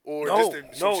you or No,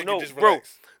 just so she can just bro.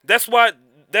 relax? That's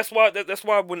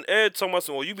why when Ed told me,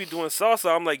 well, you be doing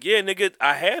salsa, I'm like, yeah, nigga,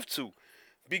 I have to,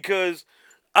 because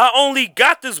I only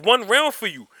got this 1 round for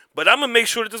you, but I'm gonna make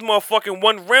sure that this motherfucking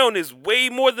 1 round is way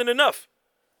more than enough.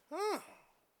 Huh.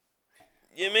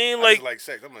 You know what I mean? I Like, just like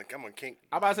sex. I'm a kink.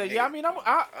 I'm about to say, yeah. I mean, I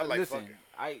like listen. fucking.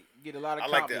 I get a lot of. I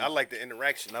like compliments. the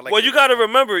interaction. I like. well, the, you gotta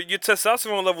remember your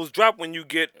testosterone levels drop when you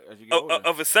get As you a, get older.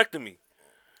 a vasectomy.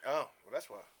 Oh, well, that's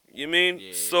why. You mean?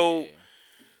 Yeah, So, yeah.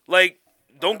 like,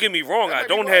 don't get me wrong. That I might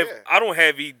be don't why, have yeah. I don't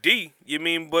have ED. You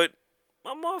mean? But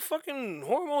my motherfucking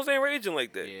hormones ain't raging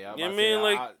like that. Yeah, you know what I mean?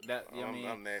 Like,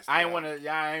 I'm nasty. I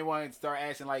ain't want to start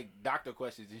asking like doctor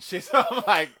questions and shit. So I'm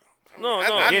like, no.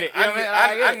 I get it. You know what I mean? I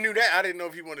I get it. knew that. I didn't know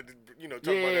if he wanted to, talk about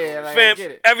Yeah, that. like, Fam, I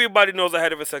get it. everybody knows I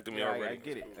had a vasectomy yeah, already. I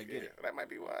get it. I get it. That might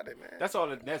be why, man. That's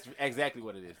all. That's exactly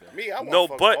what it is. Though. Me. I want No,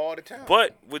 fuck but all the time.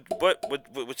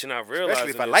 what you're not realizing, Especially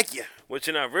if I is- like you. what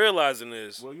you're not realizing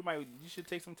is, Well, you should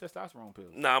take some testosterone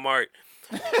pills. nah, I'm alright,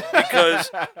 because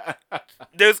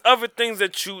there's other things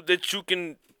that you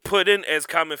can put in as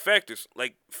common factors.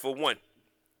 Like, for one,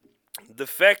 the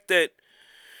fact that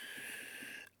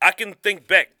I can think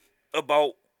back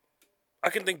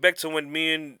to when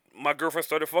me and my girlfriend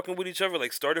started fucking with each other.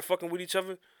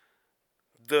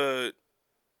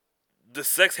 The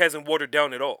sex hasn't watered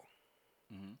down at all.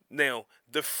 Now,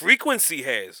 the frequency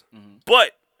has,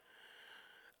 but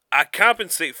I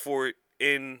compensate for it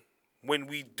in when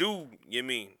we do, you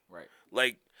mean. Right.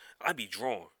 Like, I be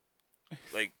drawn.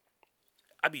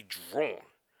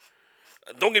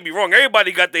 Don't get me wrong,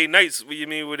 everybody got their nights, you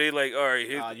mean, where they like, all right,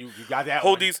 here, You got that.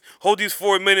 hold one. these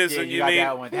 4 minutes, Yeah, and you you got mean,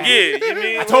 that one down. yeah, you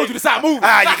mean. I told you to stop moving. You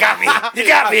got me. You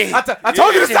got me. I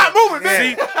told you to stop moving,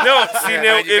 man. See, Yeah,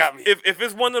 now, you got me. if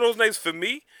it's one of those nights for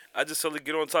me, I just tell her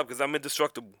get on top because I'm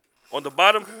indestructible. On the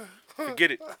bottom,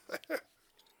 forget it.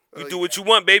 You do what you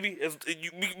want, baby.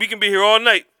 We can be here all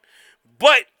night.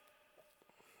 But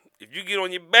if you get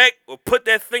on your back or put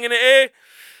that thing in the air,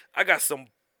 I got some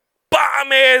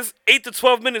bomb ass 8 to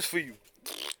 12 minutes for you,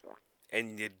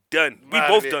 and you're done. We Mind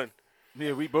both it. done.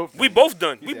 Yeah, we both. We both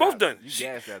done. You We said both I- done. You She,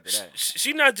 gassed after that.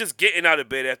 she not just getting out of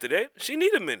bed after that. She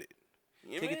need a minute.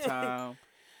 You Take mean? your time.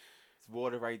 It's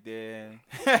water right there.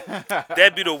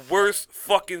 That'd be the worst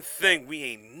fucking thing. We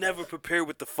ain't never prepared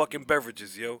with the fucking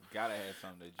beverages, yo. Gotta have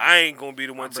something to drink. I ain't gonna be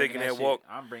the one I'm bringing taking that shit- walk.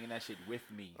 I'm bringing that shit with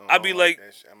me. Oh, I'd be like-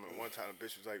 that shit. I mean, one time the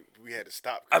bitch was like, we had to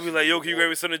stop. I'd be like, yo, can you grab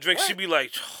me something to drink? What? She'd be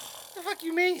like, What the fuck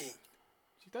you mean?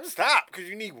 She thirsty. Stop, because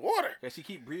you need water. Cause she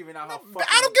keep breathing out her I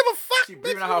fucking. don't give a fuck. She bitch.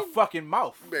 breathing out her fucking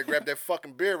mouth. You better grab that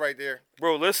fucking beer right there.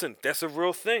 bro, listen, that's a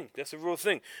real thing. That's a real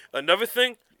thing. Another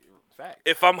thing, Fact.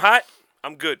 if I'm hot,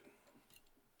 I'm good.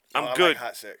 I'm I good. like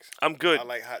hot sex. I'm good. I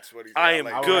like hot sweaty. I am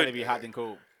like I would good. rather be hot than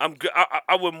cold. I'm good.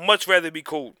 I would much rather be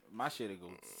cold. My shit'll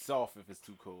go soft if it's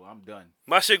too cold. I'm done.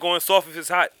 My shit going soft if it's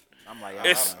hot. I'm like,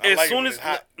 It's- uh-uh. I as like it soon when as- it's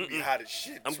hot, you be mm-mm. hot as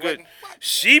shit. I'm sweating. good.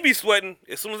 She be sweating.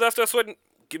 As soon as I start sweating,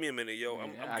 give me a minute, yo.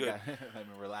 I'm I good. got- let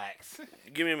me relax.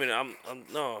 Give me a minute.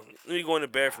 No. Let me go in the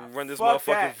bathroom, run this Fuck motherfucking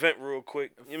that. vent real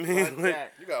quick. You Fuck mean?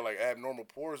 that. You got like abnormal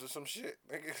pores or some shit.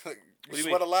 Like, you What do you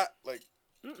sweat mean? a lot, like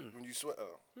when you sweat.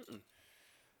 Oh.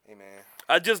 Hey man,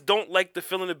 I just don't like the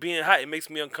feeling of being hot. It makes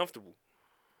me uncomfortable.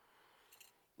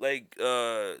 Like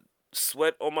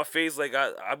sweat on my face, like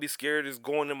I be scared it's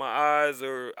going in my eyes,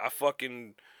 or I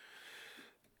fucking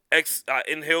I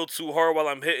inhale too hard while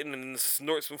I'm hitting and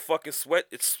snort some fucking sweat.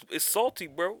 It's salty,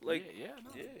 bro. Like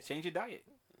No. Change your diet.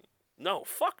 no,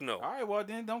 fuck no, All right, well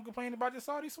then don't complain about your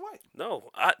salty sweat. no.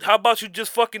 How about you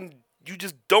just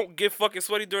don't get fucking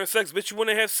sweaty during sex, bitch? You want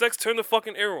to have sex? Turn the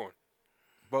fucking air on.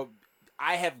 But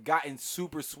I have gotten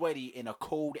super sweaty in a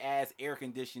cold ass air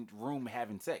conditioned room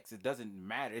having sex. It doesn't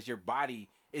matter. It's your body.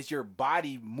 It's your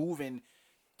body moving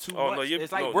too Oh much. no,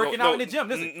 It's like working out in the gym.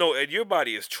 Listen, No, and your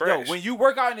body is yo, trash. when you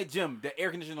work out in the gym, the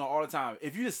air conditioner on all the time.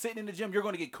 If you just sitting in the gym, you're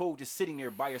gonna get cold just sitting there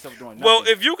by yourself doing nothing. Well,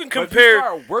 if you can But if you compare,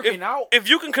 start working out, if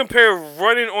you can compare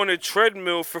running on a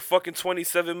treadmill for fucking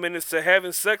 27 minutes to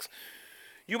having sex,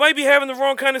 you might be having the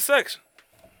wrong kind of sex.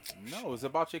 no, it's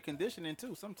about your conditioning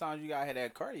too. Sometimes you gotta have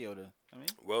that cardio to. I mean,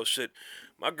 Well, shit,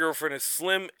 my girlfriend is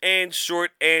slim and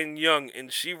short and young, and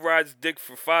she rides dick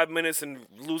for 5 minutes and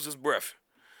loses breath.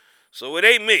 So it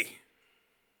ain't me.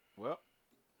 well,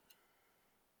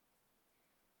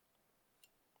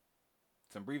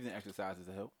 some breathing exercises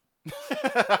to help.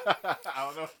 I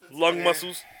don't know. Lung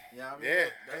muscles. Yeah, I mean, Yeah,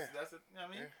 that's it. You know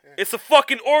what I mean? It's a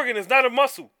fucking organ. It's not a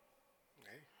muscle.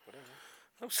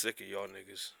 I'm sick of y'all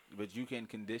niggas. But you can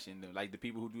condition them, like the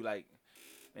people who do like,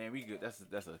 man, we good.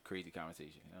 That's a crazy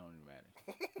conversation. It don't even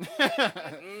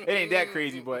matter. It ain't that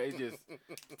crazy, but it's just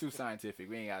too scientific.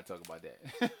 We ain't gotta talk about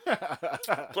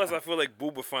that. Plus, I feel like Boo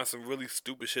would find some really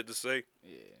stupid shit to say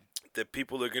Yeah. that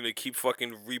people are gonna keep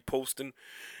fucking reposting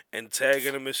and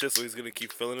tagging him and shit, so he's gonna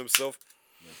keep feeling himself.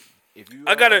 If you,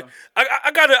 I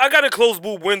gotta close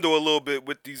Boo window a little bit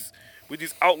with these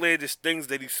outlandish things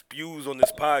that he spews on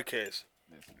this podcast.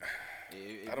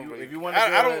 If you want to,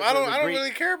 I don't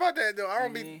really care about that though. I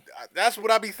don't be. That's what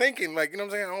I be thinking. Like, you know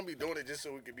what I'm saying? I don't be doing it just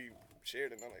so it could be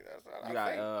shared and nothing like that. You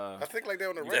got, I think like that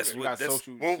on the regular. That's You got that's-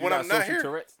 social. when you got I'm not social here.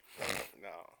 Tourette's. No.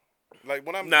 Like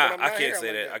when I'm Nah, when I'm I not can't here, say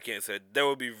I'm that. like I can't say that. That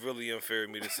would be really unfair of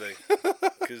me to say.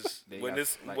 Because They when got,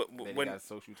 this like, they when got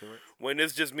social Tourette's. when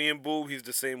it's just me and Boo, he's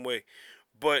the same way.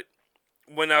 But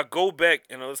when I go back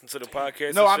and I listen to the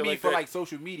podcast, No, and I shit mean like for that, like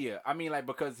social media. I mean like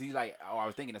because he's like, oh, I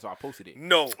was thinking that, so I posted it.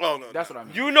 no. Oh no. That's what I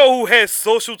mean. You know who has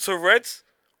social Tourette's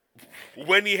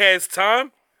when he has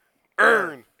time?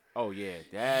 Earn. Oh yeah,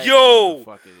 that Yo,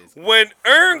 motherfucker is when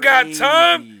Earn got crazy.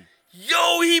 time,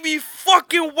 yo, he be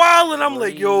fucking wild, and I'm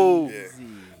like, yo. Crazy.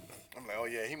 I'm like, oh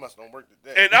yeah, he must don't work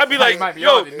today. And I be like, might be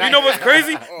yo, on you tonight. know what's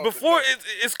crazy? Oh, Before,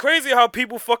 it's crazy how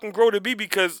people fucking grow to be,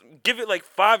 because give it like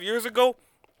 5 years ago,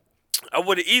 I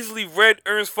would have easily read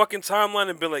Earn's fucking timeline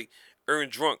and been like, Earn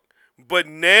drunk. But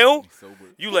now, Sober.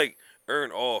 you like,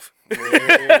 Earn off. Yeah.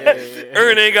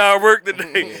 Earn ain't got work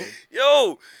today.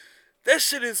 Yo, that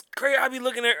shit is crazy.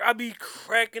 I be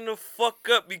cracking the fuck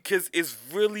up because it's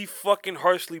really fucking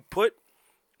harshly put,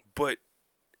 but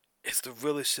it's the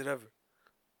realest shit ever.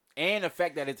 And the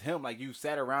fact that it's him, like you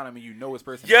sat around him and you know his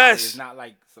personality. Yes. It's not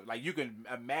like so, like you can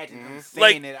imagine him Like,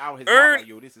 saying it out his Earn- mouth. Like,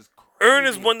 yo, this is crazy. Earn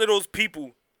is one of those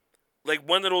people, like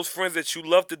one of those friends that you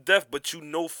love to death, but you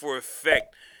know for a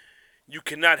fact you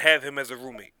cannot have him as a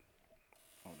roommate.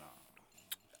 Oh no.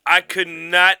 I could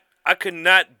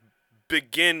not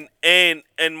begin and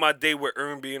end my day with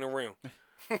Earn being around.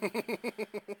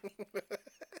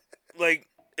 Like,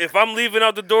 if I'm leaving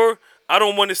out the door, I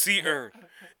don't want to see Earn.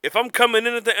 If I'm coming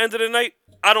in at the end of the night,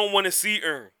 I don't want to see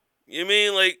Earn. You know what I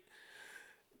mean? Like,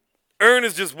 Earn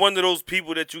is just one of those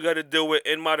people that you got to deal with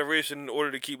in moderation in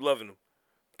order to keep loving him.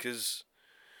 Because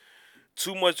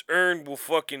too much Earn will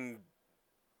fucking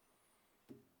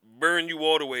burn you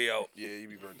all the way out. Yeah, you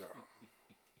be burnt out.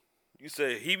 You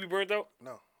said he be burnt out?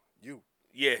 No, you.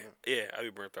 Yeah, I be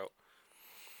burnt out.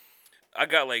 I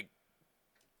got like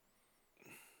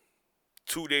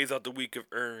 2 days out the week of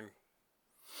earn.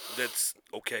 That's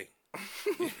okay.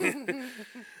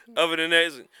 Other than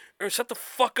that, Earn, shut the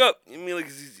fuck up. I mean, like,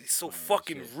 he's so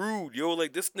fucking rude, yo.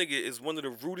 Like, this nigga is one of the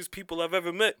rudest people I've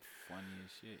ever met. Funny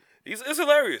as shit. It's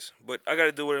hilarious, but I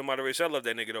gotta do it in moderation. I love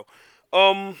that nigga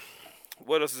though.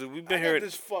 What else is it? We've been I hearing. got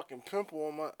this fucking pimple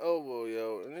on my elbow,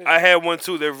 yo. And I had one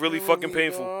too. They're really fucking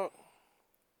painful.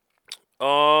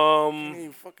 I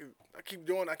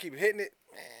keep hitting it.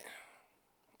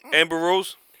 Amber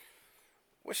Rose.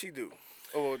 What she do?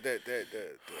 Oh, the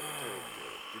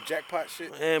jackpot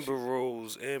shit. Amber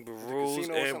Rose, casino or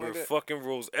something like that? fucking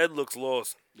Rose. Ed looks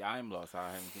lost. Yeah, I'm lost. I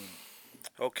haven't seen it.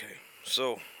 Okay,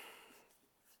 so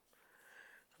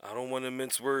I don't want to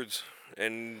mince words,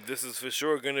 and this is for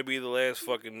sure gonna be the last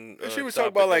fucking. She was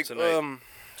talking topic about like tonight.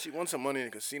 she won some money in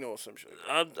a casino or some shit.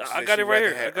 I She got it right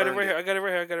here. rather I got it had right here. earned I got it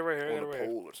right here. I got it right here. I on got it the right here.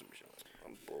 pole or some shit.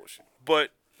 I'm bullshit.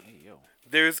 But Hey, yo.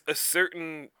 there's a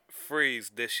certain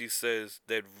phrase that she says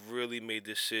that really made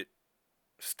this shit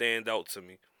stand out to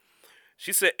me.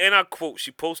 She said, and I quote,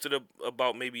 she posted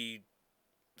about maybe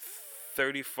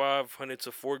 $3,500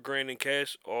 to $4,000 in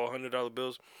cash, all $100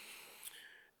 bills,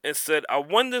 and said, I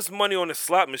won this money on a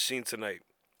slot machine tonight,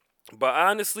 but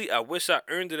honestly, I wish I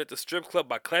earned it at the strip club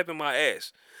by clapping my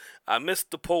ass. I missed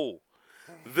the pole,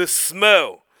 the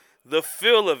smell, the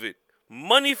feel of it,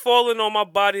 money falling on my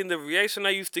body, and the reaction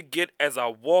I used to get as I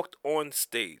walked on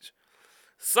stage.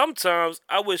 Sometimes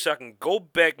I wish I can go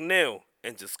back now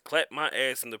and just clap my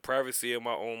ass in the privacy of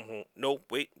my own home. No,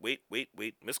 wait,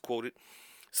 misquoted.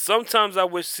 Sometimes I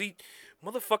wish, see,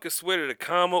 motherfuckers swear that a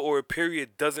comma or a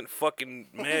period doesn't fucking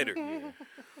matter.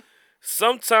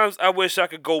 Sometimes I wish I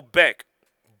could go back,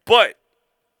 but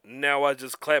now I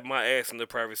just clap my ass in the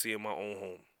privacy of my own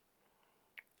home.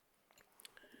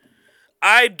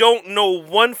 I don't know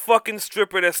one fucking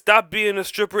stripper that stopped being a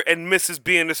stripper and misses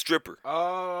being a stripper.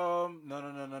 No.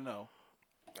 Nah,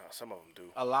 some of them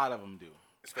do. A lot of them do.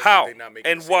 Especially How? if they not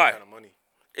making And the same why? kind of money.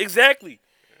 Exactly.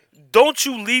 Don't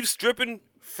you leave stripping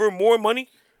for more money?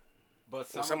 But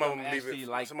Some of them leave actually it.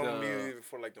 like Some of them leave it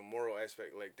for like the moral aspect.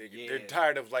 Like they're Yeah.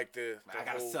 tired of like the I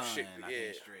got a whole son. shit. I Yeah.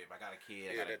 can't strip. I got a kid.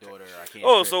 Yeah, I got a that type daughter. of I can't.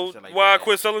 Oh, strip so and shit like why I that.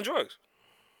 quit selling drugs?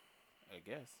 I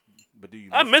guess. But do you?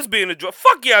 I miss miss being a drug.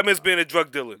 Fuck yeah, I miss being a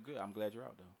drug dealer. it? Good. I'm glad you're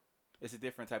out though. It's a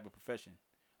different type of profession.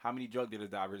 How many drug dealers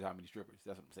die versus how many strippers?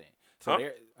 That's what I'm saying. So Huh?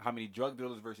 how many drug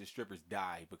dealers versus strippers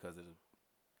die because of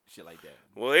shit like that?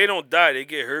 Well, they don't die. They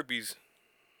get herpes.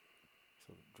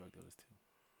 So drug dealers too.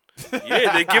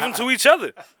 Yeah, they give them to each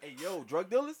other. Hey, yo, drug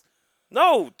dealers?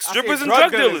 No, I strippers said and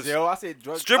drug dealers. Yo, I said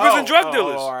drug Strippers and drug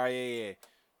dealers. Oh, all right, yeah.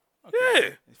 Okay. Yeah.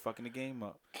 It's fucking the game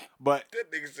up. But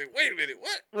That nigga said, "Wait a minute,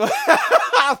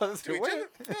 what?" listen, To each other?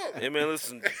 Oh. Hey man,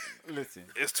 listen. listen.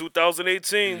 It's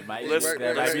 2018. There might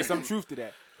Let's be some truth to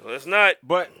that. let's not.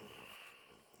 But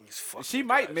These fucking she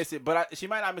might guys. miss it, but she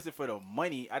might not miss it for the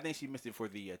money. I think she missed it for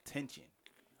the attention.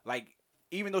 Like,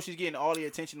 even though she's getting all the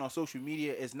attention on social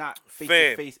media, it's not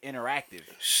face-to-face interactive.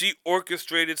 She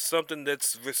orchestrated something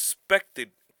that's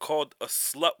respected called a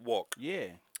slut walk. Yeah.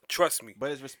 Trust me.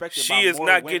 But it's respected She by is more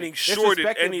not women. getting It's shorted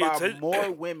respected any by atten-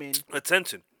 more women.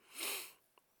 Attention.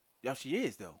 Yeah, she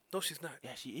is, though. No, she's not.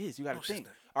 Yeah, she is. You got to No, she's think.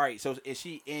 not. All right, so is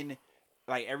she in,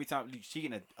 like, every time, she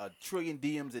getting a trillion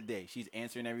DMs a day. She's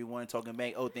answering everyone, talking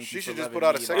back, oh, thank She you should for just loving put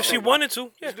out a me, sex blah, If blah, she blah. wanted to, yeah.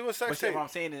 Just do a sex But see, tape. what I'm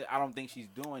saying is, I don't think she's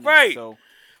doing Right. it. So,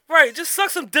 Right, just suck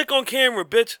some dick on camera,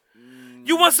 bitch.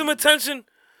 You want some attention?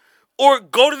 Or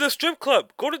go to the strip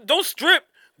club. Don't strip.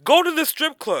 Go to the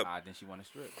strip club. then she want to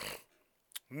strip.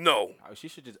 No. She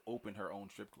should just open her own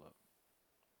strip club.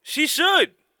 She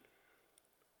should.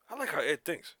 I like how Ed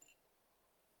thinks.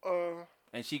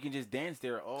 And she can just dance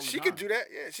there all the She time. could do that.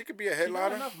 Yeah, she could be a She got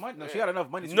headliner. enough money. No, she got enough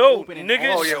money to No, open an nigga,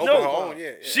 own Oh yeah, strip open no. her club. own.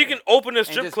 Yeah, She can open a And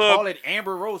strip just club call it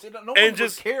Amber Rose. No one and would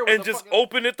just care what and the just fuck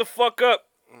open it the fuck up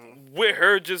with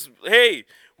her. Just hey,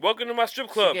 welcome to my strip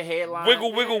club. can headline,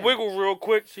 Wiggle, wiggle, yeah. wiggle, real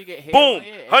quick. She get Boom,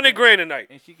 headline, yeah, $100,000 a night.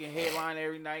 and she can headline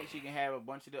every night. She can have a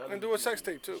bunch of the other. And do a sex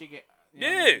tape, too. She can,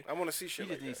 Yeah. I want to see She shit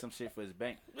just like needs that. some shit for his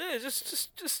bank. Yeah,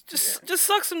 just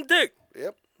suck some dick.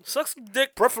 Yep. Suck some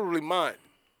dick. Preferably mine.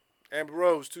 Amber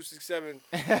Rose, 267.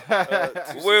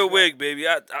 Wear a wig, baby.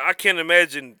 I can't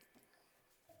imagine.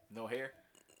 No hair.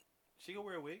 She can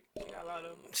wear a wig. She got a lot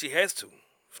of them. She has to.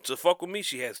 To fuck with me,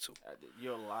 she has to.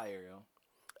 You're a liar, yo.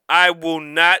 I will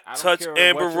not I don't touch care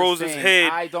Amber what you're Rose's saying.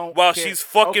 I head don't while care. she's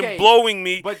fucking Okay, blowing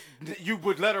me. But you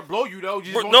would let her blow you though. You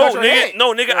just Bro, won't no, touch her nigga, head.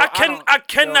 no, nigga. Yo, I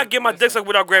cannot don't- get my dick listen, sucked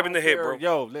without grabbing I the head, don't bro. care.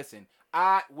 Yo, listen.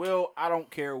 I don't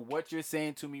care what you're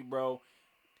saying to me, bro.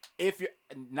 If you're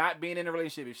not being in a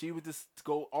relationship, if she was to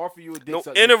go offer you a dick No,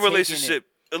 suck, in you're a taking relationship.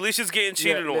 Alicia's getting it.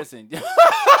 cheated on. Listen.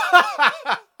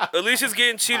 Alicia's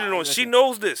getting cheated on. Listen, She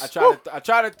knows this. I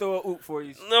try to throw a oop for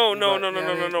you. No. You know what I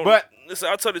mean? No. But listen,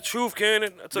 I'll tell the truth,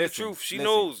 Cannon. I'll tell the listen, truth. She listen,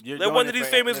 knows. you're Let doing one it of these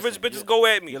for- famous listen, rich bitches go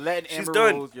at me. You're letting She's Amber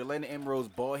done. Rose, you're letting Amber Rose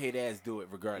bald head ass do it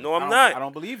regardless. No, I'm not. I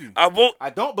don't believe you. I won't.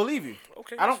 I don't believe you.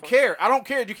 Okay, I don't that's fine. care. I don't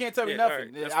care. You can't tell me Yeah, nothing.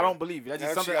 alright, that's I fine. don't believe you. That's Now,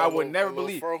 just if she something got I a would little- never a little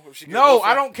believe. fro, if she get No, woofing-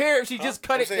 I don't care if she just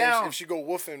cut I'm it saying down. If she go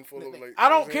woofing for a little, like, I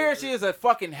don't care if she is a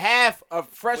fucking a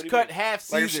fresh do you cut mean?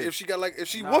 half Like Caesar. if she got like if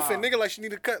she Nah. woofing, nigga, like she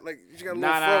need a cut, like she got a little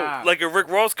Nah, fro, nah. Like a Rick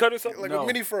Ross cut or something? like No. a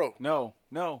mini fro. No.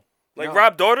 Like no,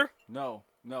 Rob daughter? No.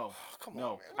 Come No. on,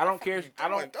 man. I don't care. What I you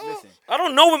don't doing, dog? listen. I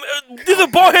don't know him. These are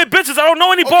bald head bitches. I don't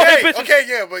know any bald head bitches. Okay,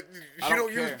 yeah, but I you don't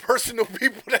don't use care. personal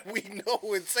people that we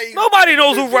know and say Nobody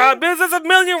knows who Rob is. There's a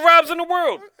million Robs in the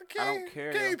world. I don't care,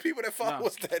 Okay, yo. people that follow No.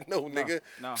 us that know, nigga.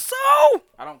 No. So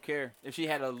I don't care. If she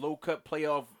had a low cut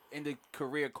playoff in the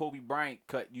career Kobe Bryant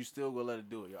cut, you still gonna let her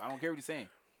do it. Yo. I don't care what you're saying.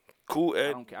 cool, I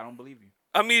Ed. don't care. I don't believe you.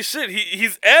 I mean, shit.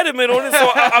 He's adamant on it,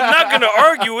 so I'm not gonna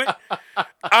argue it.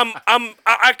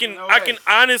 I can No I way. can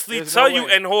honestly There's tell no you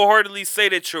way. and wholeheartedly say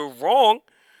that you're wrong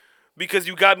because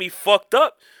you got me fucked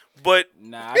up. But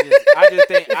Nah,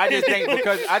 I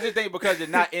just think because you're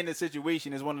not in the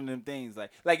situation is one of them things.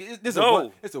 This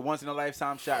No. it's a once in a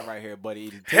lifetime shot right here, buddy.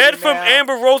 Take head it from now.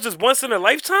 Amber Rose is once in a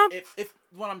lifetime. If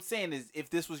what I'm saying is, if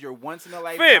this was your once in a Fam,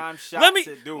 lifetime shot let me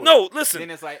to do it, no. Listen,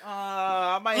 then it's like,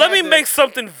 I might. let have me to- make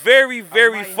something very,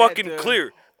 very might have fucking to-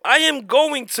 clear. I am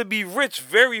going to be rich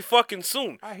very fucking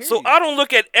soon. I hear So you. I don't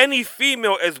look at any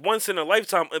female as once in a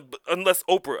lifetime unless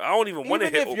Oprah. I don't even want to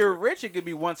Even hit if Oprah. you're rich, it could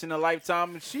be once in a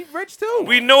lifetime. She rich too.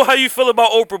 We know how you feel about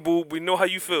Oprah, boo. We know how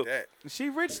you feel. That. She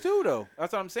rich too, though.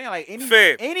 That's what I'm saying. Like any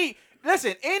Fam. any got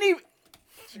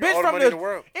bitch all the from money in the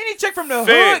world. any chick from the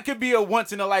Fam. hood could be a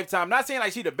once in a lifetime. Not saying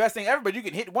like she the best thing ever, but you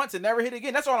can hit once and never hit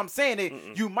again. That's all I'm saying.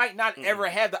 That you might not ever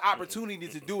have the opportunity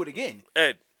to do it again.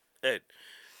 Ed,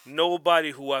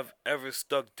 nobody who I've ever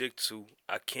stuck dick to,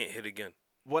 I can't hit again.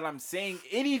 What I'm saying,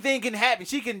 anything can happen.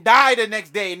 She can die the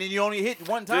next day, and then you only hit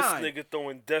one time. This nigga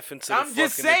throwing death into the I'm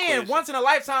just fucking saying, equation. once in a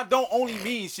lifetime don't only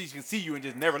mean she can see you and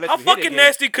just never let How you hit fucking again.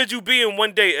 nasty could you be in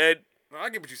one day, Ed? No, I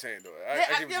get what you're saying though. Yeah,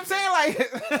 I you get know what what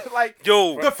I'm saying? Like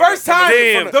Yo, the first time,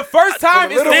 Damn. the first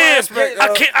time is the little damn, aspect,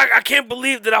 I can't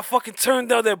believe that I fucking turned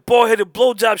down that bald-headed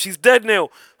blowjob. She's dead now.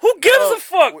 Who gives a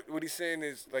fuck? What he's saying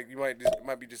is like you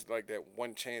might be just like that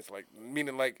one chance, like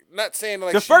meaning like not saying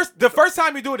like the she- first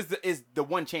time you do it is the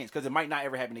one chance because it might not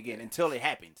ever happen again until it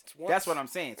happens. That's what I'm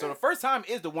saying. So the first time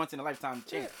is the once in a lifetime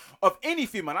chance of any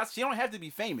female. She don't have to be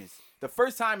famous. The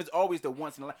first time is always the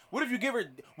once in a life. What if you give her?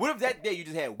 What if that day you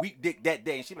just had weak dick that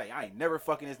day and she like, I ain't never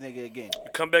fucking this nigga again?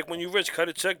 Come back when you rich, cut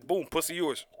a check, boom, pussy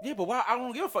yours. Yeah, but why? I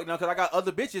don't give a fuck now because I got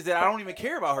other bitches that I don't even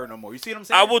care about her no more. You see what I'm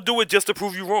saying? I will do it just to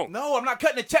prove you wrong. No, I'm not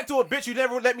cutting a check to a bitch you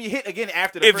never let me hit again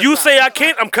after the If first you time. say I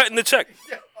can't, I'm cutting the check.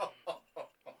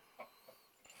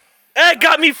 That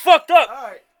got me fucked up. All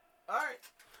right.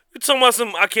 You talking about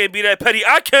some I can't be that petty?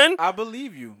 I can. I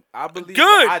believe you. I believe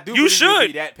Good. I do You believe you'll should.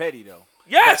 be that petty though.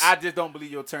 Yes. But I just don't believe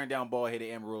you'll turn down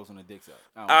bald-headed Amber Rose on the dick suck.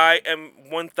 I am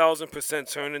 1,000%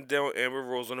 turning down Amber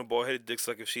Rose on a bald-headed dick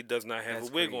suck if she does not have That's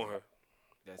a wig crazy. on her.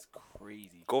 That's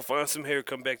crazy. Go find some hair,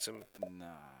 come back to me. Nah.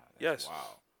 Yes.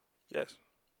 Wow. Yes.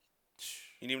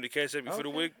 You need me to cash up you for the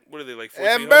Okay. wig? What are they, like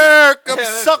 1400? Amber, come Yeah,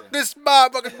 suck this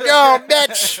motherfucker down,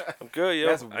 bitch. I'm good, yo.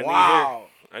 That's I wow.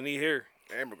 need hair. I need hair.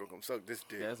 Amber gonna come suck this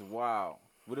dick. That's wow.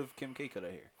 What if Kim K cut her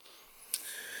hair?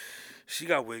 She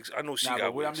got wigs. I know she Nah, got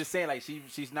but what I'm wigs. just saying, like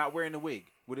she's not wearing a wig.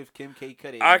 What if Kim K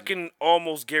cut it? I can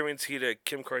almost guarantee that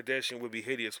Kim Kardashian would be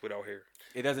hideous without hair.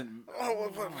 It doesn't.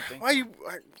 Why you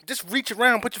just reach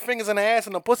around, put your fingers in the ass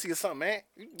and the pussy or something, man?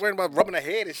 You worrying about rubbing her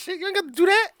head and shit? You ain't got to do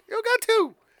that. You don't got to.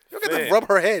 You don't got to Fam. rub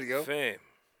her head, yo. Fam.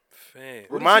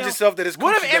 Remind yourself that it's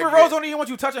What coochie if Amber that Rose good. don't even want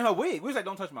you touching her wig? We was like,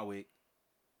 don't touch my wig.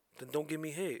 Then don't give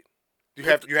me head. You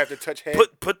have to touch head.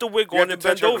 Put the wig you on have and to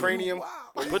touch bend her over. cranium.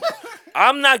 Put,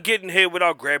 I'm not getting head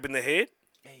without grabbing the head.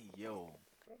 Hey yo.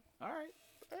 All right.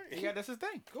 Yeah, that's his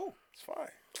thing. Cool. It's fine.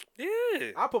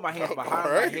 Yeah. I'll put my hands behind my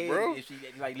Alright, head bro. if she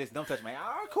like, listen, don't touch my. All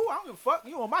right, cool. I don't give a fuck.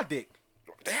 You on my dick.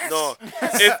 No.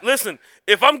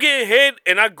 If I'm getting head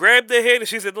and I grab the head and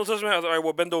she said, don't touch my head, I was like, all right,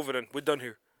 well, bend over then. We're done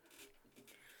here.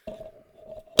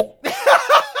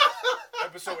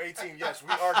 episode 18. Yes, we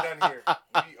are done here.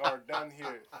 We are done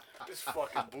here. This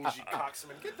fucking bougie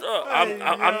cocksman. Get the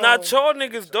I'm not y'all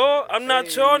niggas, dog. I'm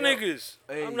not y'all niggas.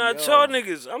 Hey, I'm not yo. y'all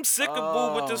niggas. I'm sick of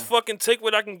boo with this fucking take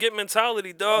what I can get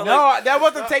mentality, dog. No, Like, that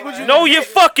wasn't take what you know your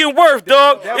fucking worth,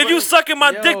 dog. that If you was- sucking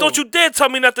my dick, yo. don't you dare tell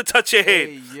me not to touch your head.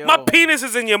 Hey, yo. My penis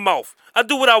is in your mouth. I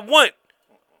do what I want.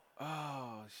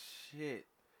 Oh shit.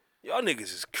 Y'all niggas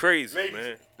is crazy, Ladies,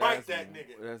 man. bite that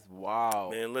nigga. That's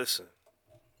wild. Man, listen.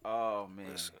 Oh man.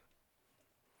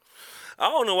 I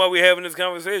don't know why we having this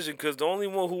conversation, because the only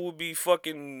one who would be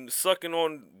fucking sucking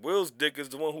on Will's dick is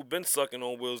the one who been sucking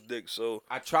on Will's dick. So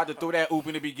I tried to throw that oop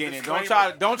in the beginning. Don't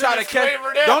Disclaimer. try to catch.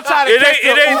 Disclaimer there. Don't try to it catch ain't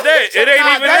the oop. that. It ain't Nah,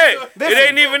 even that's- that. listen, It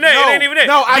ain't even that. no, It ain't even that.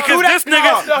 no, I because do that- this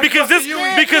nigga, no, because this,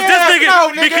 yeah, because yeah, this nigga,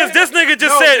 no, nigga. because this nigga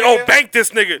just No, said, "Oh, nigga. bank this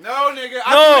nigga." No, nigga.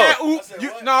 I No. do that oop. You,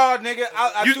 no, nigga.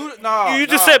 I You, do. No. you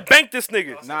just no. said bank this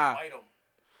nigga. Nah.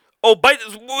 Oh, bite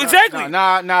this. Exactly.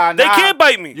 Nah. They can't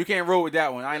bite me. You can't roll with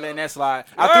that one. I ain't letting that slide.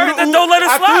 Alright, then don't let it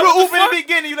slide. I threw What the the oop in fuck? the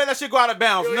beginning. You let that shit go out of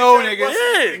bounds. No, nigga.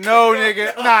 Yeah. No,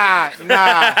 nigga. Nah.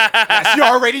 She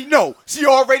already know.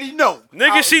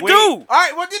 Nigga, she Wait. do. All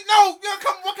right. Well, then, no.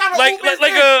 Come. What kind of oop is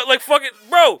this? Like fucking,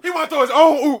 bro. He want to throw his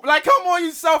own oop. Like, come on,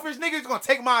 you selfish nigga. You gonna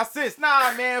take my assist?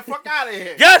 Nah, man. Fuck out of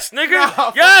here. Yes, nigga. Nah,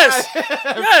 fuck Yes. outta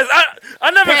here. Yes.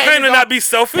 I never Patting claimed to his not own- be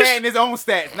selfish. Patting his own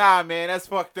stats. Nah, man. That's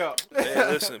fucked up.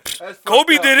 Man, listen. That's fucked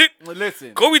Kobe up. did it.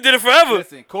 Listen. Kobe did it forever.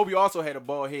 Listen. Kobe also had a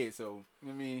bald head, so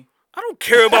I mean. I don't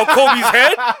care about Kobe's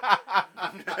head.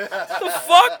 The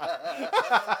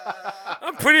fuck?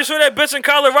 I'm pretty sure that bitch in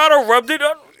Colorado rubbed it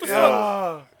up. What the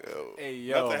fuck? Hey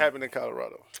yo. Nothing happened in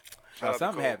Colorado. Shout out to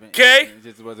Something Kobe. happened. Okay. It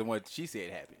just wasn't what she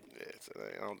said happened. Yeah,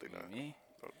 I don't think that. Me?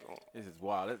 Don't. This is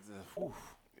wild. Whew.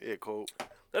 Yeah, Cole.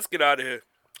 Let's get out of here.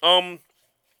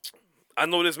 I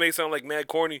know this may sound like mad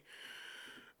corny.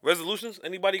 Resolutions?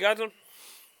 Anybody got them?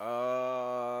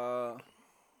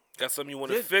 Got something you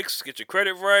want to Good. fix? Get your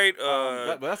credit right.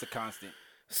 But that's a constant.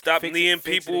 Stop fix it, kneeing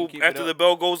fix it, people and keep it after up. the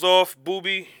bell goes off.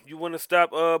 Booby, you want to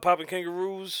stop popping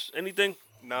kangaroos? Anything?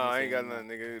 Nah, I ain't got nothing,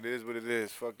 nigga. It is what it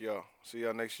is. Fuck y'all. See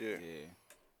y'all next year. Yeah.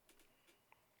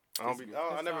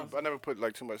 I never put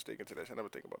like too much stake into that shit. I never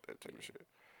think about that type of shit.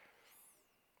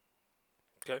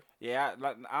 Okay. Yeah,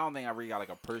 I don't think I really got like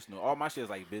a personal. All my shit is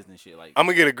like business shit, like I'm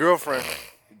gonna get a girlfriend.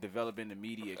 developing the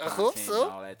media hope content so.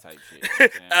 and all that type shit.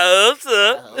 You know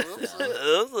what I'm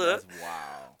saying? That's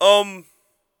wild.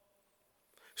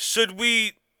 Should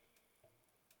we?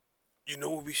 You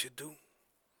know what we should do?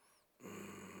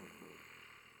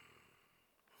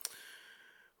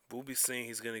 Booby's saying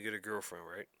he's gonna get a girlfriend,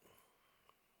 right?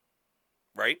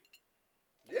 Right?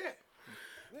 Yeah.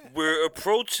 We're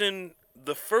approaching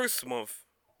the first month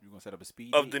You gonna set up a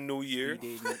speed of date? the new year.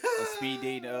 A speed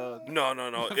date. No.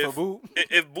 For Boo?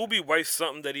 If Booby writes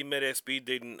something that he met at speed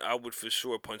dating, I would for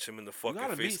sure punch him in the You fucking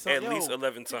gotta meet face some, at least yo,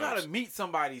 11 You times. gotta meet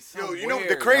somebody. Yo, Somewhere, you know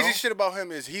the crazy yo. shit about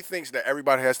him is he thinks that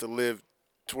everybody has to live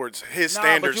towards his Nah,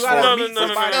 standards. but you gotta for meet him.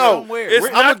 somebody No. somewhere. It's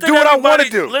We're- not I'ma that do what I wanna everybody-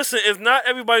 do. Listen, it's not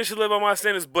everybody should live by my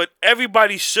standards, but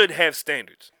everybody should have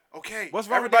standards. Okay. What's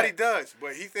wrong with Everybody that? does,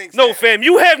 but he thinks. No, that- fam,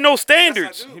 you have no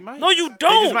standards. Yes, I do. He might. No, you They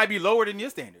don't. just might be lower than your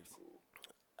standards.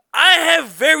 I have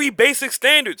very basic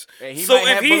standards. And he so might if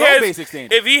have he below has basic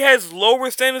standards. if he has lower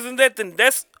standards than that, then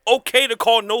that's okay to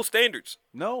call no standards.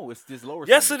 No, it's just lower.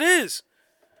 Yes, standards. it is.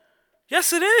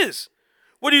 Yes, it is.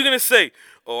 What are you gonna say?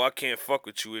 Oh, I can't fuck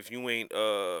with you if you ain't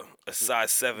a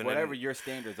size 7. Whatever and, your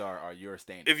standards are your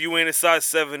standards. if you ain't a size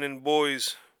 7 in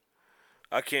boys,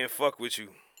 I can't fuck with you.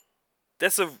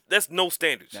 That's no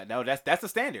standards. No, that's a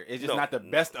standard. It's just No. not the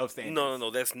best of standards. No,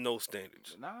 that's no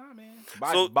standards. Nah, man.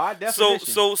 So By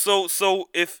definition. so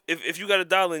if you got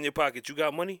 $1 in your pocket, you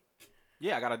got money?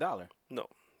 Yeah, I got $1, No,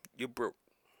 you're broke.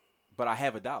 but I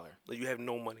have $1. Like, you have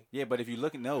no money. Yeah, but if you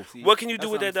look at see, What can you do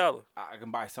that's with what that I'm $1? saying. I can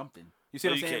buy something. You see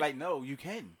No, what I'm you saying? can't. Like, no, you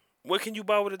can. What can you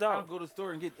buy with I'll $1? go to the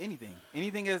store and get anything.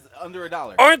 Anything is under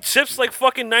 $1. Aren't chips like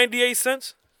fucking 98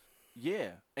 cents? Yeah,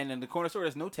 and in the corner store,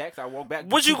 there's no tax. I walk back.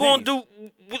 What you 2 gonna pennies.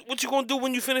 do? What you gonna do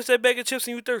when you finish that bag of chips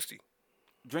and you thirsty?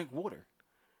 Drink water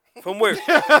From where?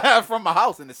 from my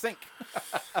house in the sink.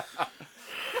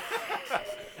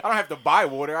 I don't have to buy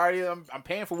water. I'm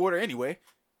paying for water anyway.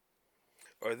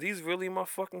 Are these really my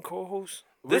fucking co-hosts?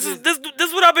 We're This is just- this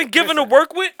is what I've been given to Listen.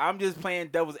 work with. I'm just playing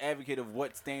devil's advocate of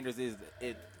what standards is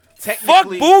it. Fuck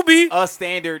Technically, Booby, a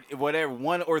standard, whatever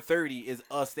 1 or 30 is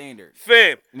a standard.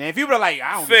 fam. And if people are like,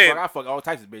 I don't give a Fam. fuck, I fuck all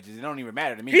types of bitches. It don't even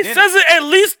matter to me. He Then- says it at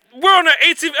least. We're on the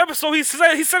 18th episode. He said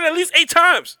it at least 8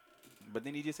 times. But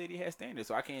then he just said he has standards,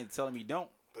 so I can't tell him he don't.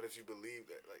 But if you believe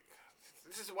that, like,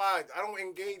 this is why I don't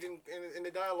engage in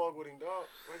the dialogue with him, dog.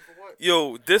 Like for what?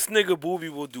 Yo, this nigga Booby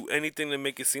will do anything to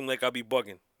make it seem like I be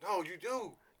bugging. No, you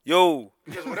do. Yo,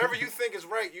 Because whatever you think is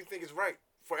right, you think is right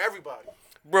for everybody.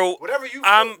 bro, Whatever you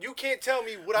I'm feel, you can't tell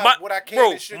me what I can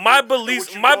bro, and should my do and beliefs,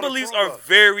 what you my don't beliefs approve are of.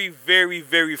 very, very,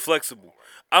 very flexible.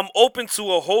 I'm open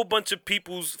to a whole bunch of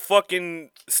people's fucking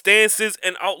stances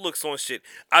and outlooks on shit.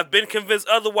 I've been convinced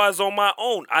otherwise on my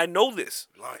own. I know this.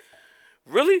 Lying.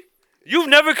 Really? You've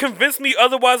never convinced me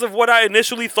otherwise of what I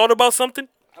initially thought about something?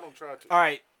 I don't try to. All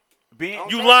right, being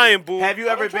don't You try lying, to. boo. have you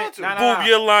I ever don't try been? to. Nah, nah, Boob, nah.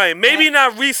 you're lying. Maybe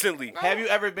not recently. Have you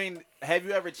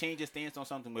ever changed your stance on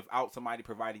something without somebody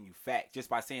providing you facts? Just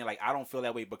by saying like, I don't feel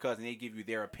that way because, and they give you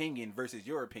their opinion versus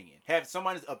your opinion. Have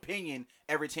someone's opinion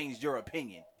ever changed your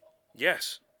opinion?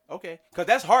 Yes. Okay, because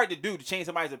that's hard to do, to change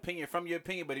somebody's opinion from your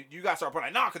opinion. But you got to start pointing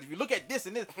out, nah, because if you look at this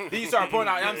and this, then you start pointing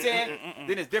out. You know what I'm saying?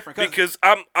 Then it's different. Because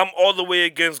I'm all the way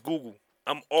against Google.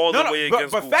 I'm all the way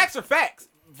against but Google. facts are facts,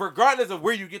 regardless of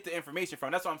where you get the information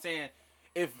from. That's what I'm saying.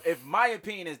 If my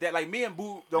opinion is that, like, me and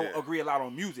Boo don't agree a lot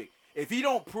on music. If he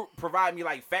don't provide me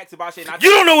like facts about shit, and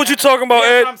You don't know what you're talking about,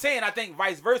 that's Ed. what I'm saying. I think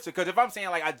vice versa. Because if I'm saying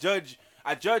like I judge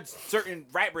certain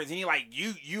rappers, and he like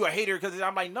you a hater because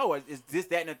I'm like, no, it's this,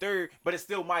 that, and the third. But it's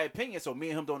still my opinion. So me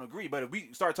and him don't agree. But if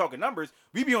we start talking numbers,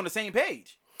 we be on the same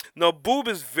page. No, Boob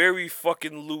is very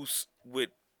fucking loose with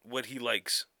what he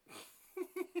likes.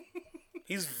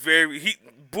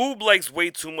 Boob likes way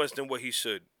too much than what he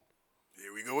should.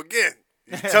 Here we go again.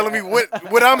 He's telling me what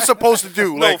I'm supposed to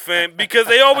do. No, Like, fam, because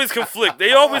they always conflict.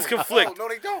 They always conflict. No,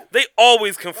 they don't. They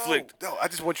always conflict. No, I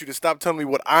just want you to stop telling me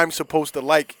what I'm supposed to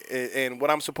like and what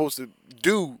I'm supposed to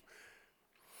do.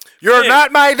 You're Yeah.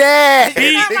 not my dad.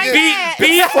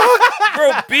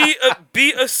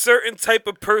 Be a certain type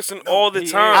of person all the he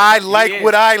time. is. I like is.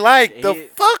 what I like. The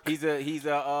fuck? He's a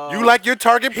You like your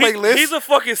Target playlist? He's a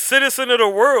fucking citizen of the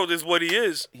world, is what he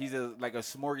is. He's like a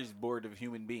smorgasbord of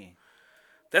human being.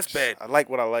 That's bad. I like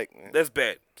what I like, man. That's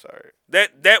bad. Sorry.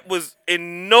 That was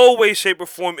in no way, shape, or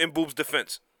form in Boob's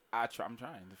defense. I'm trying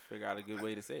to figure out a good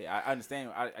way to say it. I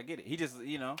understand. I get it. He just,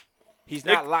 he's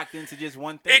not locked into just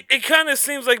one thing. It kind of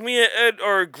seems like me and Ed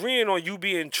are agreeing on you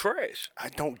being trash. I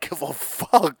don't give a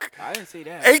fuck. I didn't say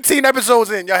that. 18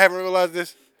 episodes in, y'all haven't realized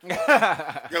this?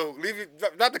 Yo, leave it.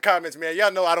 Drop the comments, man.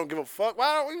 Y'all know I don't give a fuck.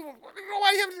 Why don't we?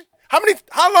 Why you have?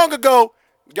 How long ago?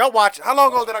 Y'all watch. How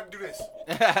long ago did I do this?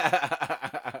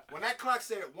 When that clock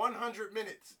said 100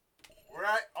 minutes, we're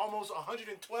at almost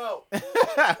 112.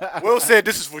 Will said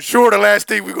this is for sure the last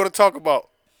thing we're gonna talk about.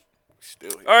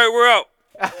 Still here. All right, we're out.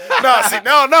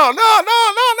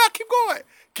 No. Keep going.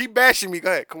 Keep bashing me. Go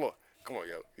ahead. Come on,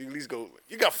 yo. You at least go.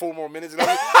 You got 4 more minutes. We're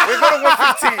going to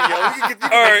 115, yo. You can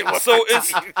All make it right, so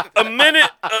 115. it's a minute.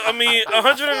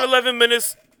 111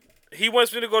 minutes. He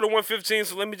wants me to go to 115,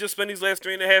 so let me just spend these last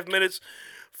 3.5 minutes.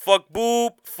 Fuck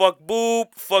Boob, fuck Boob,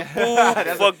 fuck Boob,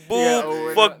 fuck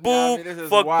Boob, fuck Boob,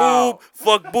 fuck Boob,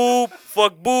 fuck Boob,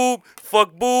 fuck Boob,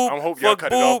 fuck Boob, I hope y'all fuck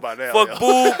cut it off Boob, by now, fuck yo.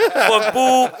 Boob, fuck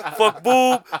Boob, fuck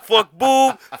Boob, fuck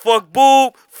Boob, fuck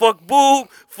Boob, fuck Boob,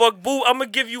 fuck Boob. I'm gonna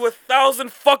give you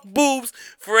 1,000 fuck boobs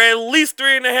for at least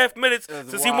 3.5 minutes,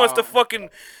 since he wants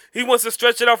to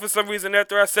stretch it out for some reason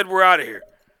after I said we're out of here.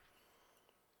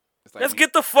 Let's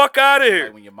get the fuck out of here.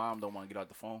 Like when your mom don't want to get off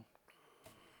the phone.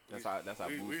 That's how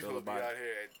Boo We feel supposed to be about out it.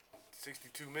 here at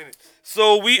 62 minutes.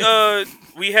 So we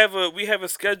have a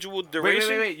scheduled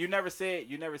duration. Wait. You never said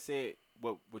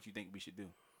what you think we should do.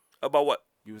 About what?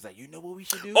 You was like, you know what we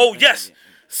should do? Oh yes.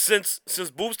 Since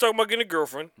Boob's talking about getting a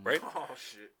girlfriend, right? Oh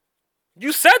shit.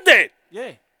 You said that.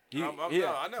 Yeah. He I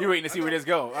know. He waiting to see where this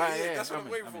go. All right, Yeah, that's what I'm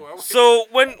waiting for. So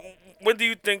when do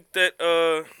you think that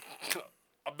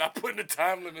I'm not putting a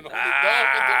time limit on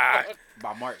Ah. it.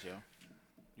 By March, yo.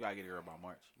 You gotta get a girl by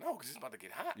March. No, because it's about to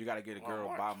get hot. You gotta get a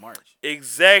girl by March.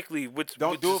 exactly? Which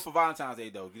Don't do it for Valentine's Day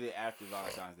though. Get it after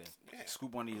Valentine's Day. Yeah.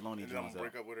 Scoop one of these Lonely And then I'm Jones gonna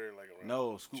up. break up with her like around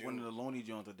No, scoop June. one of the Lonely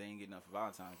Jones if they ain't getting enough for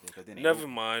Valentine's Day. 'Cause then they Never know.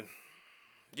 mind.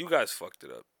 You guys fucked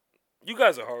it up. You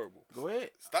guys are horrible. Go ahead.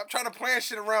 Stop trying to plan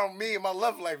shit around me and my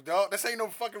love life, dog. This ain't no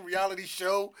fucking reality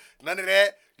show. None of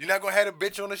that. You're not gonna have a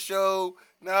bitch on the show.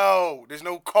 No. There's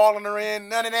no calling her in.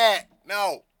 None of that.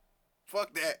 No.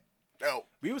 Fuck that. No.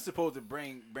 We were supposed to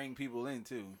bring people in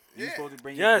too. You were Yeah. supposed to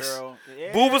bring Yes. your girl.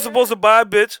 Yeah. Boob was supposed to buy a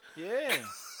bitch. Yeah.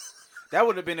 That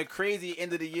would have been a crazy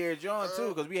end of the year, John, too,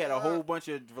 because we had a whole bunch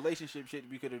of relationship shit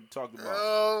we could have talked about.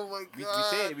 Oh my We god.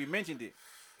 said it. We mentioned it.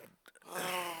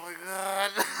 Oh my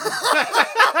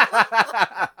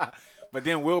god. But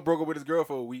then Will broke up with his girl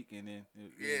for a week, and then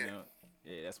Yeah.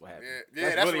 That's what happened. Yeah,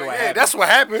 that's that's really what, what yeah, happened. that's what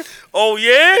happened. Oh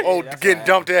yeah. Oh, that's getting what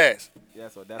dumped ass.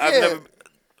 That's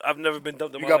I've never been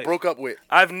dumped in You my got life. broke up with.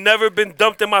 I've never been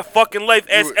dumped in my fucking life.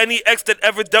 Ask were- any ex that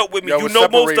ever dealt with me. Y'all You was know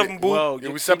most of separated. them, Boo. Well, Yeah, we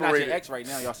you're not separated. your ex right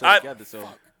now. Y'all still I- together, so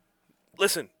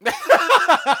Listen.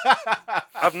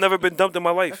 I've never been dumped in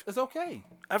my life. It's okay.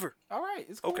 Ever. All right,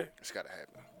 it's cool. Okay. It's gotta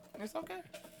happen. It's okay.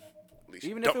 At least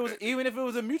Even dump if it was, that. even if it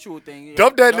was a mutual thing.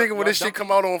 Dump that y'all- nigga when y'all this shit dumped-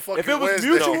 come out on fucking If it was Wednesday.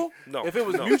 mutual, No, if it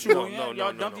was no, mutual, no, y'all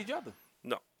no, dumped no. each other.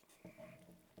 No.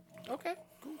 Okay,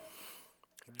 cool.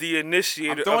 The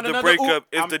initiator throwing of the another breakup oop.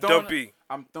 is I'm the throwing- dumpy.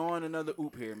 I'm throwing another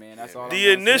oop here, man. That's all.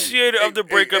 The initiator of the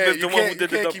breakup is the one who You did the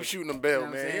can't dumpy. keep shooting them bail, You know what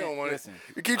I'm man. You saying? don't want it. Listen.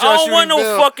 You keep I trying to don't shoot want no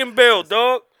bail. fucking bail,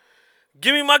 dog.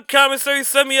 Give me my commissary,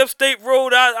 send me upstate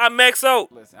road, I max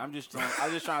out. Listen, I'm just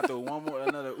trying to throw one more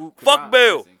another oop. 'cause Fuck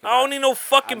bail. listen, 'cause I don't need no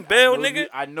fucking bail, know nigga. you-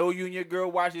 I know you and your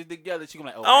girl watch this together. She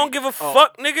gonna be like, oh, I don't ain't- give a oh,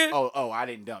 fuck, nigga. Oh, I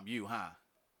didn't dump you, huh?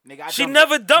 Nigga, She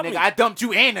never dumped me. I dumped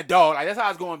you and the dog. Like that's how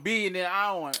it's gonna be. And then I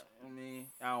don't want.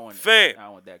 I don't want. Fam. I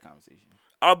don't want that conversation.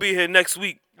 I'll be here next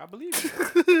week. I believe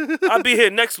you. I'll be here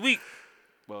next week.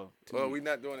 Well, Well, we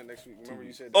not doing it next week. Remember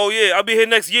you said that. Oh, yeah, I'll be here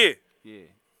next year. yeah,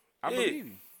 I Yeah. believe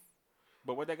you.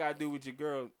 But what that got to do with your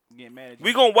girl getting mad at you?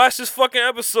 We gonna watch this fucking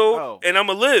episode, Oh. and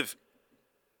I'ma live.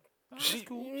 Oh, that's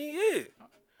cool. Yeah.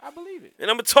 I believe it.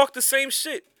 And I'ma talk the same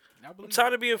shit. I I'm believe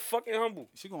tired it. of being fucking humble.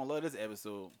 She gonna love this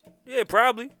episode. Yeah,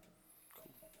 probably.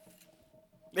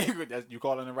 That's, you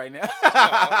calling her right now?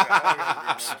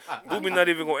 Booby not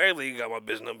even gonna act like he got my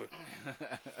bitch number.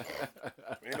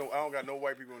 Ain't no, I don't got no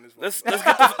white people in this one. Let's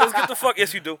get the fuck.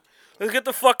 Yes, you do. Let's get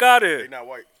the fuck out of They here. not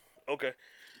white. Okay.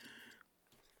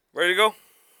 Ready to go?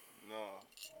 No.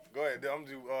 Go ahead. I'm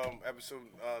gonna do episode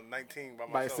 19 by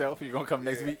myself. By yourself? You gonna come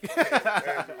next week?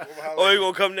 Oh, you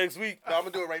gonna come next week? No, I'm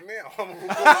gonna do it right now.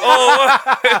 Oh,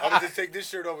 I'm gonna just take this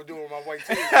shirt off and do it with my white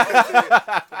tee.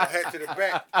 Put my hat to the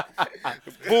back.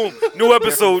 boom. New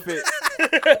episode.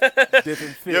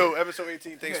 Different fit. Yo, episode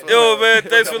 18. Thanks for Yo, man,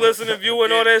 thanks for listening,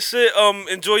 viewing all that shit.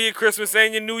 Enjoy your Christmas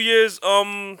and your New Year's.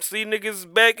 See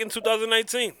niggas back in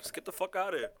 2019. Let's get the fuck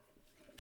out of here.